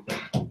 Love you.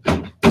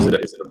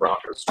 Is it a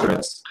Broncos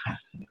dress?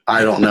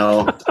 I don't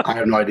know. I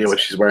have no idea what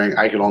she's wearing.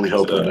 I can only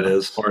hope that it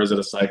is. Or is it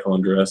a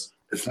cyclone dress?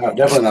 It's not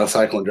definitely not a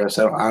cyclone dress.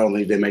 I don't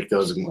think they make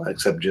those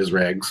except jizz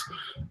rags.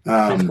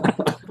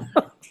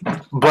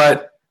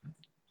 But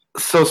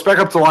so spec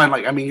up the line,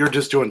 like I mean, you're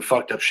just doing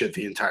fucked up shit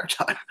the entire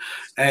time,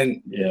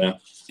 and Yeah.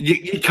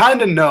 you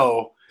kind of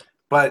know,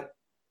 but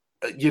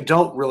you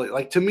don't really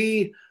like. To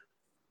me,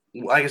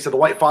 like I said, the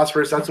white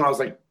phosphorus. That's when I was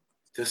like,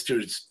 this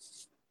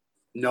dude's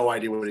no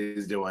idea what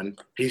he's doing.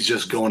 He's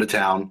just going to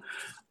town.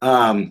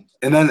 And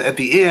then at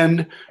the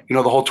end, you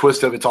know, the whole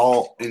twist of it's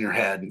all in your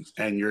head,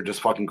 and you're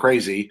just fucking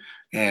crazy.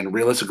 And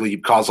realistically,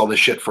 you caused all this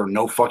shit for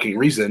no fucking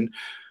reason.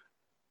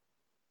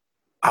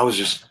 I was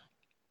just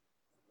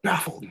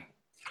baffled.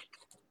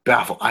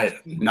 baffled.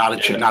 Not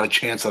a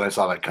chance that I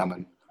saw that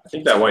coming. I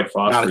think that white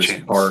phosphorus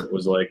chance. part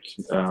was like,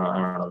 I don't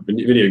know,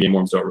 Video Game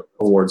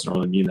Awards don't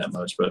really mean that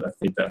much, but I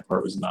think that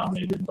part was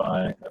nominated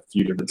by a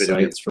few different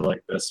sites for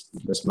like this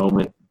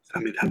moment. I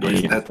mean,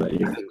 that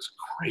was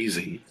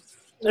crazy.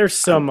 There's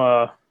some,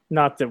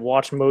 not that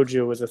Watch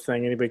Mojo is a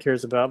thing anybody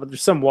cares about, but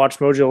there's some Watch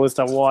Mojo list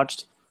I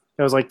watched.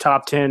 It was like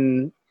top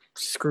 10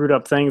 screwed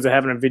up things that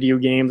happen in video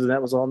games, and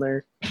that was on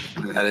there.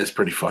 That is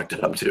pretty fucked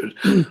up, dude.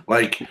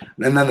 Like,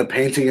 and then the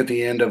painting at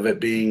the end of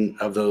it being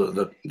of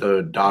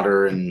the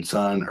daughter and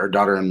son, or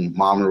daughter and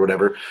mom, or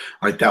whatever,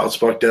 like that was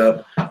fucked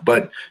up.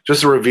 But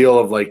just a reveal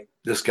of like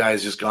this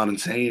guy's just gone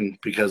insane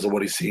because of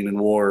what he's seen in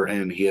war,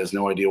 and he has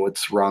no idea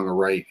what's wrong or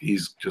right.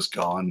 He's just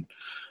gone.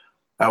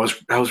 That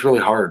was really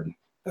hard.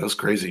 That was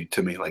crazy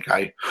to me. Like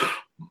I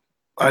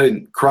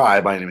didn't cry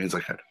by any means.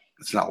 Like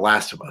it's not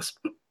Last of Us.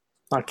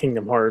 Not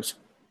Kingdom Hearts.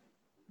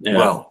 Yeah.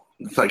 Well,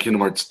 it's like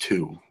Kingdom Hearts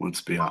 2,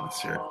 let's be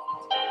honest here.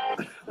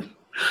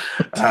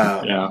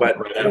 Yeah, but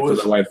right it after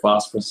was the white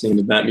phosphorus scene,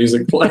 did that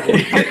music play?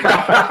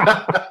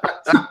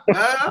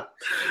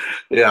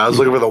 yeah, I was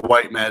looking for the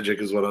white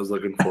magic is what I was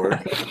looking for.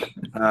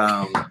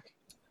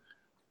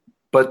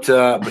 But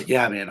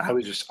yeah, man, I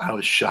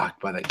was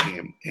shocked by that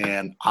game,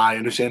 and I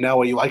understand now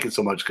why you like it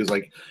so much, because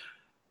like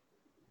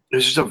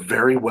it's just a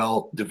very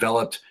well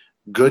developed,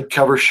 good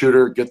cover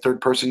shooter, good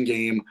third person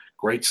game,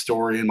 great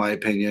story in my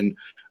opinion.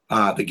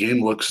 The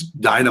game looks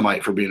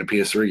dynamite for being a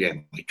PS3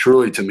 game. Like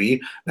truly, to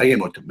me, that game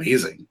looked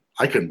amazing.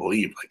 I couldn't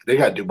believe like they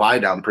got Dubai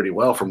down pretty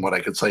well from what I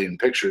could see in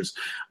pictures.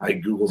 I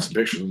googled some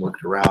pictures and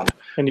looked around.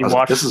 And you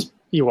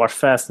watched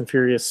Fast and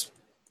Furious.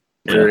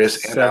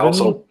 Furious, and 7? I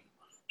also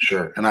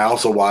I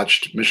also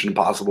watched Mission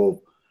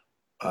Impossible.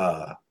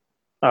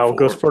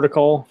 Ghost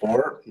Protocol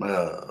 4,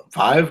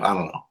 5. I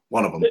don't know,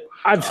 one of them.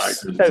 I've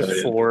said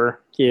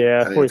 4.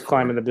 Yeah, where he's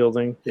climbing the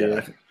building. Yeah,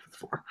 I think it's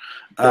 4.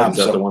 Was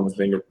that the one with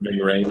Ving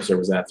Rhames, or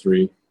was that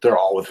 3? They're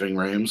all with Ving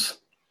Rhames.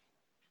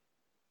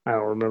 I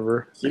don't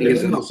remember. I think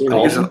he's in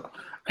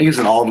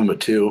all of them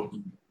but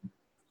 2.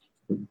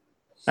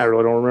 I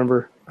really don't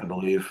remember. I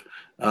believe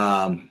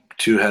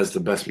 2 has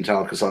the best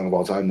Metallica song of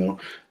all time, though.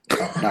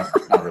 Not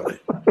really,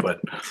 but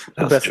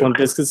The best Limp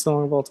Bizkit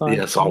song of all time.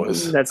 Yes,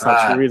 always. That's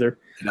not true either.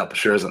 No,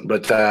 sure isn't.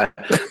 But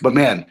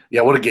man,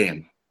 yeah, what a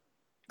game.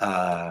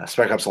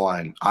 Spec Ops: The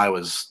Line. I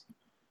was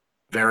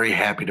very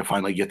happy to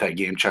finally get that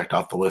game checked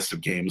off the list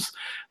of games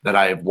that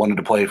I have wanted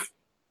to play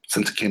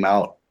since it came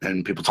out,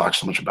 and people talk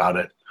so much about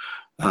it.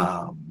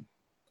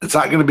 It's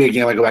not going to be a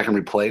game I go back and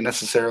replay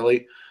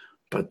necessarily,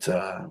 but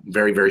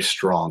very, very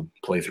strong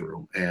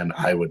playthrough, and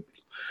I would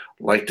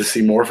like to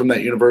see more from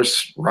that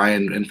universe.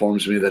 Ryan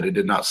informs me that it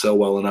did not sell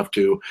well enough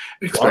to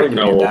expect. I don't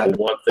know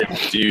what they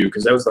do,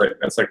 because that's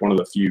like one of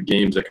the few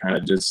games that kind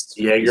of just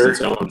is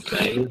its own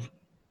thing.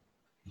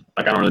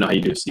 Like I don't really know how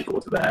you do a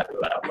sequel to that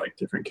without like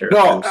different characters.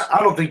 No, I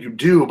don't think you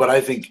do, but I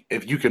think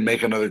if you can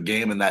make another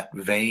game in that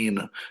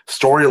vein,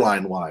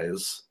 storyline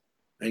wise,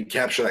 and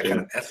capture that kind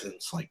of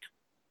essence, like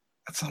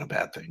that's not a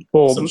bad thing.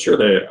 Well, So I'm sure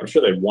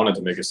they wanted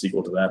to make a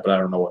sequel to that, but I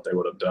don't know what they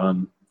would have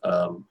done.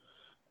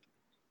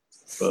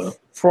 But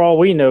for all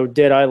we know,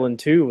 Dead Island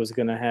 2 was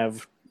going to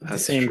have the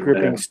That's same true.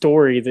 gripping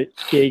story that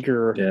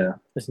Jaeger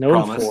is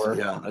known Promise. for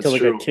Yeah, that's until they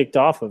true. got kicked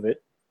off of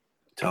it.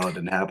 Until it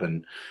didn't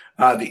happen.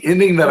 The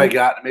ending that I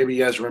got, maybe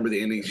you guys remember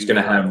the endings. he's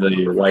going to have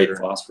the white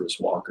phosphorus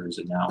walkers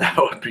and now. That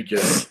would be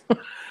good.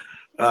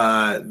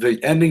 The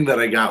ending that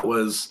I got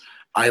was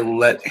I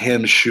let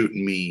him shoot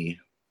me,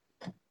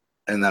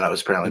 and then it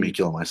was apparently me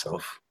killing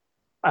myself.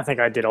 I think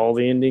I did all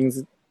the endings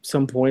at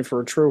some point for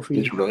a trophy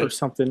Did you really? or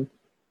something.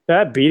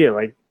 I beat it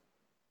like,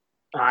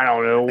 I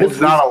don't know. It's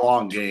not a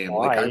long game.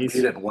 Like I Twice.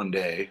 beat it in one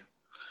day.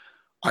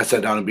 I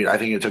sat down and beat it. I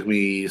think it took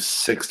me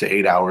 6 to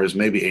 8 hours,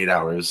 maybe 8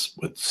 hours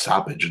with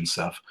stoppage and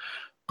stuff.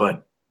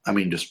 But I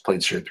mean, just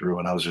played straight through,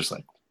 and I was just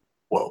like,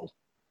 "Whoa,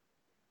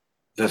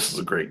 this is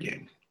a great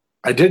game."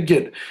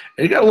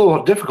 It got a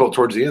little difficult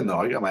towards the end, though.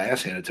 I got my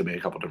ass handed to me a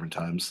couple different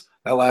times.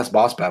 That last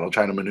boss battle,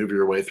 trying to maneuver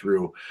your way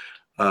through.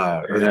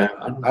 Not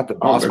the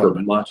boss I don't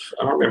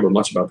remember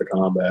much about the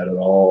combat at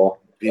all.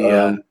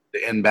 The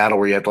end battle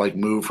where you have to like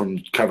move from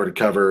cover to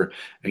cover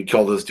and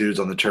kill those dudes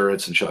on the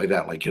turrets and shit like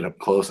that, and, like get up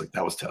close. Like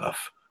that was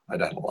tough. I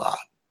died a lot.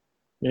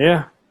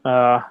 Yeah.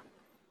 I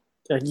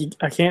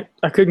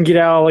couldn't get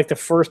out of like the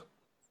first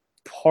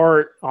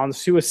part on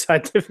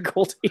suicide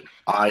difficulty.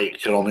 I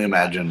could only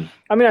imagine.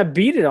 I mean, I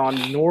beat it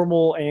on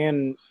normal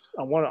and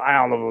I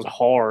don't know if it was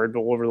hard,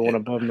 but whatever the one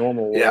above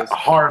normal was. Yeah,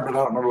 hard, but I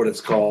don't remember what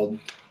it's called.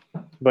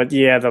 But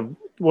yeah,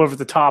 whatever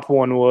the top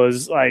one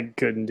was, I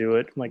couldn't do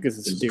it. I'm like, this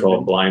is It's stupid.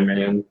 called Blind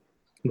Man.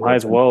 Might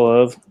as well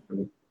have.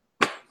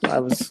 I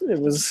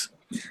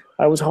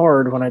was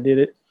hard when I did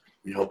it.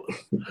 Yep.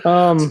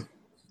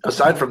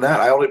 Aside from that,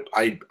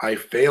 I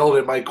failed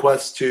in my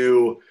quest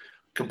to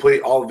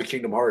complete all of the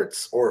Kingdom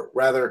Hearts, or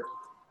rather,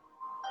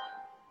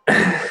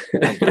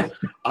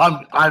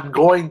 I'm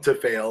going to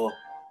fail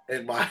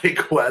in my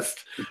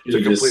quest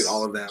to complete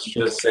all of them.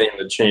 Just saying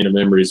the Chain of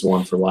Memories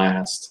one for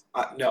last.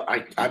 No,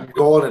 I'm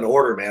going in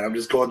order, man. I'm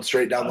just going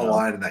straight down the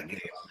line in that game.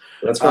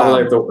 That's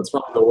probably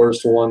the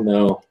worst one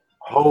though.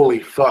 Holy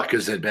fuck,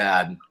 is it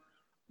bad?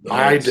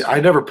 I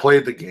never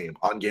played the game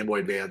on Game Boy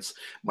Advance.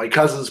 My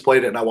cousins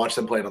played it, and I watched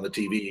them play it on the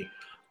TV.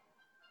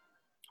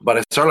 But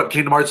I started up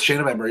Kingdom Hearts Chain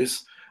of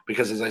Memories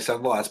because, as I said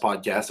in the last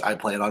podcast, I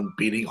plan on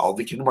beating all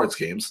the Kingdom Hearts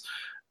games.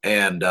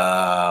 And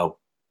nope,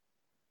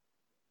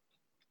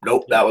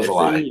 that was a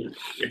lie.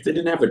 If they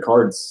didn't have the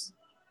cards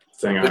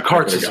thing, The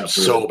card system's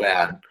so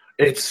bad.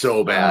 It's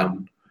so bad.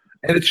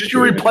 And it's just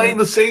you're replaying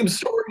the same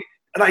story.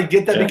 And I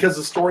get that because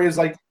the story is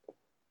like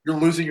you're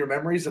losing your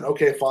memories, and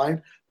okay,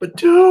 fine. But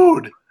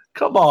dude,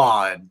 come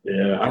on.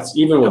 Yeah,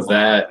 even with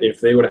that,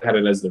 if they would have had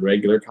it as the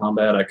regular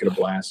combat, I could have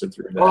blasted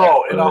through that.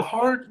 Oh, in a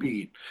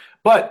heartbeat.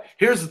 But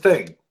here's the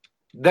thing.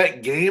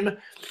 That game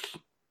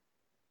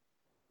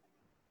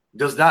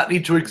does not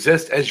need to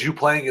exist as you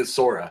playing as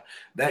Sora.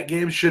 That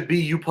game should be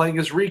you playing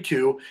as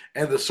Riku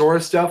and the Sora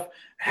stuff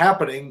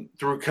happening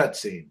through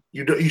cutscene.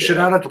 You should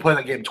not have to play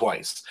that game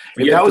twice.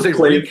 If that was a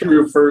play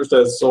through first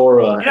as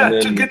Sora. Yeah, and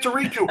then, to get to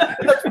Riku.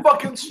 That's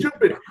fucking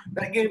stupid.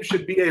 That game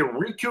should be a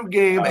Riku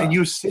game and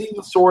you seeing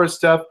the Sora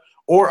stuff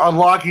or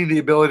unlocking the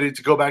ability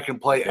to go back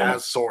and play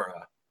as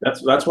Sora.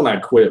 That's when I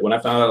quit. When I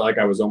found out like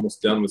I was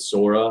almost done with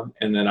Sora,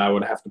 and then I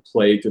would have to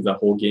play through the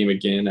whole game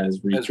again as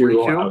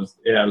Riku.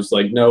 I was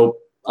like, nope,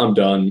 I'm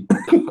done.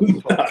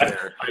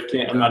 I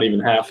can't. I'm not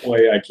even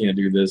halfway. I can't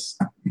do this.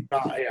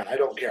 Yeah, I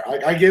don't care.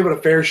 I gave it a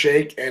fair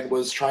shake and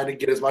was trying to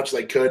get as much as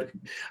I could.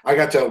 I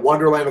got to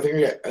Wonderland. I think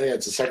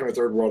it's the second or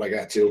third world I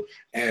got to,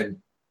 and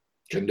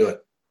couldn't do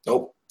it.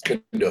 Nope,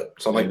 couldn't do it.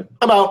 So I'm like,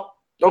 I'm out.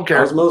 Don't care.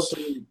 I was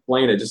mostly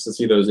playing it just to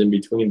see those in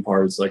between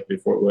parts, like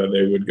before where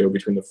they would go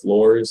between the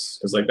floors,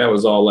 because like that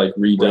was all like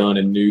redone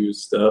and new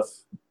stuff.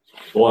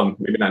 Well,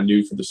 maybe not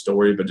new for the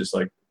story, but just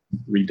like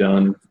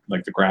redone,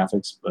 like the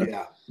graphics. But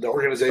yeah, the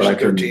Organization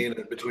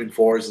 13 between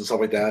floors and stuff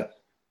like that.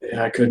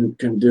 Yeah, I couldn't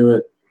do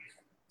it.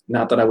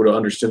 Not that I would have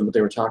understood what they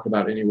were talking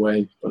about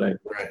anyway, but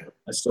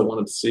I still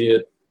wanted to see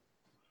it.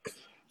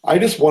 I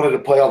just wanted to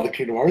play all the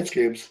Kingdom Hearts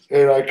games,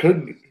 and I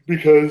couldn't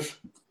because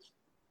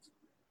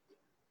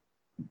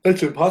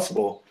it's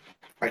impossible.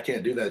 I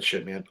can't do that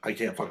shit, man. I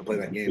can't fucking play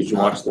that game. Did you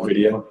watch the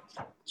video?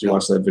 Did you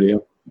watch that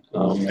video?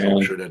 Oh man,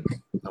 I sure did.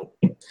 Nope.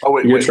 Oh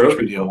wait, which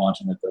video?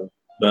 Watching it though.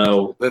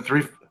 No, the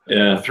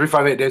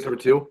 358 Days Number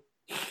 2.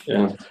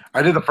 Yeah,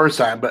 I did the first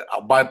time, but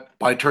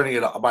by turning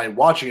it, by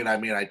watching it, I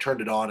mean I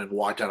turned it on and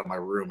walked out of my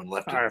room and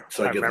left it.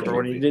 So I remember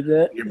when you did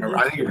that. You remember?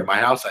 I think you were at my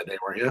house that day,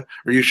 weren't you?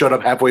 Or you showed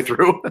up halfway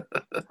through?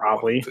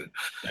 Probably.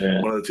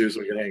 One of the two, so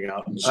we could hang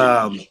out.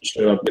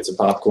 Show up, get some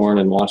popcorn,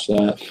 and watch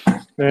that.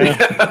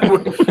 Yeah.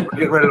 we're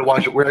getting ready to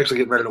watch it. We're actually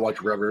getting ready to watch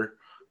Rubber.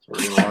 So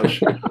we're gonna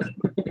watch.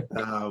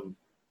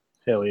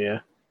 Hell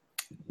yeah!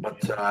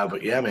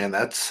 But yeah, man,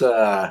 that's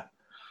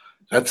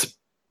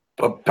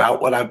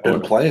about what I've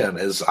been playing.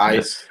 Is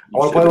I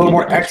want to play a little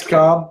more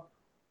XCOM.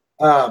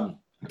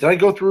 Did I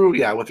go through?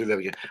 Yeah, I went through that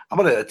again. I'm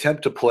going to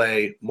attempt to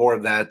play more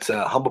of that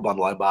Humble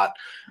Bundle I bought.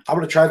 I'm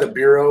going to try the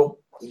Bureau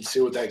and see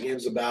what that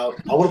game's about.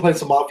 I want to play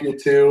some Mafia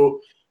 2,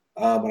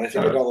 and I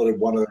think I downloaded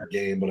one other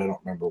game, but I don't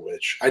remember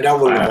which. I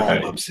downloaded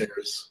it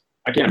upstairs.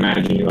 I can't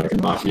imagine you like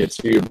Mafia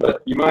 2,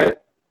 but you might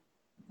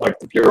like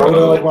the Bureau.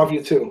 I like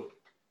Mafia 2.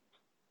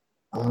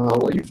 I'll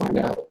let you find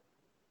out.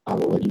 I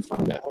will let you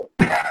find out.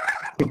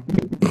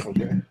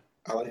 Okay,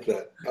 I like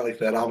that. I like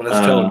that ominous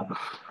tone.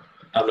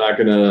 I'm not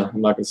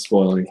gonna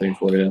spoil anything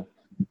for you,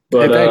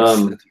 but hey,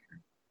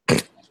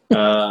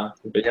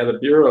 but yeah, the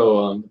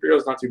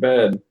Bureau's not too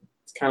bad.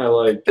 It's kind of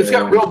like it's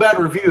got real bad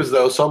reviews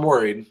though, so I'm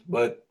worried.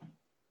 But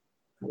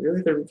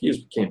really, the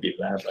reviews can't be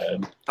that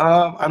bad.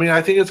 I mean,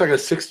 I think it's like a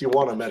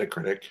 61 on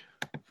Metacritic.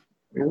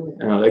 Really?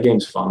 That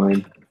game's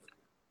fine.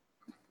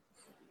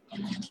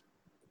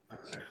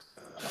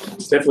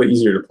 It's definitely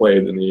easier to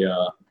play than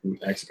the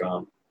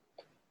XCOM.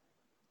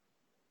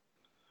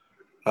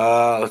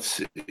 Let's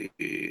see.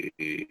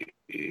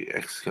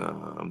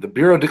 XCOM. The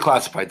Bureau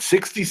Declassified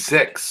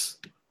 66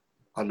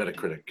 on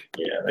Metacritic.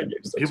 Yeah, that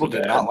game's people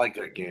did not like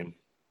that game.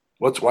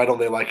 Why don't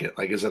they like it?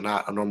 Like, is it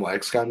not a normal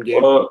XCOM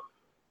game? Well,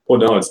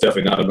 no, it's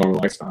definitely not a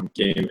normal XCOM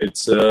game.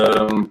 It's kind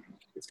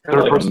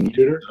of like third-person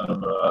shooter.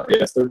 Yeah,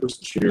 it's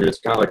third-person shooter. It's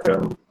kind of like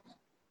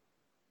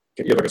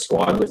you have like a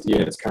squad with you,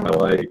 and it's kind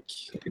of like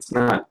it's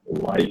not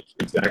like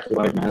exactly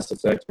like Mass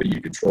Effect, but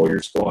you control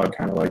your squad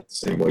kind of like the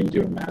same way you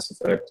do in Mass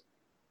Effect.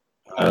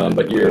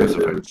 But your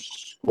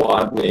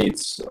squad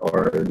mates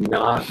are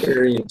not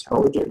very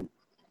intelligent.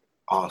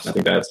 Awesome. I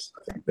think that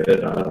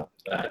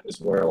is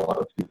where a lot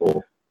of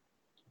people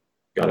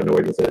got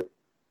annoyed with it.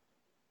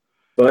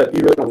 But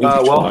you really don't need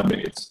your squad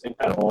mates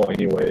at all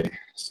anyway.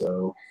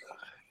 So,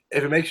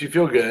 if it makes you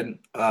feel good,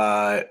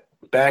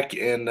 back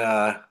in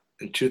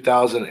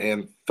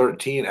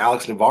 2013,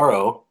 Alex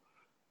Navarro,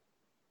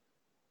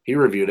 he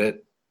reviewed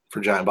it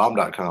for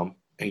GiantBomb.com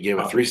and gave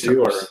it 3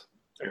 stars.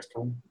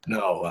 XCOM?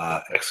 No,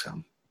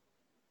 XCOM.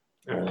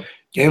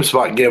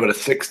 GameSpot gave it a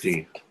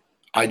 60.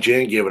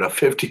 IGN gave it a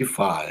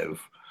 55.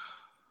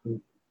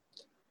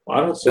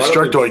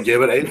 Destructoid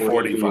gave it a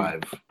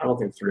 45. I don't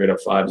think 3 out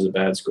of 5 is a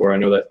bad score. I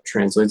know that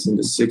translates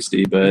into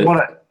 60,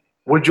 but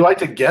Would you like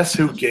to guess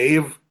who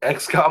gave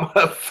XCOM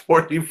a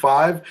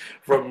 45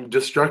 from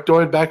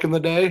Destructoid back in the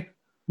day?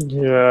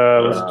 Yeah,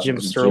 it was Jim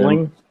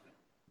Sterling.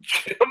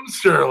 Jim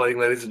Sterling,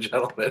 ladies and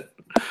gentlemen.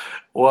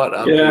 What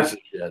a piece of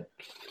shit.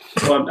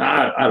 Well,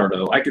 I don't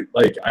know. I could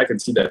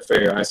see that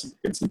fair.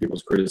 Can see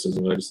people's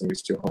criticism. I just think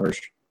it's too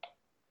harsh.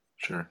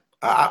 Sure.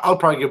 I'll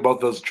probably give both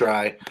those a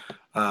try,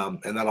 and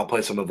then I'll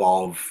play some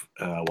Evolve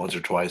once or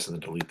twice and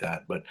then delete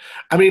that. But,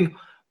 I mean,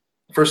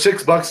 for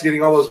 $6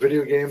 getting all those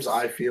video games,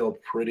 I feel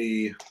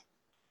pretty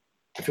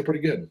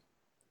good.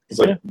 It's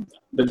like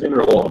the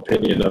general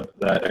opinion of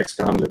that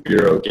XCOM, the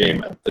Bureau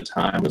game at the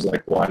time, was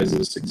like, why does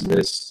this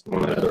exist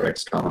when that other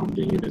XCOM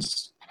game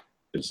is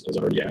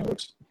already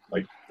out?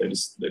 Like they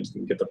just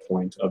didn't get the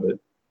point of it.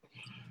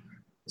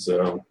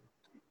 So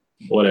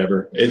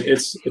whatever.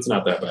 It's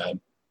not that bad.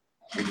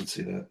 I can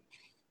see that.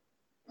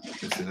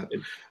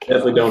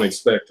 Definitely don't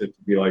expect it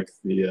to be like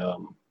the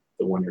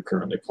one you're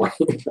currently playing.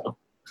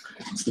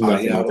 It's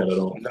nothing like that at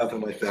all.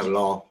 Nothing like that at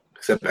all,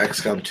 except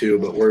XCOM 2,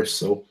 but worse.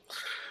 So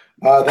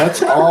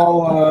that's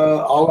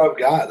all I've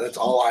got. That's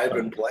all I've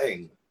been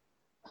playing.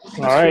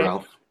 All right.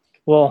 Ralph.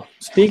 Well,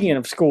 speaking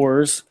of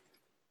scores,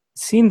 it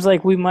seems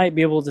like we might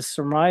be able to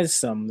surmise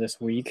some this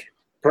week.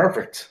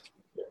 Perfect.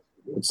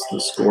 What's the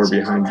score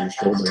behind your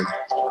shoulder?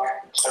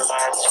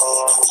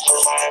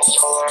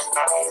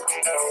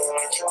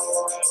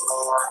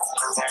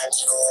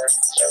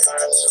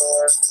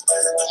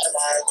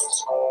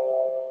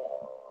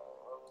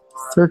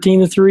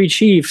 13-3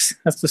 Chiefs.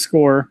 That's the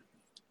score.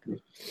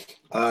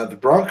 The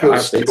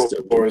Broncos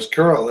score is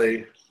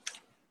currently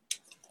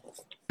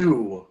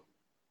 2.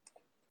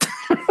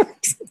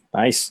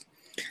 Nice.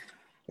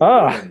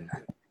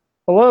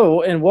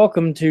 Hello and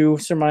welcome to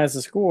Surmise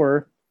the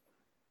Score.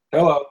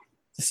 Hello.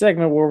 The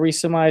segment where we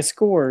surmise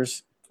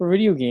scores for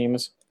video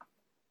games.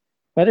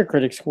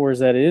 Metacritic scores,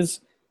 that is.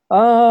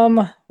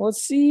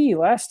 Let's see.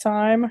 Last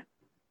time,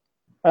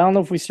 I don't know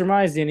if we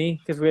surmised any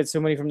because we had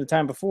so many from the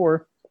time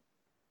before,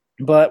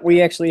 but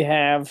we actually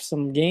have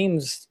some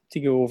games to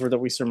go over that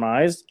we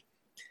surmised.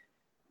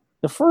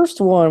 The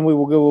first one we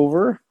will go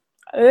over,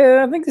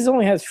 I think this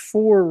only has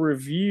 4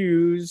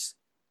 reviews.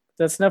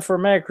 That's enough for a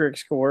Metacritic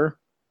score.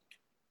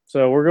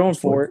 So we're going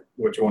for it.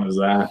 Which one is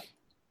that?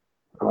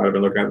 I might have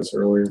been looking at this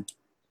earlier.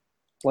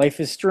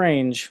 Life is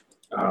Strange.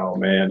 Oh,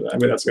 man. I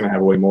mean, that's going to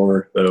have way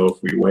more, though,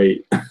 if we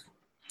wait.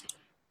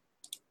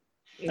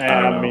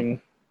 I mean,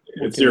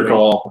 it's your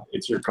call.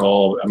 It's your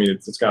call. I mean,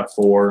 it's got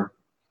 4.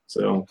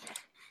 So,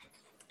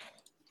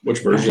 which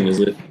version is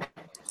it?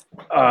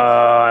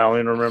 I don't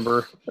even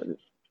remember.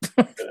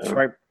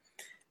 Right.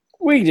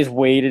 We can just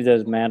wait. It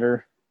doesn't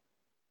matter.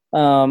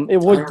 It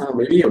would.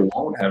 Maybe it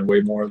won't have way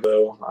more,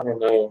 though. I don't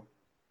know.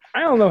 I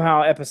don't know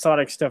how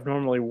episodic stuff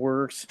normally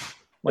works.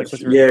 Like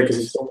yeah, because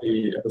it's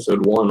only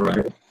episode 1,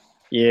 right?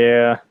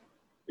 Yeah.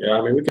 Yeah,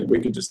 I mean,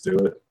 we could just do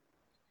it.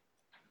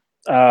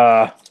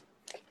 Yeah,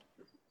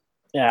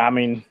 I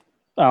mean,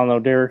 I don't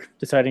know, Derek,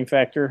 deciding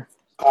factor.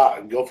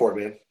 Go for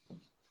it, man.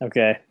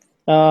 Okay.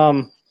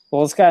 Well,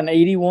 it's got an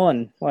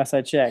 81 last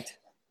I checked.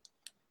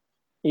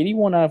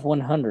 81 out of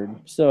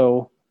 100.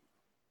 So,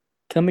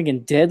 coming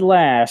in dead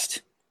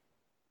last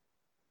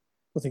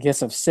with a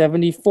guess of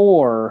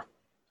 74.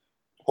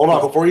 Hold on,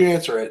 before you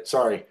answer it,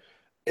 sorry.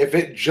 If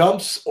it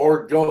jumps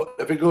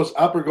if it goes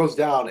up or goes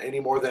down any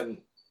more than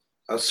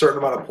a certain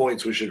amount of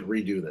points, we should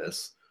redo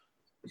this.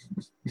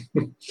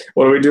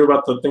 What do we do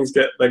about the things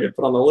that get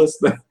put on the list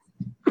then?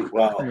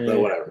 Well,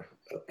 then whatever.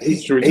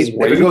 If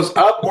it goes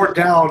up or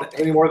down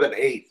any more than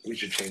 8, we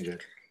should change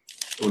it.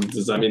 Well,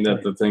 does that mean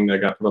that the thing that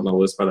got put on the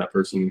list by that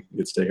person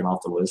gets taken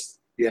off the list?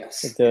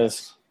 Yes. It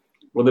does.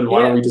 Well, then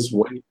why don't we just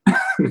wait?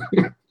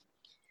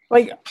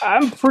 Like,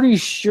 I'm pretty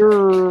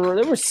sure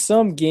there was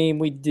some game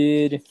we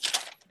did.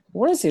 I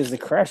want to say it was the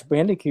Crash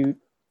Bandicoot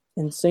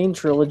Insane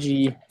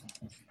Trilogy,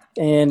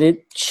 and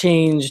it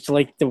changed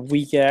like the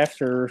week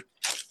after.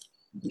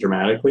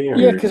 Dramatically? Or?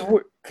 Yeah,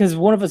 because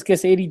one of us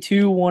guessed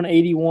 82, one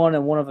 81,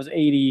 and one of us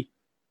 80.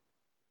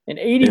 And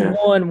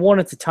 81 won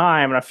at the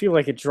time, and I feel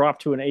like it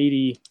dropped to an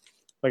 80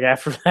 like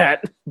after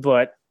that.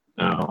 But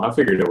no, I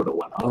figured it would have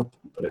went up,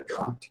 but it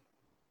dropped.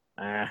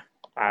 I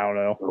don't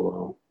know.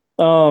 Oh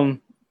well.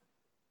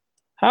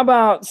 How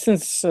about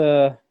since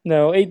no,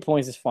 8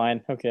 points is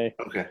fine. Okay.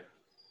 Okay.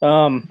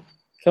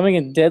 Coming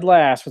in dead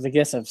last with a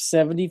guess of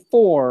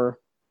 74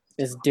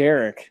 is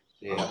Derek.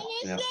 Yeah.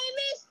 That's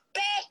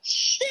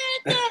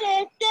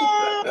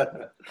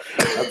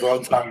what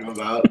I'm talking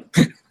about.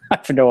 I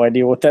have no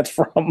idea what that's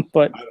from,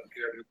 but I don't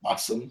care. It's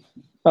awesome.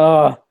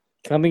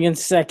 Coming in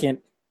second.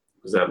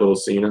 Was that little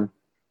Cena?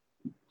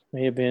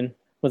 May have been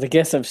with a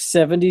guess of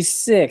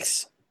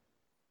 76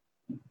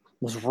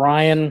 was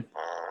Ryan.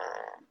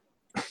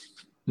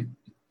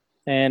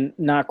 And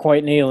not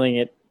quite nailing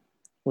it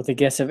with a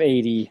guess of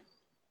 80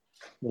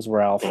 was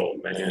Ralph. Oh,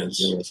 man.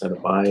 You almost had to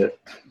buy it.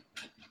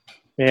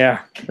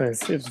 Yeah,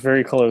 it's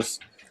very close.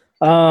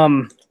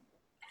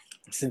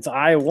 Since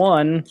I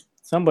won,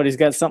 somebody's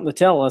got something to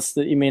tell us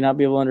that you may not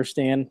be able to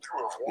understand.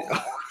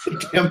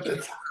 Damn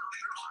it.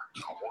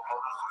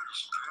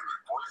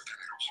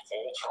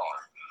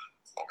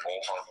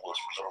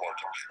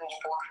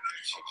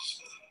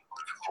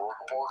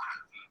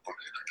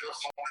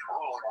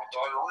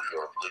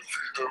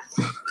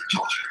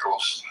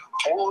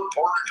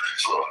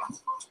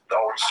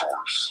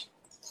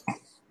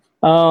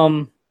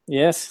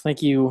 Yes,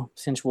 thank you,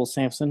 Sensual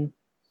Samson.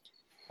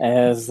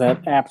 As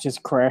that app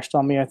just crashed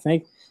on me, I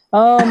think.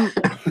 I'm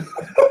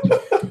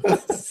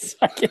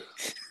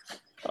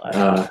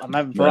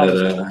having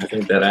problems. I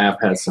think that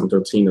app has some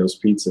Totino's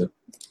pizza.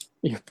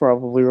 You're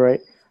probably right.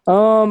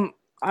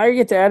 I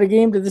get to add a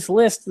game to this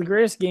list, the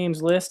greatest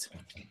games list.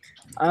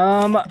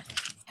 I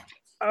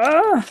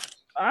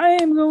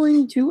am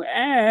going to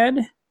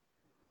add.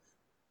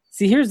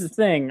 See, here's the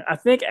thing. I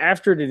think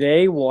after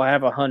today we'll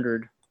have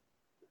 100.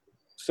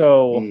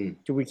 So,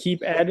 do we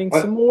keep adding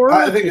some more?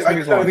 I think we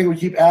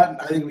keep adding.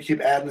 I think we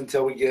keep adding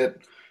until we get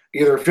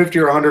either 50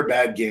 or 100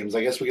 bad games.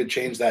 I guess we could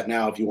change that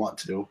now if you want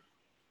to.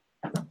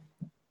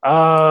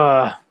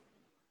 I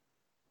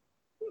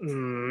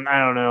don't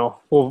know.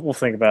 We'll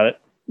think about it.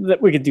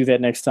 We could do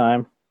that next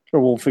time, or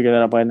we'll figure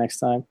that out by next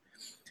time.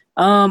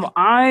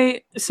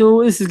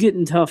 So this is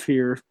getting tough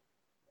here.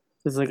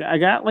 It's like I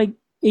got like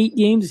 8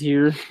 games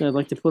here that I'd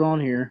like to put on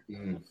here,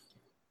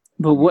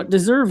 but what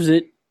deserves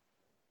it?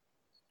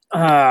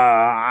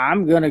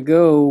 I'm gonna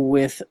go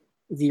with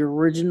the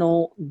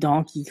original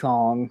Donkey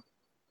Kong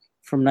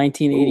from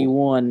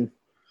 1981. Ooh.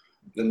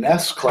 The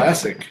NES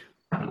classic.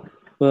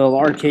 Well,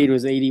 arcade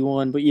was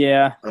 81, but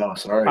yeah. Oh,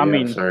 sorry.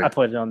 I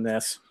played it on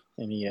NES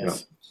and NES. Yeah,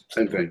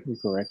 same thing. You're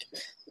correct. It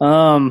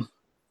was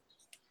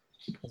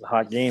a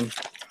hot game.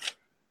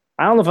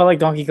 I don't know if I like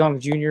Donkey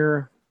Kong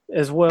Jr.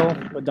 as well,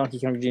 but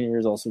Donkey Kong Jr.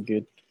 is also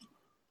good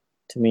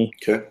to me.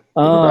 Okay.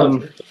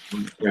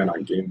 Yeah,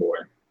 not Game Boy.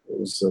 It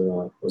was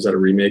that a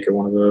remake of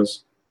one of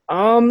those?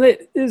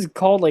 It is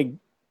called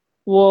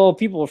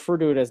people refer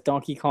to it as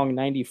Donkey Kong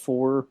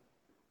 94,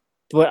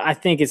 but I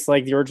think it's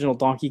like the original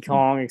Donkey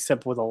Kong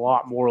except with a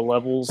lot more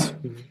levels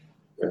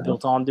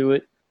built onto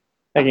it.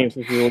 That game's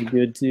really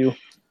good too.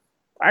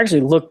 I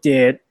actually looked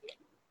at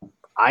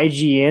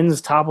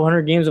IGN's top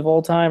 100 games of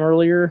all time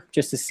earlier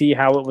just to see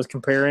how it was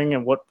comparing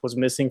and what was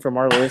missing from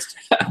our list.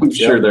 I'm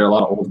sure there are a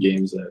lot of old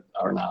games that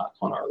are not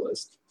on our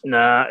list.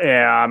 Nah,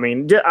 yeah, I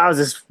mean, I was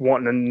just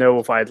wanting to know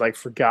if I'd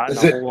forgotten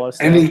a whole lot of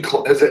stuff.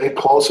 Is it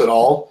close at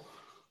all?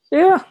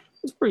 Yeah,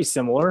 it's pretty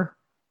similar.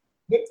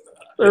 They're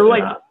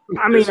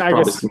There's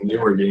probably some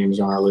newer games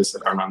on our list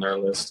that aren't on their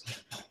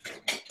list.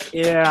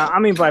 Yeah, I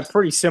mean, by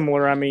pretty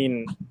similar, I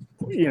mean,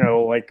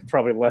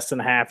 probably less than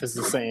half is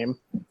the same.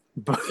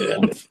 But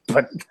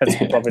that's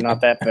probably not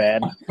that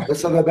bad.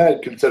 That's not that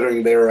bad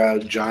considering they're a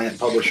giant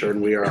publisher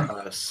and we are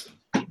us.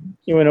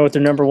 You want to know what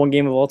their number 1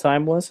 game of all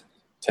time was?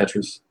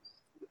 Tetris.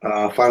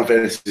 Final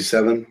Fantasy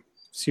VII.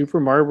 Super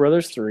Mario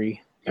Brothers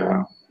 3.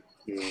 Yeah.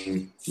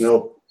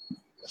 Nope.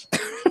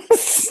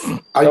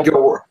 I'd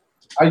go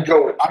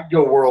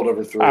World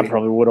over 3. I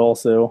probably would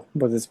also,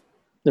 but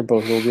they're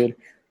both real good.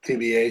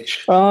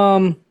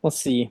 TBH. Let's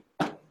see.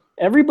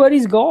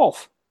 Everybody's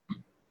Golf.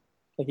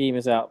 The game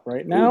is out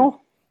right now. Ooh.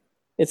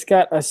 It's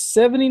got a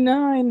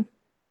 79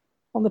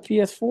 on the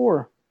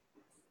PS4.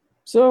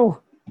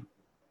 So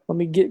let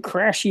me get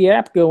Crashy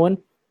app going.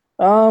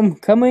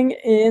 Coming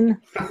in.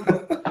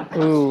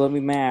 Ooh, let me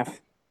math.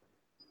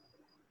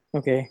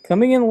 Okay,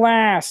 coming in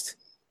last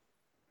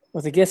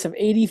with a guess of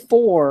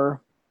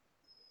 84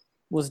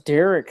 was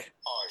Derrick.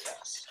 Oh,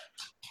 yes.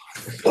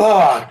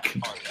 Fuck.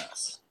 Oh,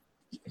 yes.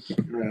 All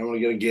right, I'm going to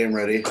get a game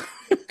ready.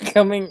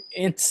 Coming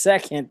in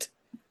second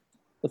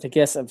with a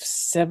guess of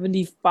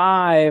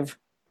 75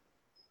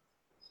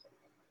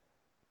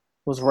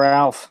 was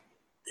Ralph.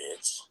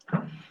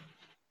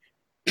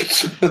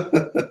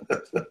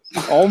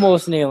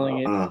 Almost nailing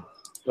it,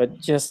 but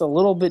just a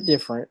little bit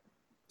different.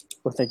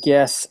 With a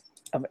guess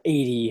of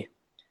 80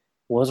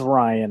 was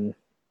Ryan.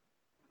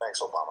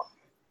 Thanks, Obama.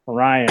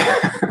 Ryan,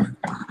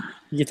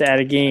 you get to add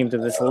a game to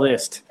this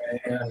list.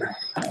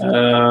 Let's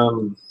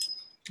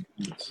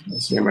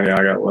see how many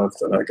I got left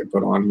that I could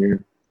put on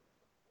here.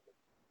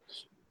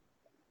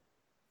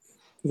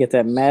 You get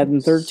that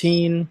Madden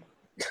 13.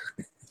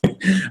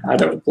 I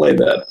never played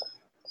that.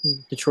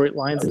 Detroit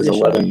Lions. It was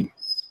 11.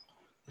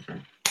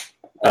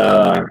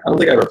 I don't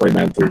think I ever played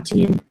Madden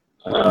 13.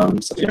 I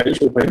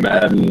usually play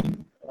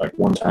Madden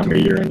one time a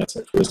year, and that's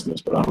at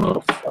Christmas. But I don't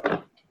know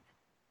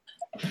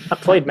if I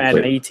played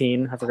Madden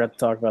 18. I forgot to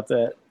talk about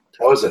that.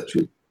 How was it?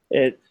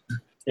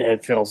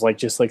 It feels like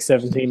just like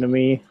 17 to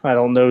me. I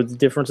don't know the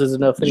differences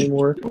enough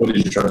anymore. What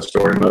did you try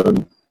story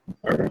mode?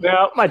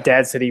 Well, my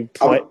dad said he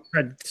tried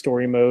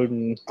story mode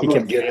and he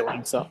kept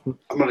failing something.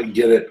 I'm gonna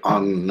get it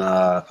on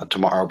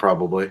tomorrow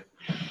probably.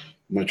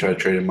 I'm gonna try to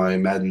trade in my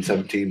Madden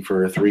 17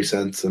 for 3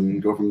 cents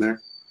and go from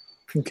there.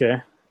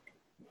 Okay.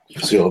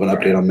 So you'll have an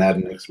update on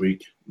Madden next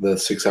week. The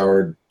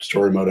 6-hour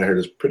story mode I heard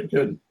is pretty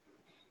good.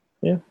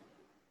 Yeah.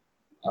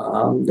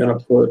 I'm gonna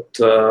put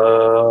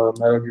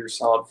Metal Gear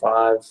Solid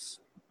 5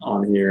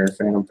 on here.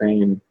 Phantom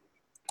Pain.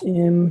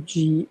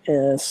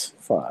 MGS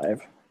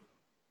 5.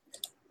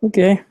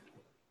 Okay.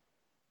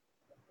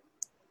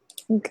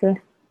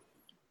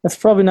 That's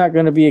probably not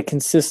going to be a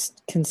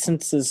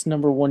consensus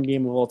number one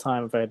game of all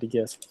time, if I had to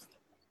guess.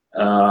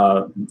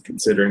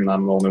 Considering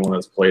I'm the only one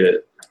that's played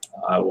it,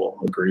 I will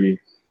agree.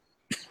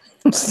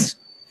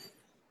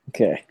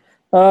 Okay.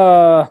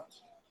 The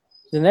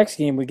next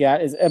game we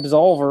got is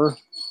Absolver.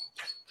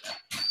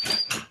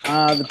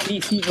 The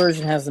PC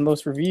version has the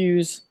most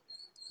reviews,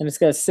 and it's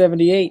got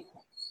 78.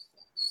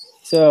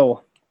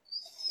 So,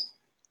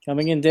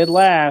 coming in dead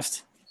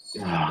last.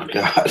 Oh,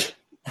 God.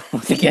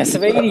 With a guess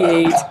of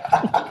 88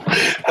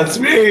 That's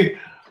me.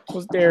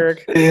 was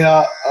Derek.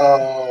 Yeah.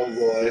 Oh,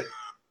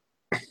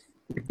 boy.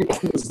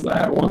 What was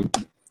that one?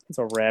 It's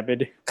a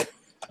rabid.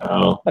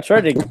 Oh, I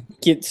tried to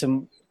get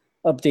some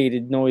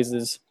updated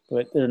noises,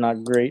 but they're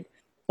not great.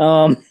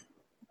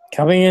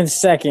 Coming in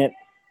second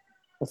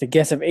with a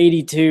guess of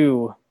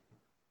 82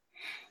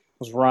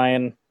 was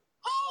Ryan.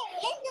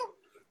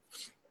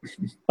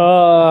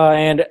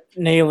 And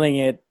nailing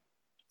it.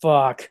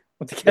 Fuck.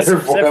 With a guess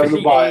of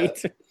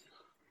 78.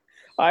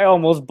 I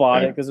almost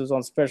bought it because it was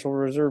on special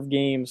reserve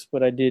games,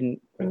 but I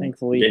didn't,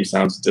 thankfully. The game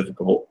sounds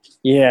difficult.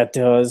 Yeah, it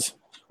does.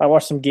 I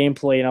watched some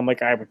gameplay and I'm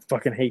like, I would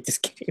fucking hate this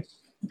game.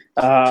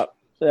 That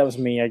was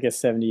me, I guess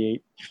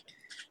 78.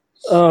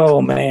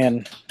 Oh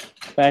man.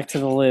 Back to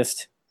the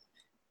list.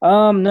 No,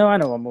 I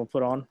know what I'm gonna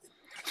put on.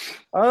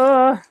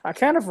 I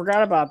kind of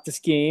forgot about this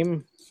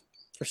game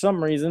for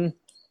some reason.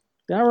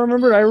 Then I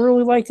remembered I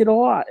really liked it a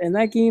lot, and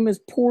that game is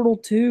Portal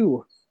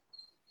 2.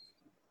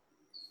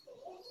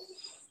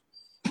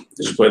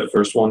 Did you play the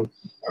first one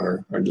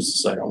or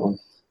just the second one?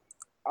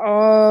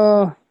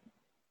 I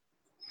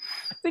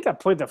think I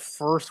played the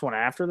first one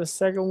after the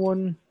second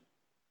one.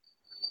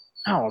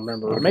 I don't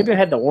remember. Okay. Maybe I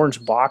had the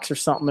orange box or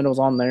something and it was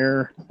on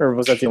there. Or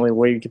was that the only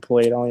way you could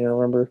play it? I don't even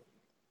remember.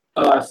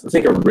 I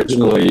think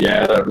originally,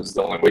 yeah, that was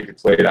the only way you could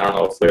play it. I don't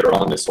know if later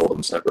on they sold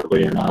them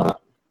separately or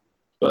not.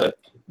 But,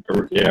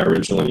 yeah,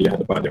 originally you had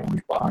to buy the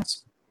orange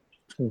box.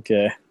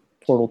 Okay.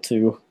 Portal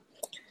 2.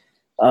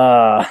 It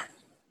was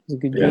a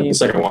good Yeah, game. the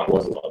second one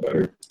was a lot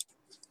better.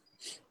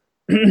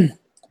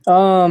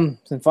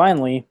 And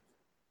finally,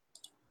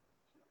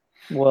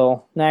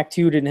 well, Knack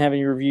 2 didn't have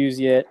any reviews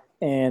yet,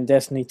 and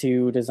Destiny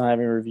 2 does not have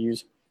any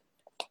reviews.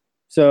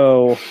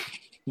 So,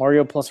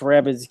 Mario plus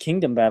Rabbids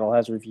Kingdom Battle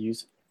has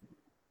reviews.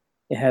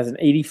 It has an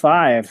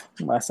 85,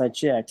 last I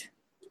checked.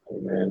 Oh,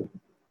 man.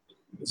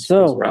 This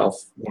So- was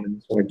Ralph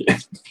wanted to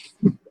get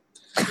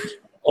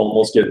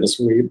almost getting the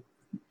sweep.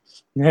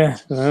 Yeah,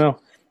 I know.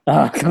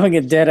 Coming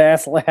at dead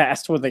ass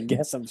last with a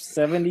guess of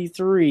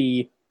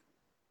 73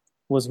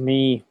 was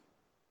me.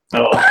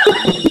 Oh,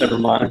 never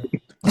mind.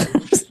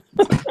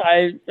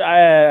 I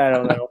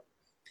don't know.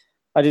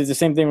 I did the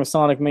same thing with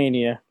Sonic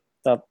Mania.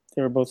 Thought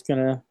they were both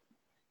gonna.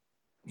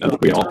 No,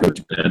 we all go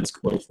to bed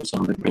close for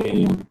Sonic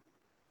Mania.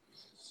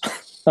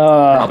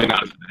 Uh, Probably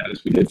not as bad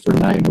as we did for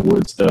Night in the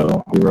Woods,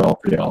 though. We were all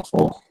pretty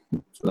awful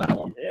for that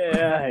one.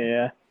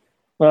 yeah.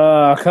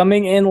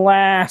 Coming in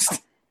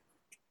last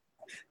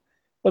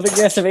with a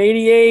guess of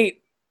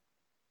 88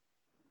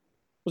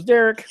 was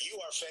Derek. You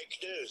are fake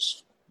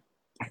news.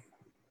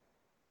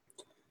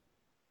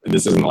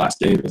 This isn't the last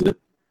game, is it?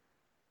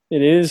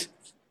 It is.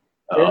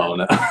 Oh,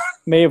 no.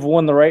 May have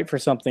won the right for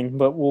something,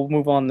 but we'll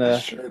move on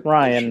to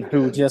Ryan,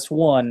 who just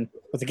won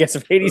with a guess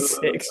of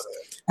 86.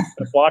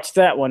 Watch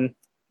that one.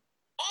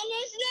 And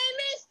his name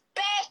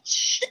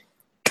is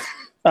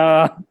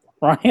Bitch.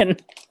 Ryan,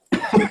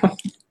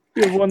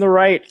 you won the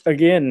right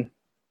again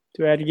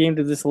to add a game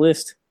to this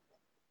list.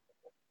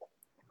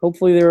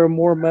 Hopefully, there are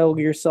more Metal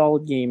Gear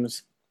Solid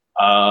games.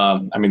 I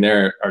mean,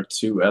 there are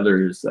two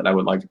others that I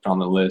would like to put on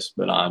the list,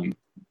 but I'm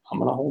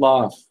gonna hold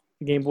off.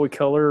 Game Boy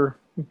Color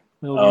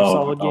Metal Gear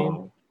Solid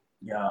game.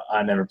 Yeah,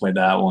 I never played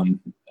that one.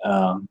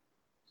 I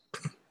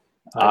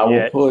will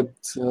yet. put.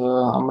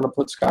 I'm gonna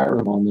put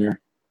Skyrim on there.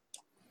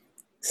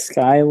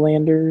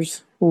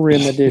 Skylanders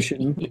Rim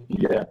Edition.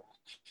 Yeah.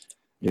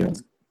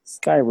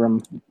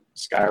 Skyrim.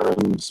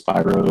 Skyrim,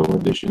 Spyro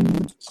Edition,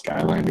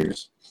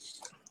 Skylanders.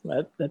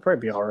 That'd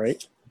probably be all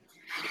right.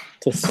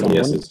 To someone.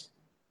 Yes.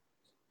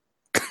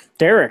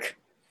 Derek,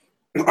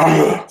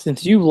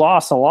 since you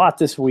lost a lot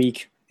this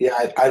week,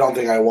 Yeah, I don't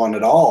think I won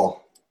at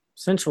all.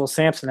 Sensual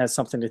Samson has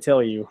something to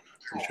tell you.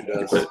 He sure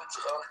does. But-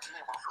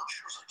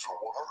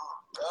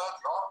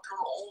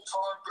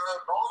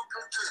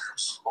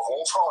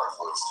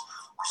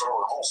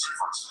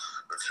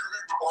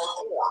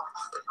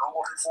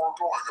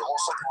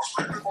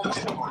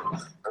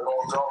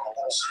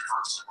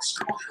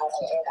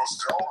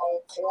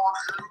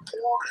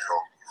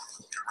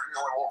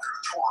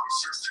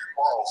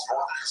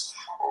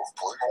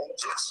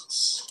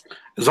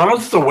 As long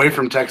as it's away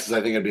from Texas,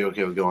 I think I'd be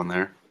okay with going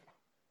there.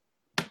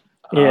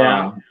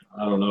 Yeah.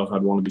 I don't know if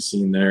I'd want to be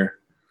seen there.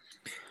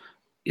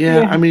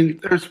 Yeah, Yeah. I mean,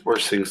 there's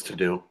worse things to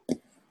do.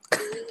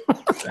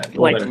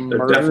 Like there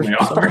murder definitely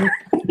are. someone?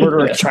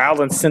 Murder Yeah. a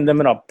child and send them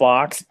in a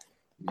box.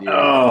 Yeah.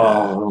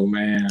 Oh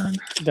man!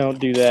 Don't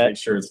do Make that.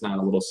 sure it's not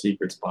a little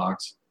secrets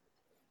box.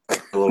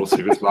 A little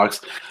secrets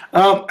box.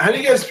 How do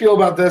you guys feel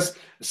about this?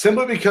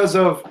 Simply because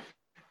of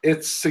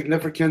its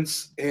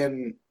significance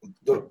in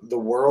the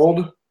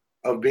world,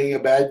 of being a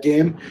bad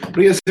game. What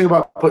do you guys think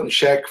about putting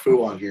Shaq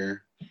Fu on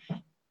here?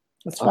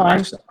 That's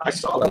fine. I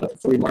saw that at the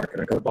flea market.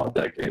 I could have bought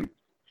that game.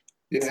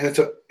 Yeah, it's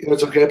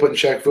okay putting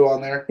Shaq Fu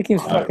on there. That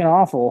game's fucking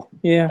awful.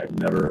 Yeah, I've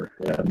never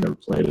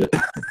played it.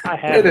 I It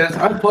have. is.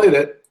 I played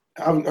it.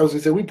 I was gonna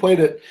say we played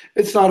it.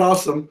 It's not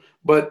awesome,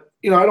 but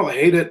I don't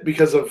hate it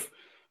because of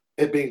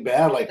it being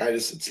bad. Like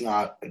it's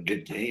not a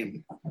good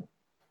game.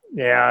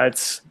 Yeah,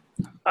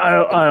 I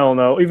don't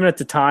know. Even at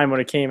the time when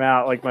it came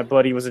out, like my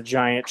buddy was a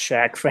giant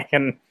Shaq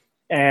fan,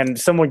 and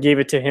someone gave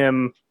it to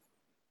him.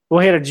 Well,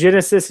 he had a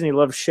Genesis and he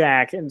loved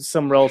Shaq, and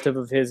some relative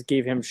of his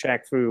gave him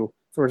Shaq Fu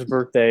for his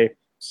birthday.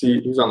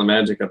 See, he was on the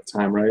Magic at the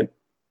time, right?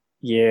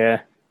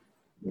 Yeah.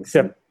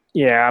 Except,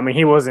 yeah, I mean,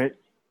 he wasn't.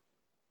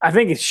 I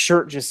think his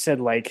shirt just said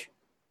like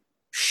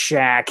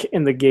Shaq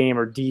in the game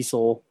or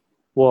Diesel.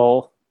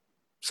 Well,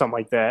 something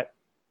like that.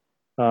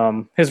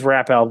 His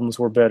rap albums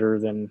were better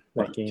than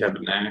that game.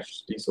 Kevin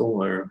Nash,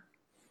 Diesel, or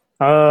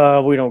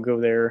We don't go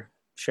there.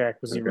 Shaq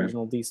was the Okay.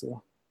 original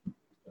Diesel.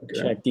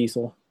 okay. Shaq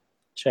Diesel.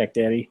 Shaq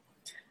Daddy.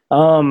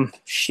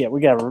 Shit, we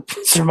gotta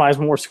surmise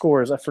more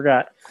scores. I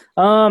forgot.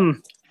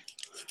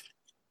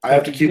 I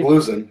have to keep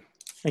losing.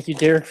 Thank you,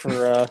 Derek,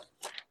 for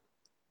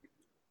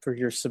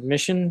your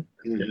submission.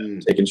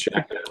 Mhm. Taking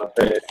Shaq out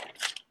of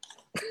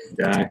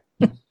guy.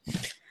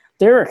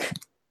 Derek,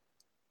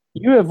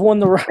 you have won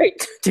the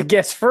right to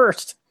guess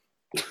first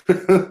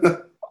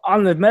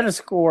on the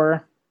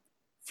Metascore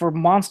for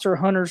Monster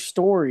Hunter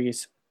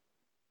Stories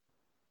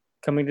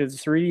coming to the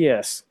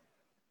 3DS.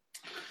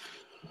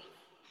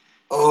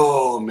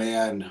 Oh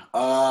man.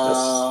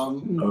 Oh,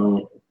 I'm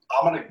gonna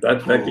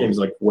that game's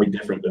like way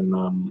different than Yeah,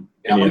 any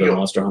I'm gonna other go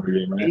Monster Hunter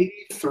game, right?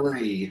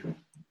 83.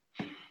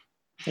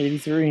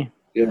 83.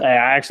 Yeah. I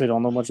actually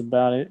don't know much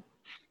about it.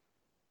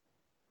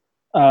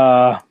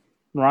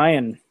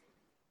 Ryan.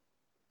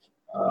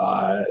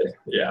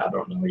 Yeah, I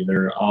don't know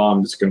either.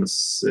 I'm just gonna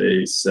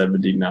say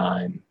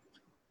 79.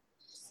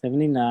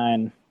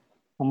 79.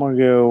 I'm going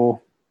to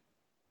go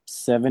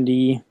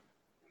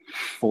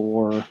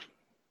 74.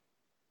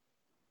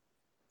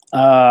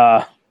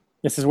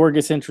 This is where it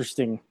gets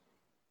interesting.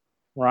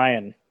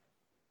 Ryan.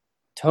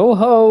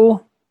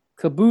 Toho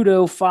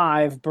Kabuto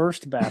 5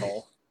 Burst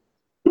Battle.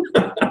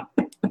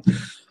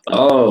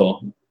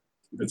 Oh,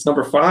 it's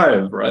number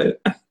 5, right?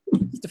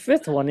 It's the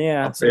fifth one,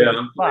 yeah. So Yeah,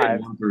 I'm playing 5.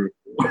 1 through.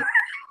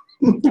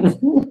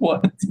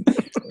 What?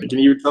 Can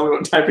you tell me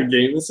what type of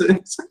game this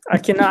is? I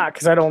cannot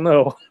because I don't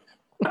know.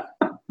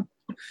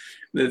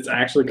 It's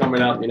actually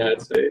coming out in the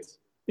United States.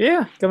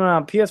 Yeah, coming out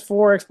on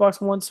PS4, Xbox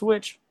One,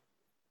 Switch.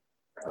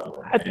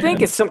 Oh, I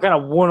think it's some kind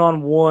of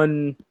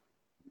one-on-one.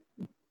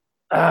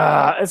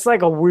 It's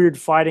like a weird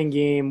fighting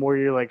game where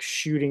you're like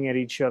shooting at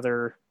each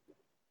other.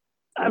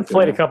 I've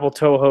played a couple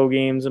Toho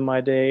games in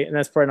my day, and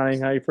that's probably not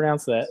even how you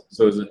pronounce that.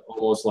 So is it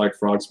almost like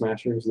Frog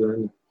Smashers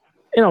then?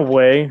 In a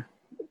way,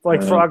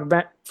 like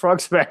Uh, Frog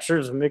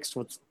Smashers mixed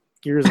with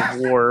Gears of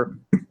War.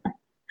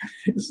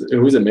 Who's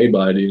it made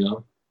by? Do you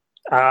know?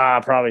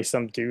 Probably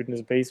some dude in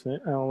his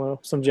basement. I don't know,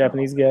 some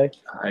Japanese guy.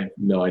 I have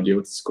no idea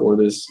what the score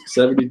is.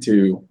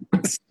 72.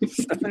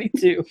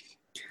 72.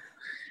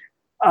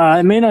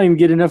 It may not even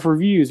get enough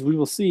reviews. We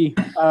will see.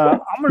 I'm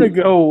going to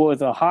go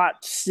with a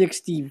hot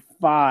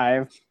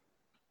 65.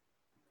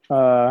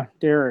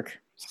 Derek,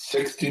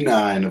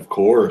 69, of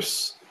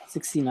course.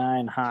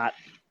 69 hot.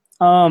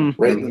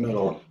 Right in the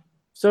middle.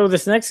 So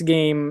this next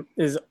game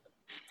it's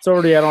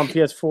already out on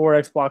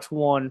PS4, Xbox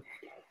One,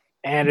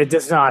 and it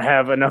does not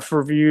have enough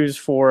reviews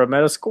for a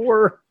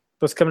Metascore.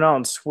 But it's coming out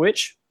on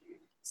Switch,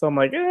 so I'm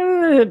like,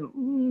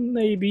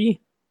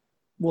 maybe.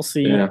 We'll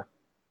see. Yeah.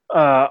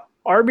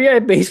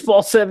 RBI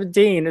Baseball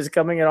 17 is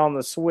coming out on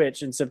the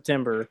Switch in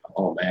September.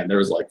 Oh man, there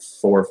was like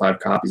 4 or 5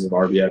 copies of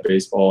RBI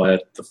Baseball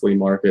at the flea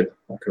market.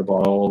 I could have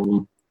bought all of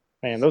them.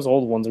 Man, those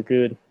old ones are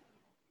good.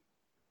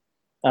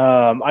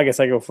 I guess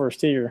I go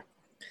first here.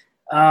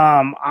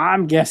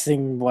 I'm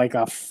guessing like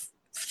a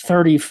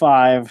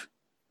 35.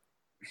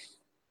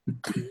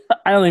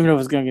 I don't even know if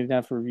it's going to get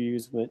enough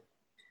reviews, but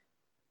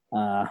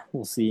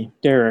we'll see.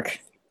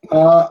 Derek.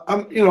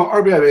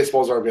 RBI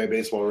baseball is RBI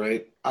baseball,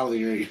 right? I don't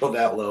think you're gonna go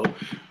that low.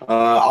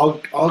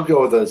 I'll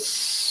go with a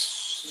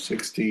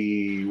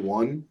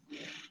 61.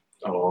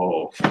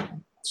 Oh,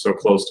 so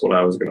close to what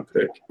I was gonna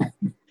pick.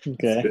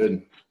 Okay.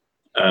 Good.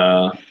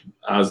 I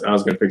was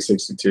gonna pick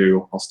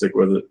 62. I'll stick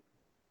with it.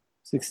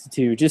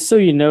 62. Just so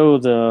you know,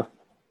 the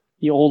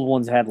old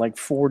ones had like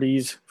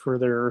 40s for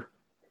their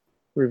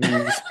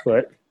reviews,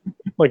 but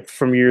like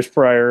from years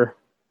prior.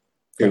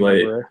 Too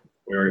late. That's-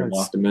 We already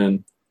locked him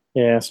in.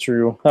 Yeah, it's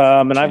true.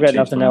 And I've got Changed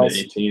nothing mine to else.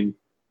 18.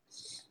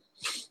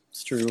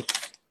 It's true.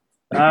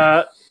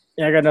 Yeah,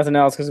 I got nothing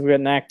else because we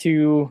got Knack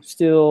 2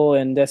 still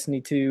and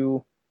Destiny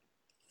 2.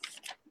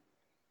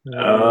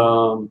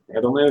 The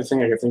only other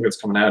thing I can think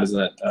that's coming out is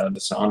that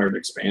Dishonored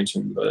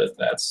expansion, but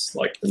that's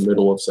like the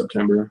middle of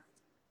September.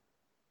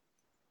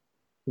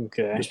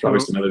 Okay. There's probably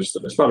some other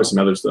stuff. There's probably some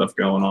other stuff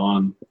going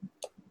on.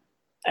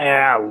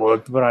 Yeah, I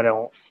looked, but I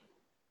don't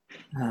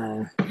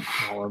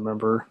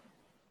remember.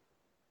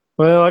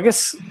 Well, I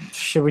guess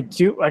we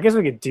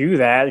could do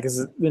that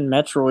because then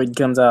Metroid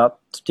comes out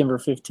September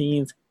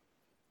 15th.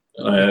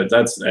 I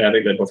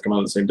think they both come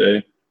out the same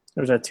day.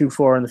 Or is that too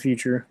far in the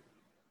future?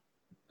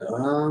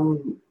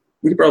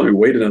 We could probably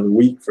wait another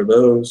week for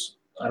those.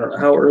 I don't know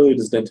how early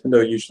does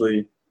Nintendo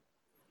usually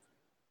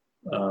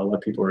let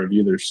people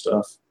review their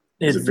stuff.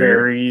 It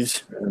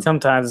varies. Yeah.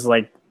 Sometimes it's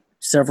like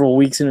several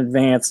weeks in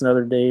advance, and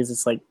other days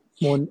it's like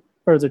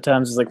other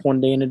times it's like 1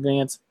 day in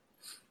advance.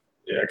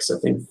 Yeah, because I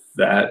think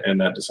that and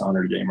that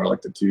Dishonored game are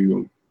like the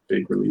two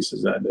big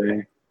releases that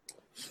day.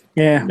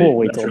 Yeah, we'll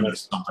wait till there's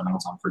next. something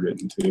else I'm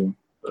forgetting too.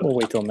 But We'll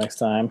wait till next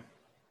time.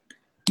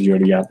 you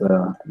already got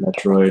the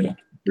Metroid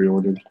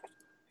pre-ordered.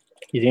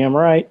 You damn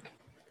right.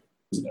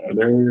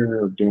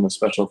 They're doing a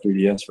special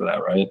 3DS for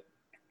that, right?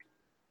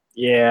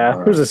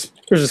 Yeah, there's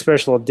a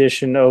special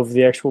edition of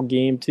the actual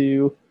game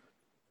too.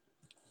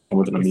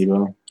 With an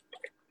amiibo.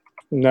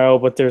 No,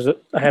 but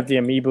I have the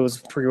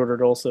amiibos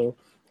pre-ordered also,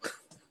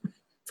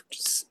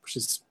 which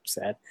is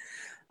sad.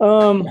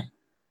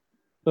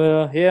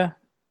 Yeah.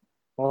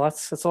 Well,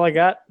 that's all I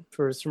got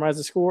for Surmise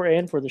the Score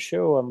and for the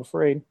show. I'm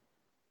afraid.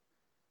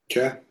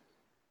 Okay.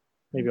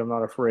 Maybe I'm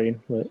not afraid,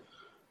 but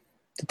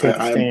to take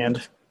a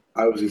stand.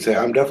 I was gonna say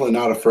I'm definitely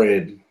not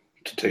afraid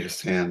to take a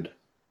stand.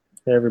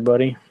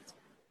 Everybody.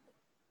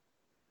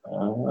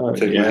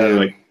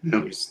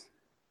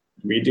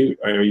 We do.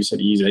 I know you said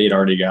Ease 8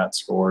 already got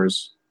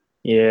scores.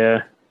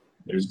 Yeah.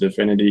 There's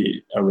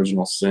Divinity,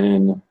 Original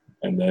Sin,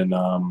 and then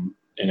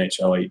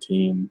NHL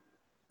 18.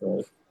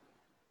 But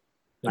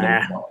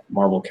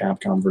Marvel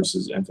Capcom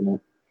versus Infinite.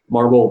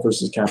 Marvel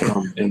versus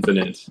Capcom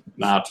Infinite,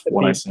 not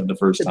what I said the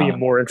first time. It'd be a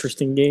more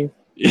interesting game.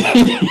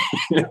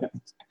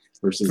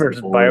 versus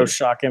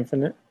Bioshock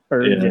Infinite.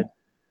 Or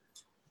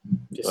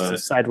just a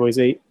Sideways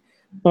 8.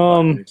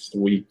 Next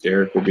week,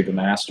 Derek will be the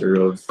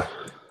master of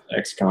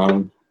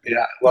XCOM.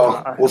 Yeah,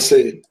 well, we'll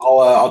see.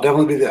 I'll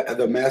definitely be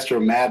the master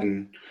of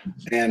Madden,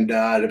 and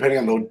depending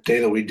on the day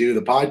that we do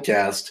the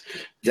podcast,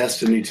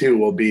 Destiny 2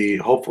 will be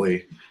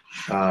hopefully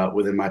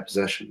within my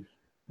possession.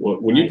 Well,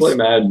 when you play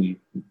Madden,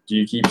 do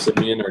you keep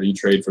Simeon or do you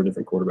trade for a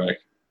different quarterback?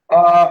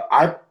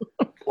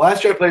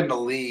 Last year I played in the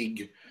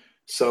league,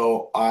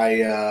 so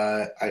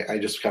I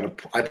just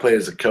I played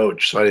as a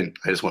coach, so I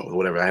just went with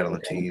whatever I had on the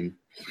team.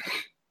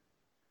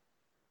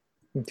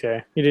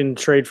 Okay, you didn't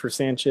trade for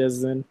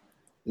Sanchez then?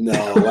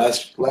 No,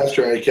 last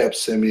year I kept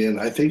Simeon.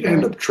 I think I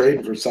ended up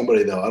trading for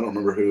somebody though. I don't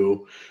remember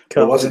who.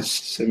 It wasn't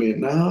Simeon.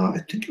 No, I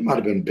think it might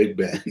have been Big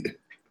Ben.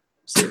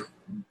 So,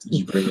 did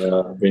you bring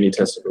Vinny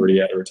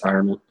Testaverde out of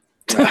retirement?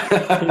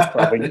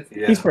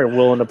 He's probably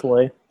willing to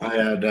play. I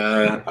had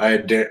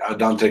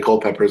Dante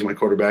Culpepper as my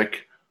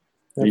quarterback.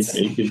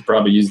 He could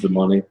probably use the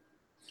money.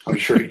 I'm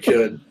sure he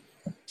could.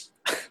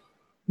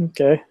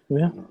 Okay,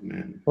 yeah. Oh,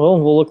 man. Well,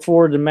 we'll look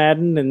forward to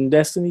Madden and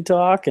Destiny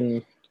talk,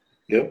 and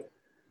yep.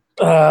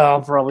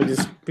 I'll probably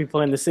just be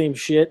playing the same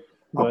shit.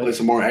 I'll play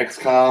some more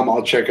XCOM.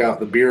 I'll check out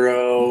the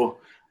Bureau.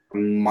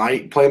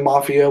 Might play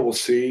Mafia. We'll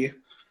see.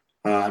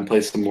 And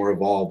play some more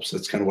Evolve. So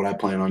that's kind of what I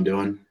plan on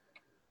doing.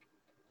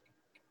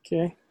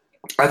 Okay.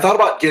 I thought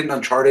about getting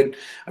Uncharted.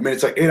 I mean,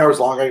 it's like 8 hours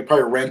long. I could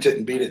probably rent it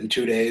and beat it in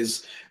 2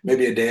 days,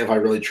 maybe a day if I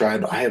really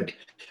tried. But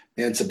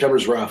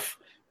September's rough.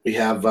 We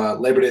have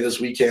Labor Day this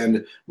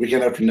weekend.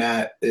 Weekend after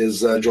that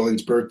is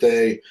Jolene's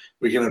birthday.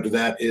 Weekend after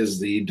that is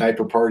the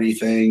diaper party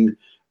thing.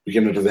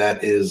 Weekend after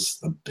that is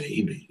the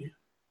baby.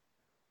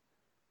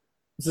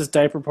 Is this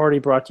diaper party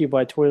brought to you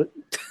by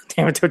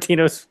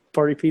Totino's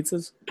Party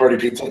Pizzas? Party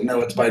Pizza?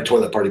 No, it's by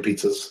Toilet Party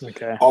Pizzas.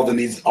 Okay. All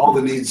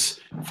the needs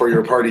for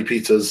your party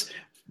pizzas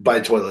by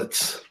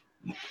toilets.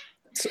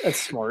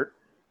 That's smart.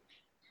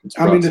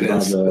 I mean, it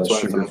is. The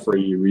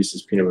sugar-free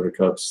Reese's peanut butter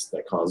cups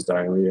that cause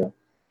diarrhea.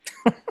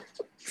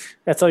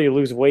 That's how you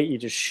lose weight. You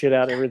just shit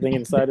out everything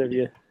inside of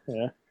you.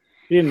 Yeah.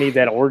 You didn't need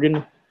that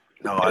organ.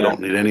 No, I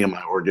don't need any of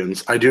my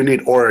organs. I do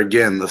need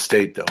Oregon, the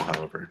state, though,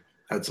 however.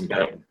 That's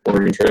important.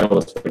 Oregon Trail,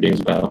 that's what the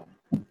game's about.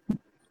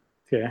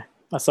 Okay.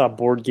 I saw a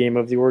board game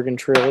of the Oregon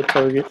Trail at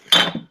Target.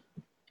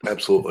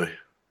 Absolutely.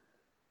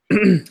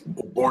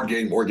 Board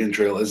game Oregon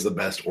Trail is the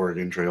best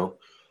Oregon Trail.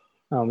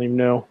 I don't even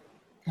know.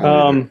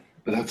 But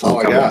that's all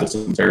I got.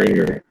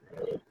 Dysentery.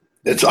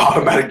 It's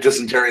automatic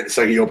dysentery the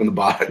second you open the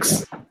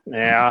box.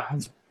 Yeah,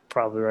 that's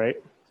probably right.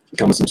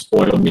 Come with some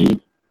spoiled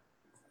meat.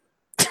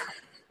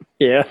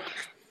 Yeah.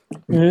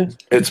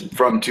 It's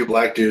from 2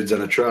 black dudes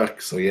in a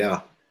truck, so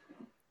yeah.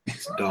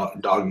 It's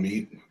dog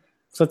meat.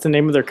 So that's the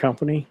name of their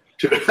company?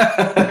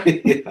 Yeah.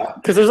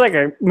 Because there's like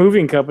a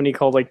moving company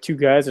called like 2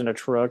 Guys in a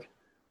Truck.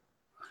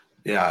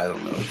 Yeah, I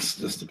don't know. It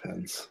just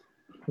depends.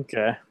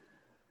 Okay.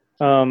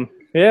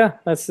 Yeah,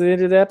 that's the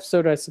end of the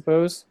episode, I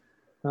suppose.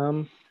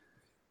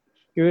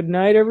 Good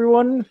night,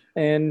 everyone,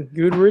 and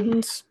good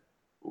riddance.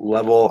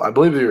 I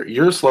believe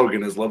your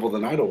slogan is level the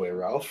night away,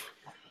 Ralph.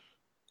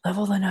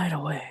 Level the night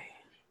away.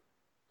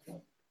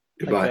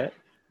 Goodbye. Like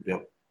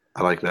yep.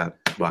 I like that.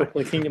 Bye.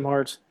 Like Kingdom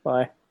Hearts.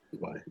 Bye.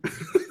 Bye.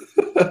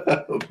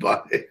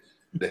 Bye,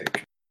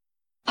 Nick.